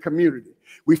in the community.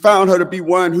 We found her to be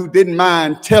one who didn't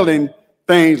mind telling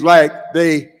things like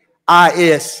they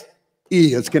is.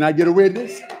 Can I get a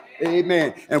witness?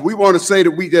 Amen. And we want to say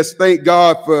that we just thank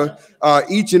God for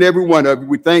each and every one of you.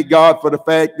 We thank God for the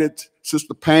fact that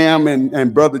Sister Pam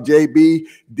and Brother JB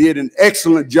did an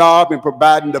excellent job in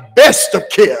providing the best of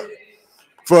care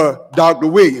for Dr.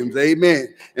 Williams.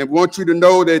 Amen. And want you to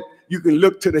know that you can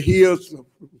look to the hills,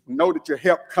 know that your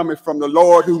help coming from the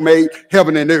Lord who made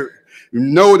heaven and earth. You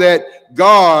know that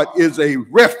God is a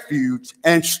refuge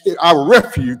and our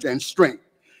refuge and strength,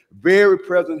 very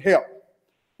present help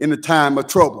in the time of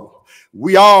trouble.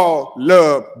 We all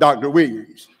love Dr.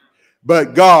 Williams,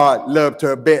 but God loved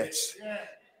her best.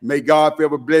 May God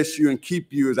forever bless you and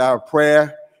keep you is our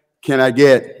prayer. Can I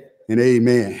get an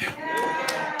amen?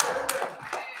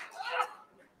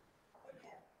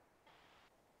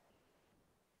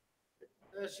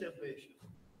 That's your bishop.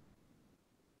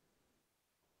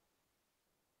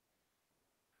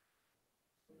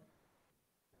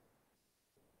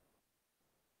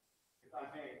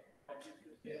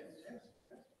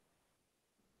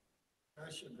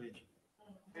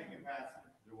 Thank you, Pastor.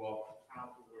 You're welcome.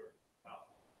 Powerful word.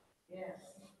 Yes.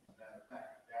 Matter of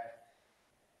fact, that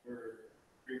word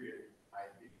triggered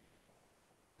idea.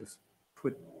 Just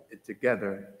put it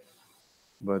together,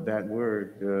 but that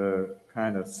word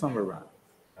kind of summarized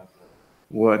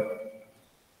what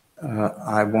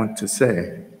I want to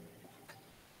say.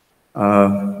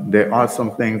 There are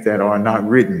some things that are not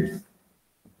written,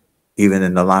 even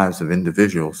in the lives of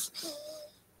individuals,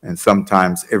 and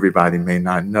sometimes everybody may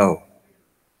not know.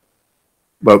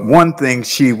 But one thing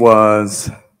she was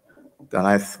that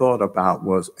I thought about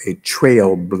was a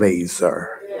trailblazer.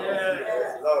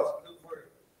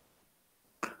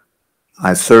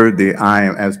 I served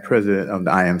as president of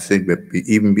the IMC, but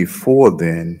even before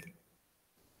then,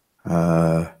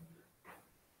 I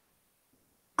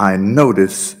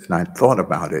noticed and I thought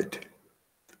about it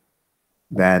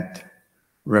that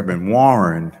Reverend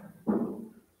Warren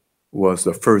was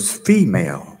the first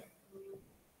female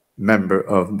member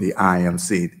of the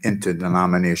IMC,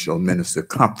 Interdenominational Minister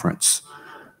Conference,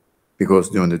 because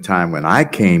during the time when I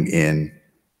came in,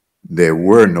 there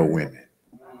were no women.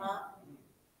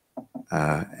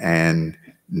 And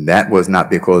that was not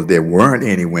because there weren't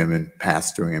any women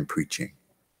pastoring and preaching.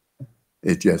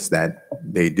 It's just that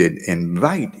they didn't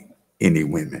invite any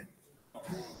women.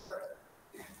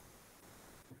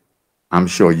 I'm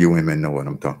sure you women know what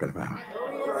I'm talking about.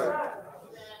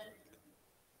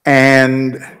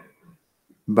 And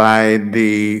by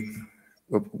the,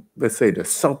 let's say, the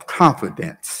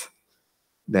self-confidence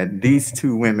that these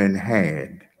two women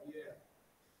had,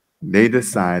 they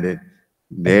decided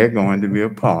they're going to be a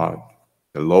part.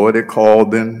 The Lord had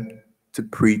called them to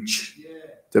preach,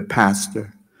 to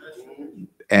pastor,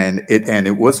 and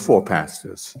it was for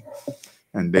pastors.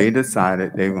 And they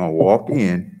decided they were going to walk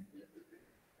in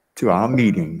to our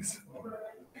meetings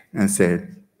and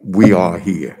said, "We are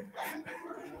here."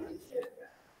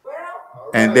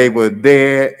 And they were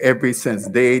there ever since.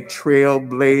 They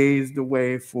trailblazed the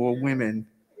way for women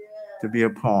to be a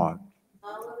part.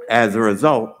 As a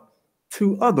result,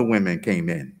 two other women came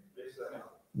in.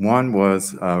 One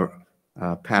was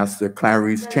Pastor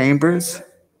Clarice Chambers,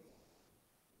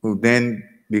 who then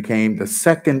became the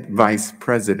second vice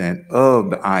president of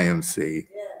the IMC.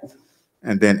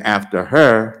 And then after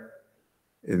her,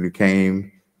 it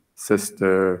became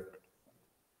Sister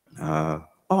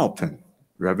Alton,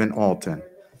 Reverend Alton.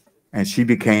 And she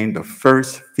became the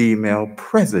first female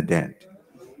president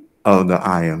of the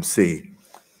IMC.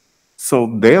 So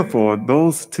therefore,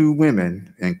 those two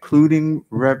women, including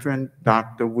Reverend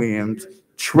Dr. Williams,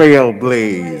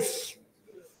 trailblazed.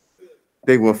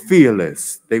 They were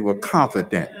fearless. They were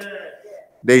confident.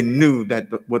 They knew that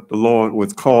what the Lord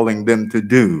was calling them to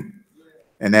do.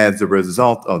 And as a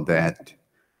result of that,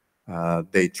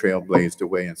 they trailblazed the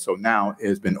way. And so now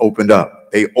it's been opened up.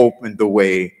 They opened the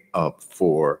way up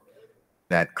for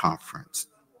that conference.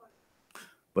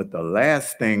 But the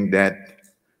last thing that,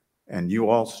 and you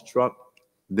all struck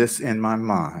this in my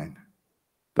mind,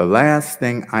 the last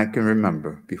thing I can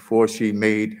remember before she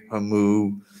made her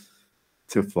move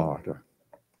to Florida,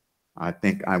 I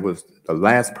think I was the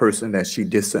last person that she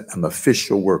did some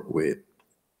official work with.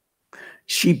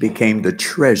 She became the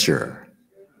treasurer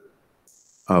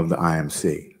of the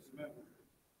IMC.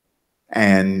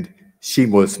 And she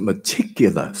was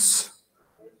meticulous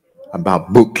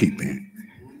about bookkeeping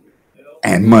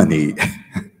and money.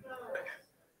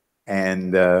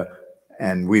 And as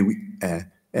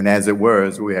it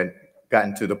was, we had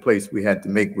gotten to the place we had to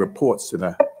make reports to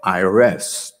the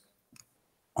IRS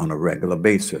on a regular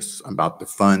basis about the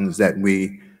funds that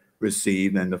we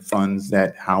received and the funds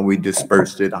that, how we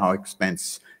dispersed it, our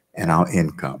expense and our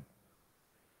income.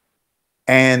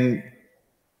 And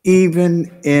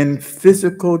even in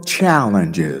physical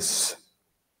challenges,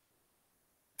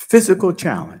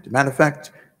 matter of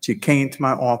fact, she came to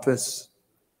my office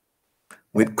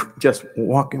with just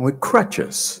walking with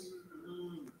crutches.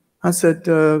 I said,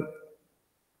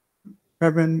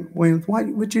 Reverend Williams,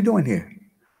 what you doing here? He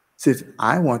says,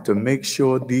 I want to make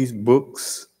sure these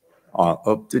books are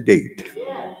up to date.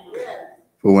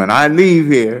 For when I leave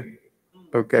here,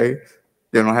 okay,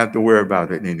 they don't have to worry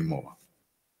about it anymore.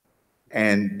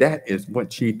 And that is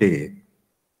what she did.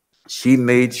 She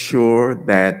made sure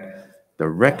that the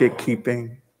record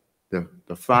keeping, the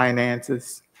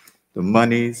finances, the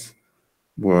monies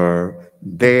were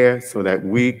there so that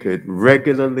we could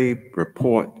regularly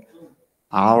report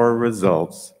our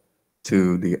results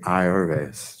to the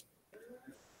IRS.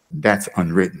 That's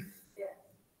unwritten.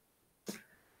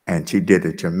 And she did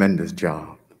a tremendous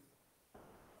job.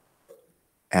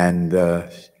 And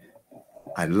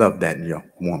I love that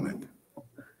young woman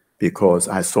because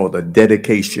I saw the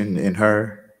dedication in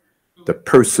her the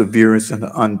perseverance and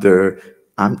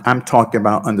I'm talking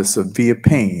about under severe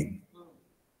pain,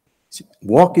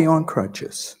 walking on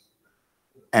crutches,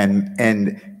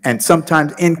 and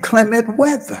sometimes inclement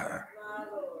weather.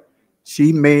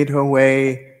 She made her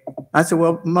way. I said,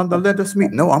 well, Mother, let us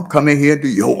meet. No, I'm coming here to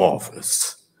your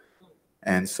office.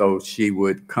 And so she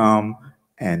would come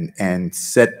and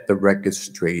set the record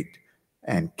straight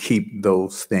and keep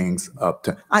those things up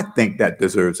to. I think that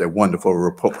deserves a wonderful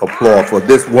applause for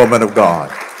this woman of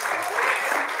God.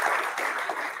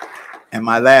 And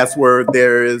my last word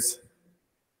there is,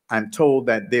 I'm told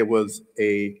that there was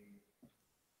a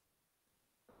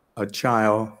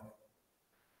child,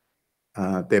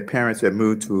 their parents had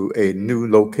moved to a new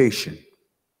location.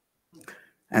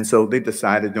 And so they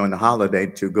decided during the holiday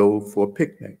to go for a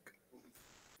picnic.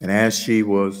 And as she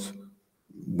was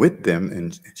with them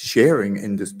and sharing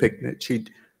in this picnic, she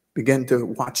began to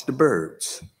watch the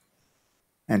birds.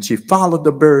 And she followed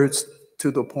the birds to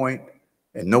the point,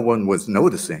 and no one was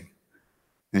noticing.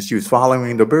 And she was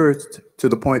following the birds to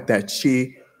the point that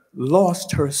she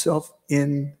lost herself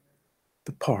in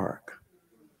the park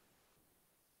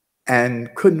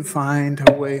and couldn't find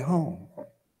her way home.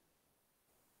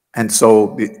 And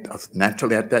so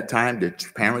naturally at that time, the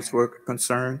parents were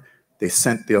concerned. They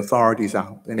sent the authorities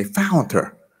out and they found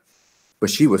her. But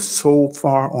she was so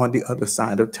far on the other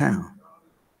side of town.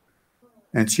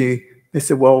 And they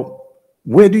said, well,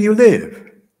 where do you live?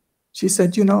 She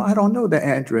said, I don't know the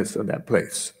address of that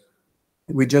place.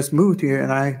 We just moved here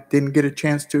and I didn't get a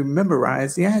chance to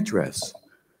memorize the address.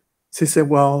 She said,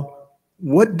 well,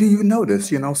 what do you notice?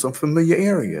 Some familiar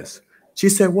areas. She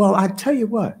said, well, I tell you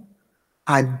what,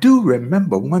 I do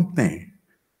remember one thing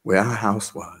where our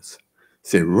house was.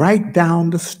 Said right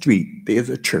down the street, there's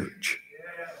a church.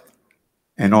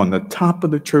 And on the top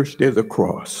of the church, there's a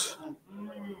cross.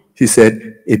 She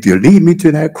said, if you lead me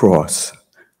to that cross,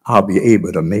 I'll be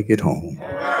able to make it home.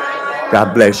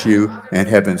 God bless you and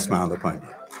heaven smile upon you.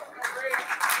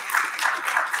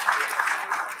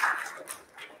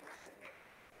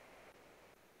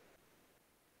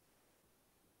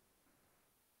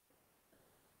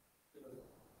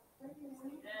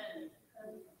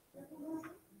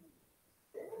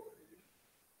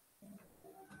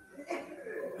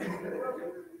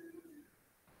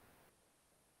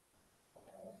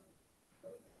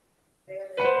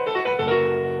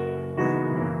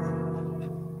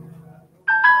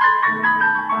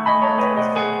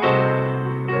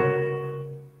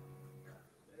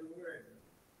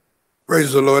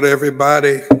 Praise the Lord,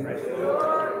 everybody.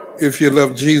 If you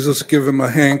love Jesus, give him a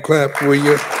hand clap, will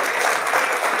you?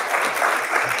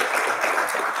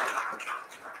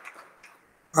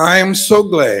 I am so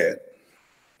glad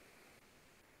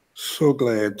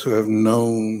to have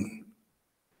known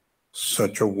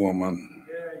such a woman.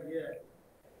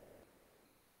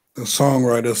 The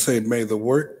songwriter said, may the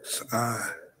works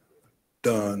I've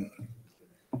done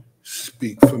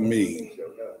speak for me.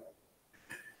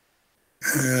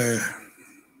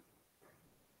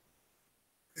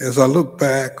 As I look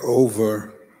back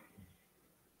over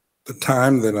the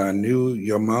time that I knew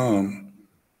your mom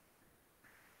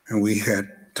and we had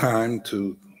time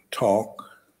to talk,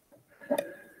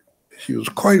 she was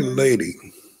quite a lady,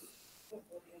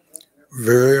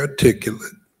 very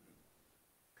articulate.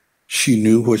 She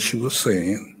knew what she was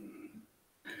saying.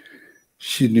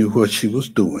 She knew what she was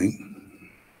doing,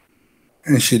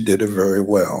 and she did it very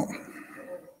well.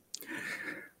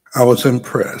 I was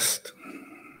impressed.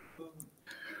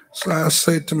 So I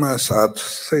say to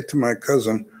my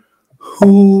cousin,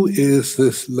 who is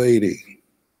this lady?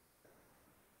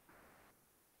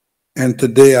 And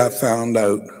today I found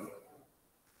out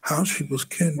how she was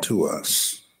kin to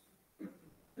us.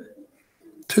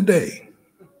 Today.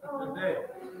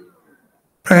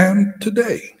 Pam,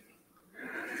 today.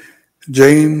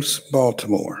 James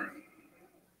Baltimore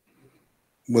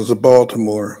was a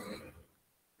Baltimore,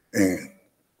 and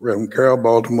Reverend Carol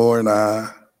Baltimore and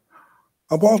I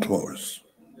are Baltimores,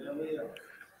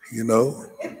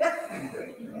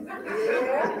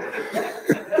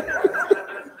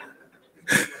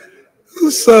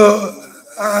 So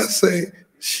I say,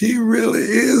 she really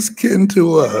is kin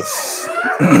to us.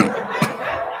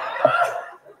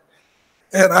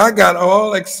 And I got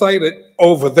all excited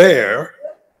over there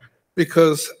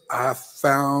because I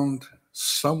found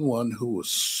someone who was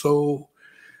so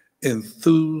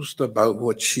enthused about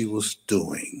what she was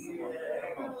doing.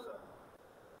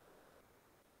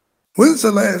 When's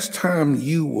the last time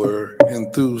you were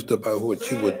enthused about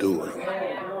what you were doing?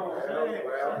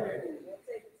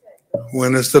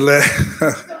 When is the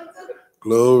last?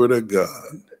 Glory to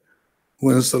God.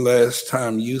 When's the last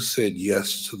time you said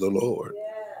yes to the Lord?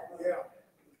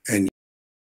 And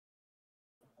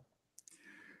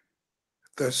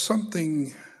There's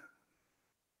something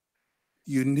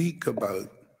unique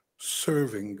about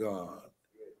serving God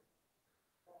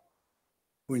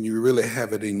when you really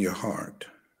have it in your heart.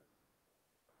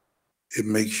 It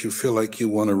makes you feel like you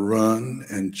want to run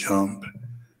and jump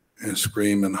and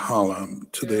scream and holler.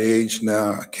 To the age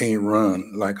now, I can't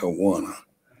run like I wanna.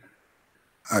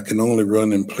 I can only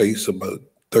run in place about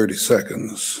 30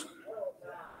 seconds.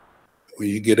 When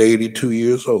you get 82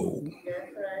 years old,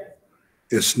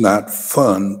 it's not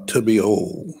fun to be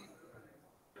old,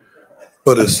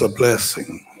 but it's a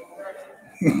blessing.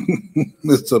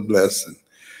 It's a blessing.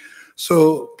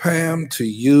 So, Pam, to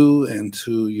you and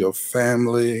to your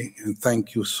family, and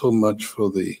thank you so much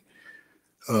for the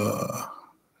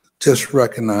just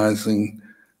recognizing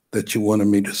that you wanted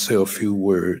me to say a few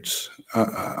words.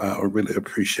 I really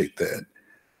appreciate that.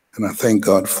 And I thank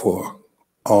God for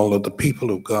all of the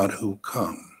people of God who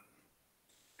come.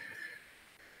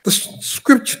 The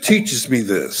scripture teaches me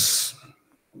this: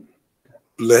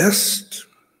 blessed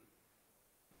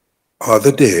are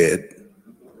the dead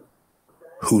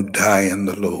who die in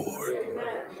the Lord.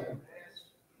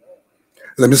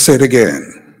 Let me say it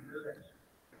again.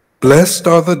 Blessed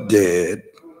are the dead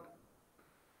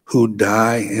who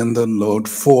die in the Lord,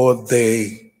 for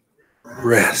they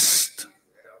rest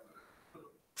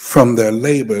from their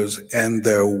labors, and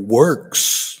their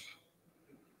works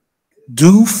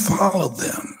do follow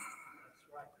them.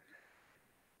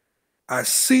 I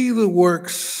see the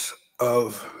works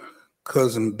of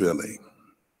Cousin Billy.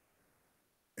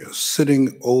 You're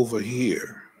sitting over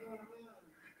here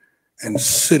and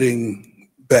sitting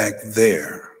back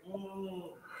there.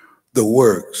 The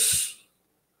works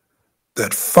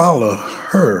that follow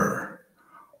her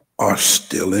are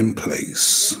still in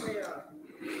place.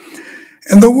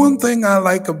 And the one thing I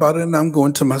like about it, and I'm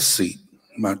going to my seat,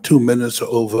 my 2 minutes are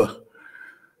over.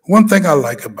 One thing I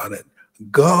like about it,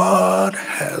 God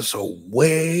has a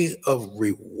way of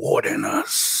rewarding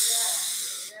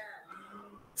us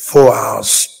for our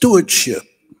stewardship.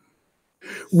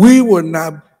 We were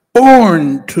not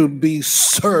born to be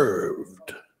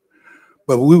served,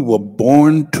 but we were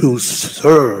born to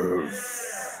serve.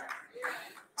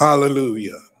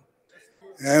 Hallelujah.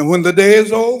 And when the day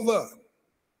is over,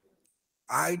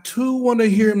 I too want to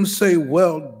hear him say,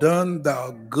 well done,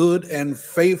 thou good and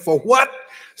faithful what?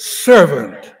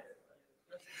 Servant.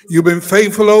 You've been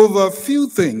faithful over a few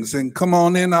things, and come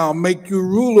on in, I'll make you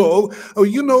ruler. Oh,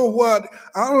 you know what?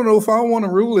 I don't know if I want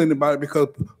to rule anybody, because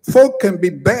folk can be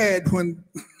bad when,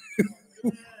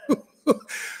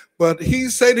 but he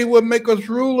said he would make us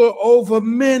ruler over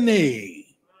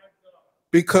many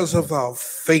because of our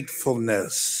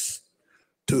faithfulness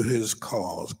to his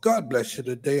cause. God bless you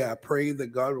today. I pray that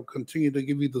God will continue to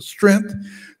give you the strength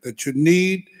that you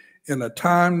need in a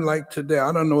time like today.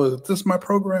 I don't know, is this my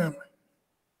program?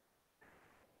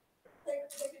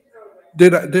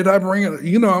 Did I bring it?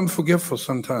 You know, I'm forgetful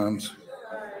sometimes.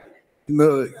 You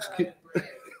know,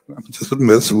 I'm just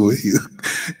messing with you.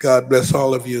 God bless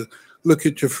all of you. Look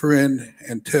at your friend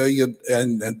and tell you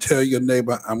and tell your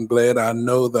neighbor, I'm glad I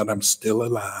know that I'm still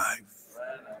alive.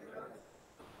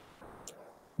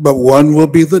 But one will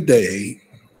be the day.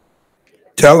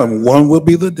 Tell him one will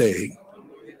be the day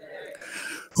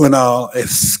when I'll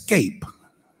escape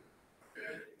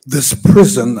this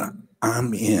prison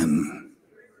I'm in.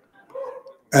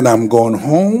 And I'm going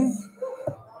home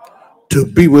to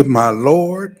be with my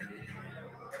Lord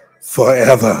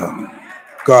forever.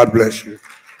 God bless you.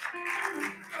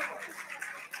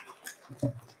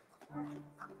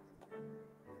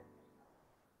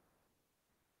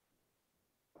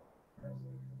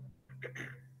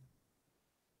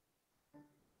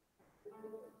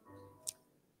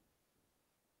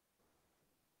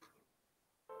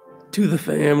 To the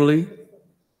family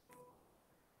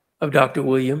of Dr.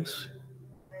 Williams,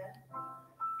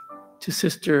 to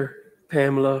Sister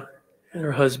Pamela and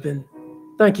her husband,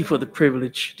 thank you for the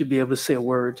privilege to be able to say a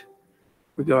word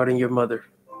regarding your mother.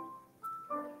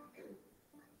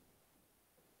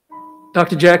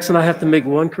 Dr. Jackson, I have to make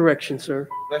one correction, sir.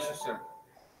 Bless you, sir.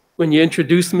 When you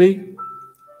introduced me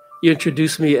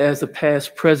as the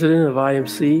past president of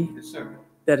IMC. Yes, sir.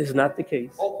 That is not the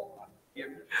case. Oh, yeah.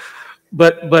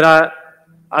 But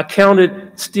I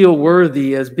counted still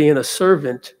worthy as being a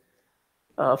servant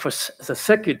as a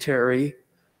secretary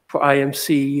for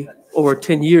IMC over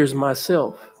 10 years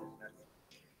myself.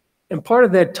 And part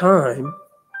of that time,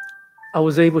 I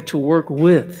was able to work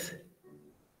with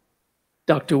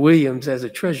Dr. Williams as a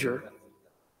treasurer.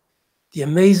 The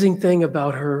amazing thing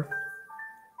about her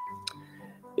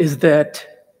is that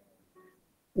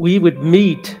we would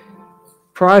meet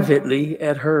privately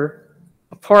at her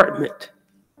apartment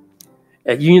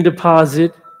at Union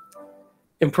Deposit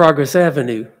in Progress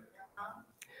Avenue.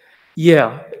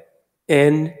 Yeah,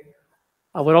 and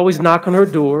I would always knock on her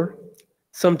door.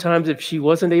 Sometimes if she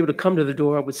wasn't able to come to the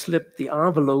door, I would slip the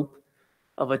envelope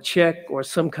of a check or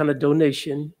some kind of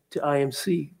donation to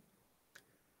IMC.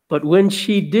 But when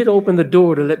she did open the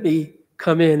door to let me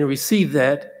come in and receive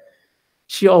that,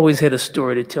 she always had a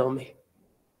story to tell me.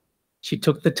 She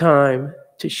took the time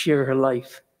to share her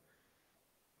life.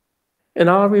 And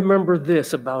I remember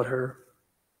this about her.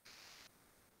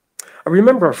 I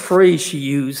remember a phrase she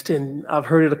used, and I've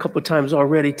heard it a couple of times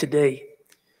already today.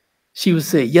 She would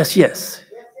say, yes, yes,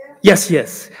 yes,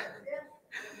 yes.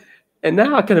 And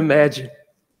now I can imagine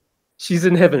she's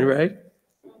in heaven, right?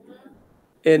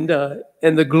 And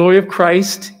the glory of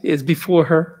Christ is before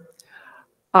her.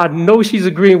 I know she's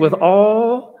agreeing with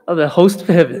all of the host of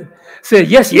heaven. Said,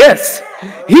 yes, yes,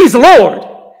 he's Lord.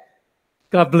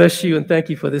 God bless you and thank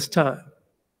you for this time.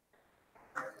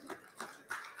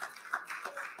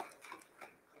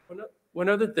 One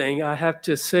other thing, I have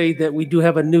to say that we do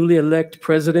have a newly elected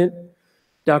president,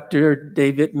 Dr.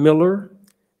 David Miller,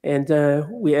 and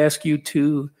we ask you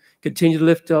to continue to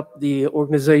lift up the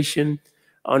organization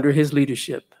under his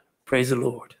leadership. Praise the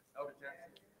Lord.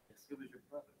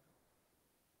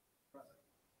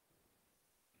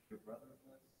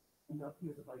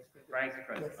 Frank's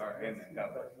president. All right, amen.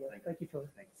 God bless. Thank you for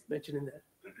mentioning that.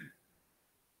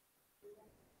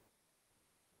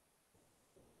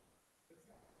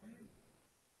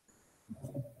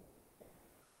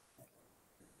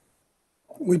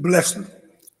 We bless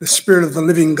the Spirit of the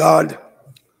living God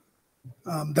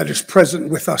that is present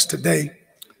with us today.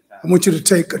 I want you to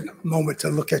take a moment to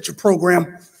look at your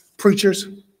program, preachers.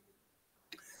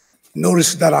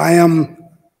 Notice that I am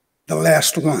the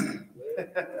last one.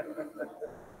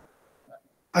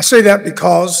 I say that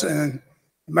because, and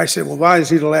you might say, well, why is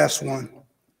he the last one?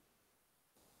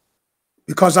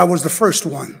 Because I was the first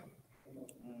one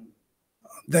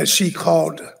that she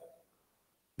called,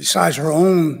 besides her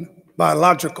own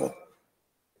biological,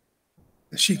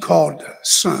 that she called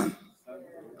son.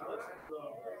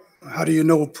 How do you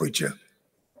know, preacher?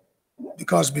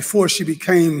 Because before she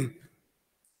became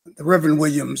the Reverend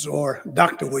Williams or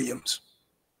Dr. Williams,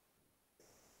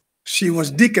 she was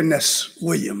Deaconess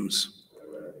Williams.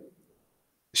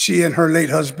 She and her late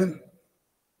husband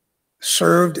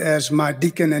served as my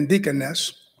deacon and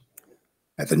deaconess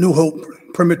at the New Hope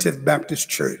Primitive Baptist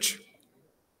Church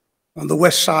on the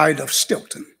west side of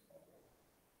Stilton.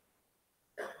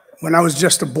 When I was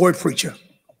just a boy preacher,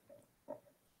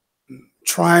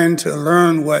 trying to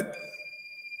learn what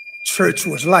church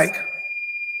was like.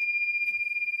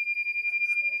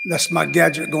 That's my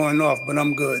gadget going off, but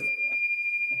I'm good.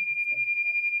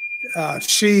 I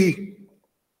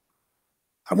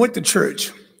went to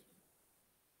church,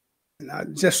 and I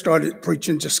just started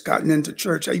preaching, just gotten into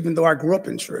church, even though I grew up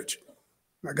in church.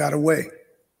 I got away.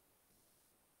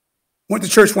 Went to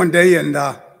church one day, and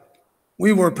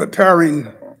we were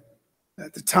preparing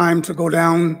at the time to go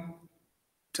down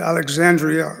to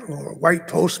Alexandria or White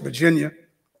Post, Virginia,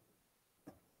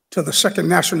 to the Second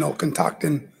National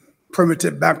Concocting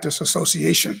Primitive Baptist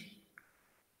Association,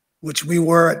 which we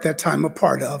were at that time a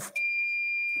part of.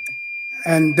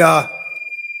 And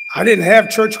I didn't have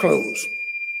church clothes.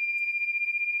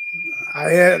 I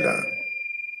had a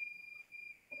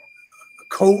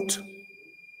coat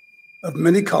of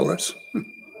many colors,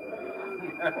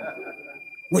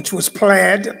 which was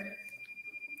plaid.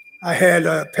 I had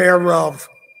a pair of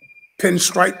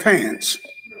pinstripe pants.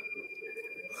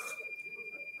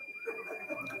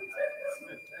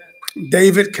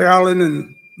 David, Carolyn,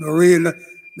 and Marie,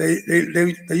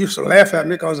 they used to laugh at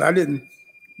me because I didn't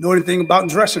know anything about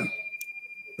dressing.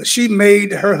 But she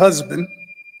made her husband,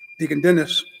 Deacon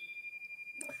Dennis,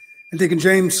 and Deacon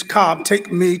James Cobb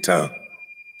take me to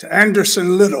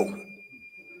Anderson Little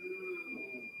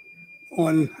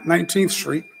on 19th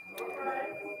Street.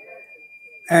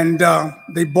 And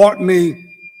they bought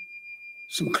me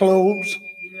some clothes,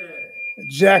 a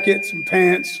jacket, some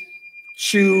pants,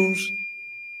 shoes,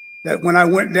 that when I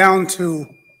went down to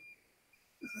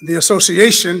the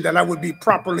association, that I would be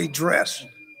properly dressed.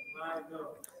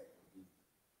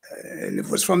 And it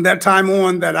was from that time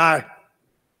on that I've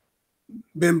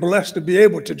been blessed to be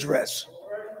able to dress.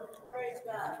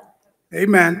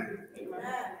 Amen.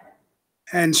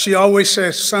 And she always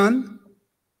says, son.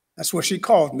 That's what she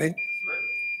called me.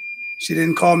 She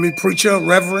didn't call me preacher,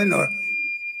 reverend, or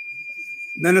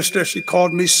minister. She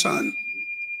called me son.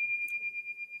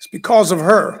 It's because of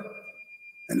her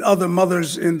and other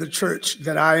mothers in the church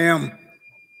that I am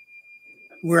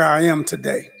where I am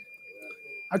today.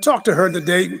 I talked to her the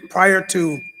day prior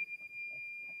to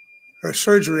her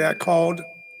surgery. I called,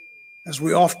 as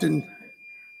we often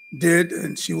did,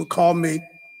 and she would call me,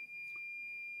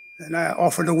 and I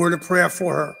offered a word of prayer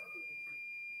for her.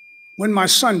 When my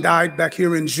son died back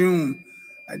here in June,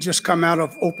 I just come out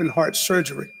of open heart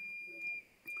surgery.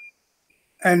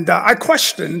 And I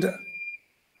questioned,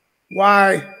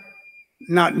 why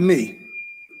not me?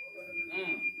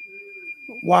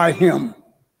 Why him?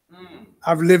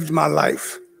 I've lived my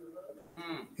life.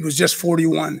 He was just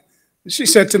 41. And she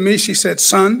said to me, she said,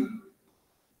 son,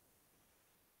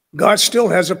 God still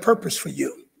has a purpose for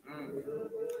you.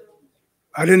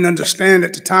 I didn't understand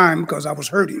at the time because I was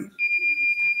hurting.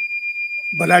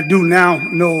 But I do now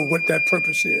know what that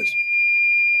purpose is.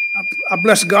 I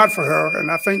bless God for her, and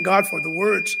I thank God for the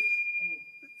words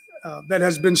that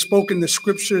has been spoken, the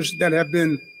scriptures that have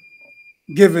been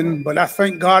given. But I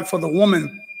thank God for the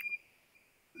woman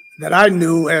that I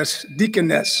knew as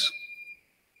Deaconess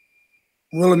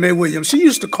Willamae Williams. She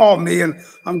used to call me, and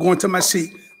I'm going to my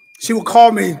seat. She would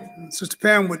call me, Sister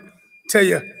Pam would tell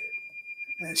you,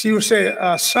 and she would say,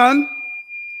 son,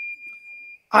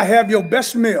 I have your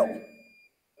best meal.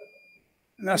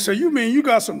 And I said, you mean you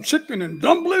got some chicken and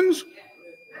dumplings?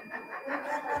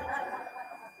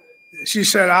 She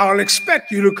said, I'll expect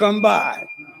you to come by.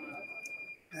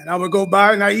 And I would go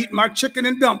by and I eat my chicken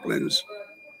and dumplings.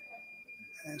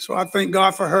 And so I thank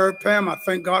God for her, Pam. I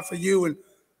thank God for you, and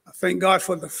I thank God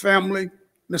for the family.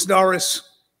 Miss Doris,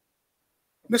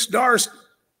 Miss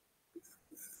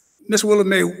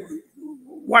Willamae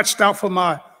watched out for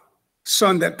my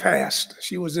son that passed.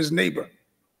 She was his neighbor.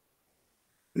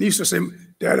 And he used to say,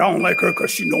 Dad, I don't like her because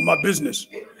she know my business.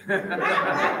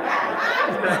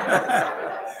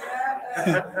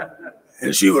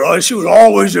 And she was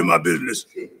always in my business.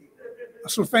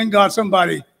 So thank God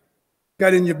somebody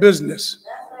got in your business,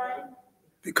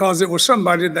 because it was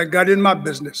somebody that got in my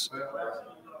business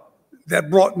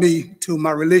that brought me to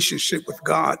my relationship with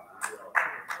God.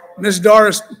 Miss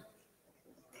Doris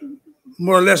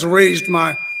more or less raised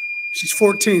she's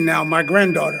 14 now, my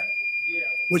granddaughter,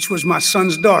 which was my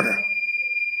son's daughter.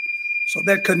 So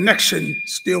that connection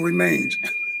still remains.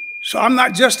 So I'm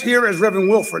not just here as Reverend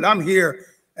Wilford, I'm here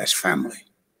as family.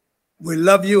 We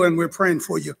love you and we're praying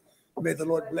for you. May the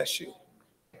Lord bless you.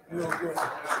 Real good.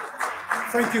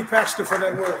 Thank you, Pastor, for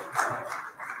that word.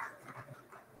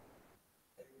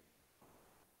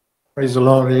 Praise the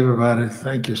Lord, everybody.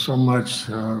 Thank you so much.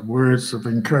 Words of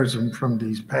encouragement from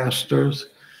these pastors.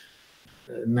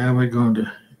 Now we're going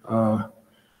to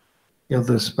give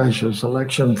the special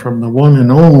selection from the one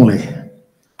and only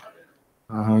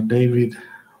David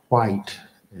White,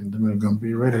 and then we're going to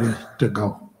be ready to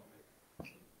go.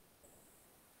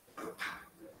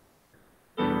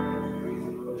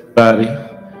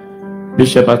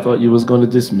 Bishop, I thought you was going to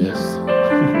dismiss.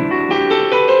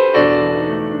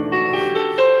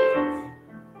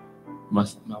 My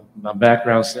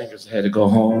background singers had to go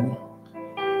home.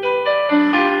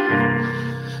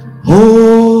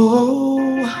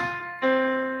 Oh,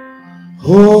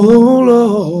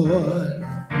 Lord.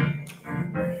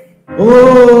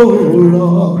 Oh,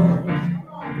 Lord.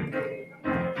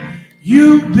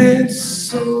 You've been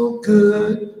so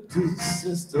good to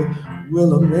Sister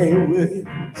Willamae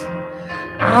Williams.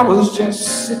 I was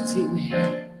just sitting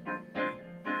here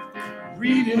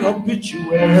reading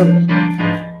obituary.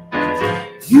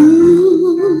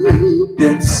 You've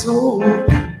been so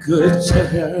good to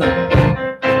her.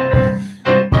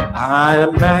 I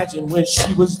imagine when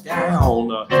she was down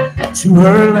to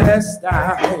her last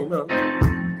dime,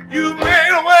 you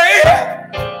made a way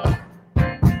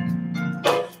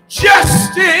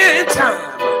just in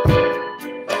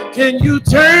time. Can you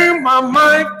turn my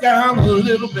mic down a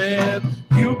little bit?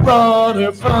 You brought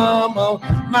her from a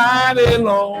mighty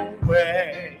long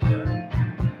way.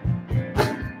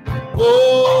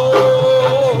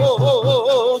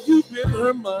 Oh, you've been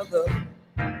her mother.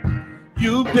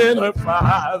 You've been her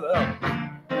father.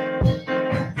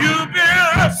 You've been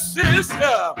her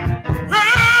sister,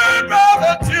 her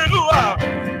brother too.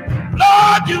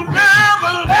 Lord, you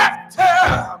never left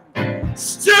her.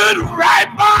 Stood right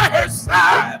by her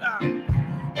side.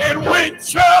 And when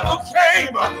trouble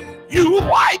came, you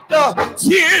wiped the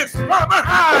tears from her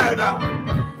eye.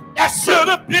 That should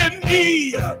have been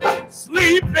me,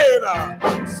 sleeping in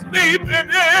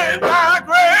my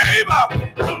grave.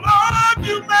 Lord,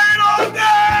 you made all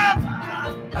that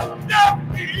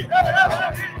behave.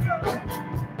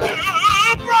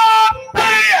 You brought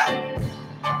me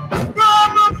from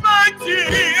the mighty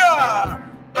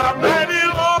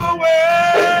long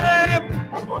way.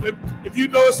 If you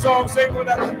know a song, sing with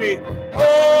that to me.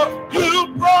 Oh,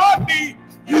 you brought me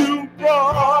from a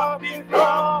mighty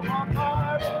long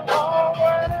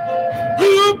way.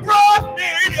 You brought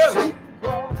me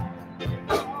from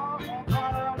a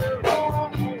mighty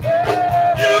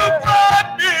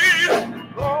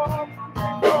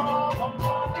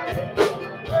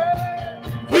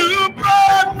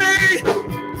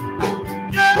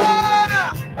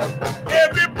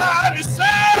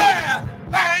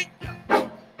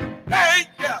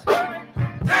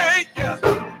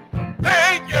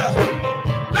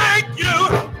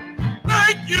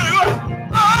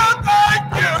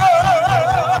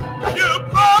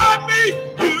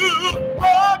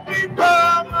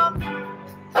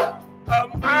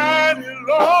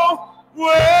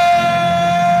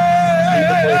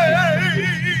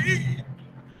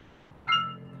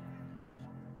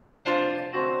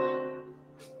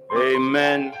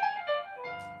Amen.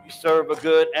 We serve a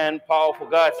good and powerful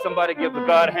God. Somebody give the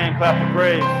God a hand clap of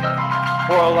praise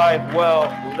for a life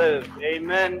well lived.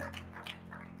 Amen.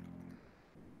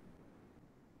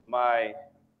 My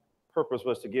purpose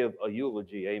was to give a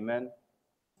eulogy. Amen.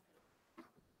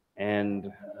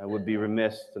 And I would be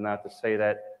remiss not to say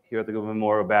that here at the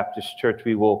Memorial Baptist Church,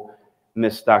 we will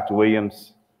miss Dr.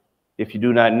 Williams. If you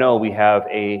do not know, we have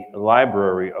a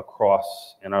library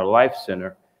across in our Life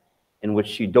Center in which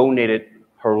she donated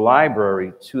her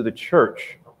library to the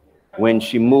church when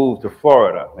she moved to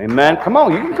Florida. Amen. Come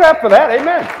on, you can clap for that.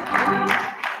 Amen.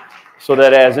 So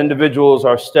that as individuals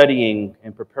are studying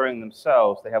and preparing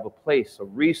themselves, they have a place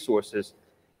of resources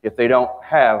if they don't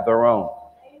have their own.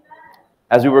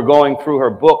 As we were going through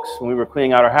her books, when we were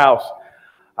cleaning out her house,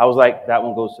 I was like, that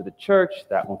one goes to the church,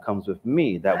 that one comes with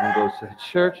me, that one goes to the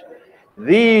church,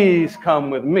 these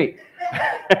come with me.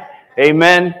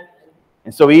 Amen.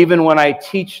 And so even when I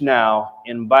teach now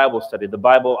in Bible study, the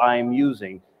Bible I am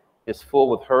using is full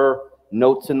with her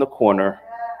notes in the corner,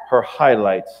 her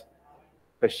highlights,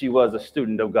 because she was a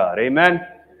student of God. Amen.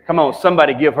 Come on,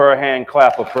 somebody give her a hand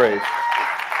clap of praise.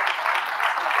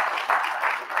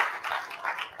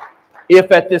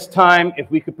 If at this time,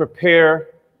 if we could prepare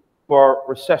for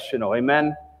recessional,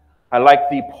 amen. I like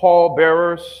the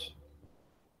pallbearers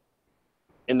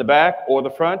in the back or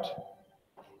the front.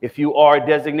 If you are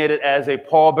designated as a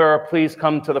pallbearer, please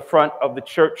come to the front of the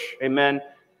church, amen,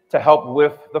 to help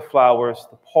with the flowers.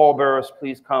 The pallbearers,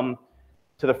 please come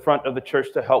to the front of the church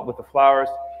to help with the flowers.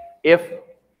 If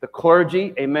the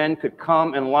clergy, amen, could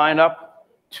come and line up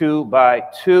 2 by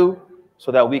 2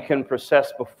 so that we can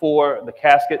process before the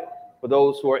casket for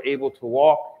those who are able to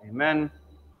walk, amen.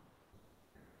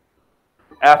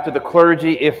 After the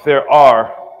clergy, if there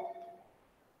are,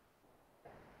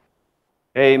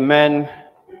 amen.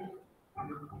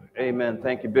 Amen.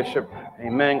 Thank you, Bishop.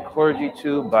 Amen. Clergy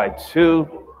 2 by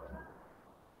 2.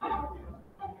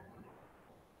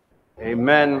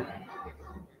 Amen.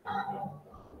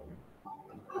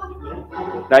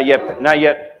 Not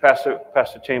yet,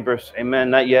 Pastor Chambers. Amen.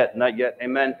 Not yet.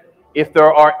 Amen. If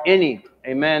there are any,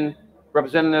 amen,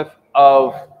 representative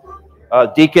of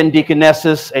deacon,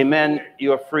 deaconesses, amen,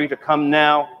 you are free to come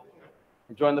now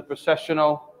and join the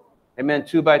processional. Amen.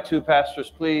 2 by 2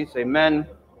 pastors, please. Amen.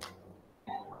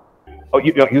 Oh,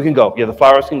 you can go. Yeah, the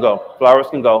flowers can go. Flowers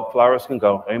can go. Flowers can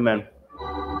go. Amen.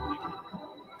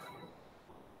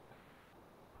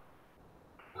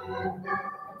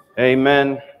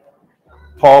 Amen.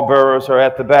 Pallbearers are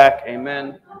at the back.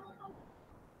 Amen.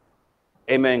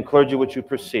 Amen. Clergy, would you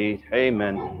proceed?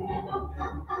 Amen.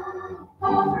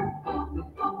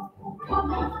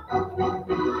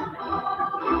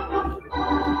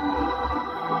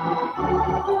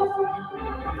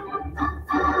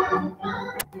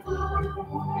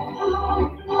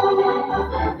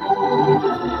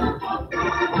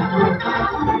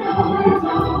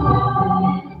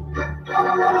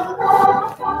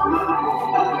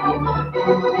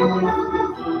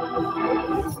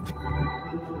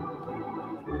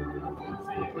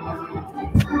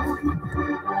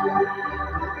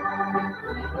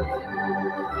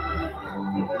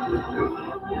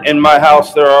 In my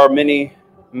house, there are many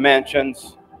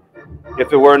mansions.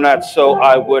 If it were not so,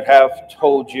 I would have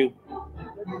told you.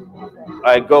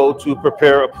 I go to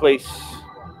prepare a place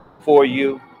for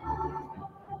you.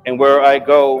 And where I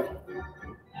go,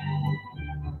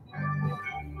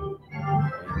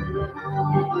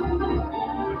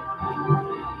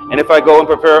 and if I go and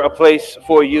prepare a place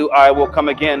for you, I will come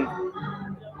again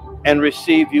and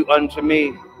receive you unto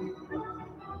me,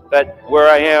 that where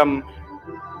I am,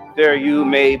 there you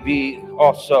may be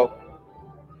also.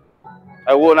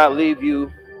 I will not leave you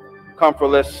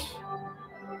comfortless.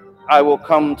 I will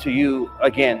come to you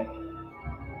again.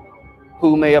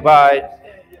 Who may abide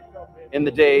in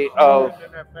the day of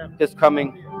his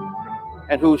coming,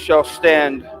 and who shall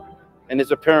stand in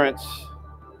his appearance?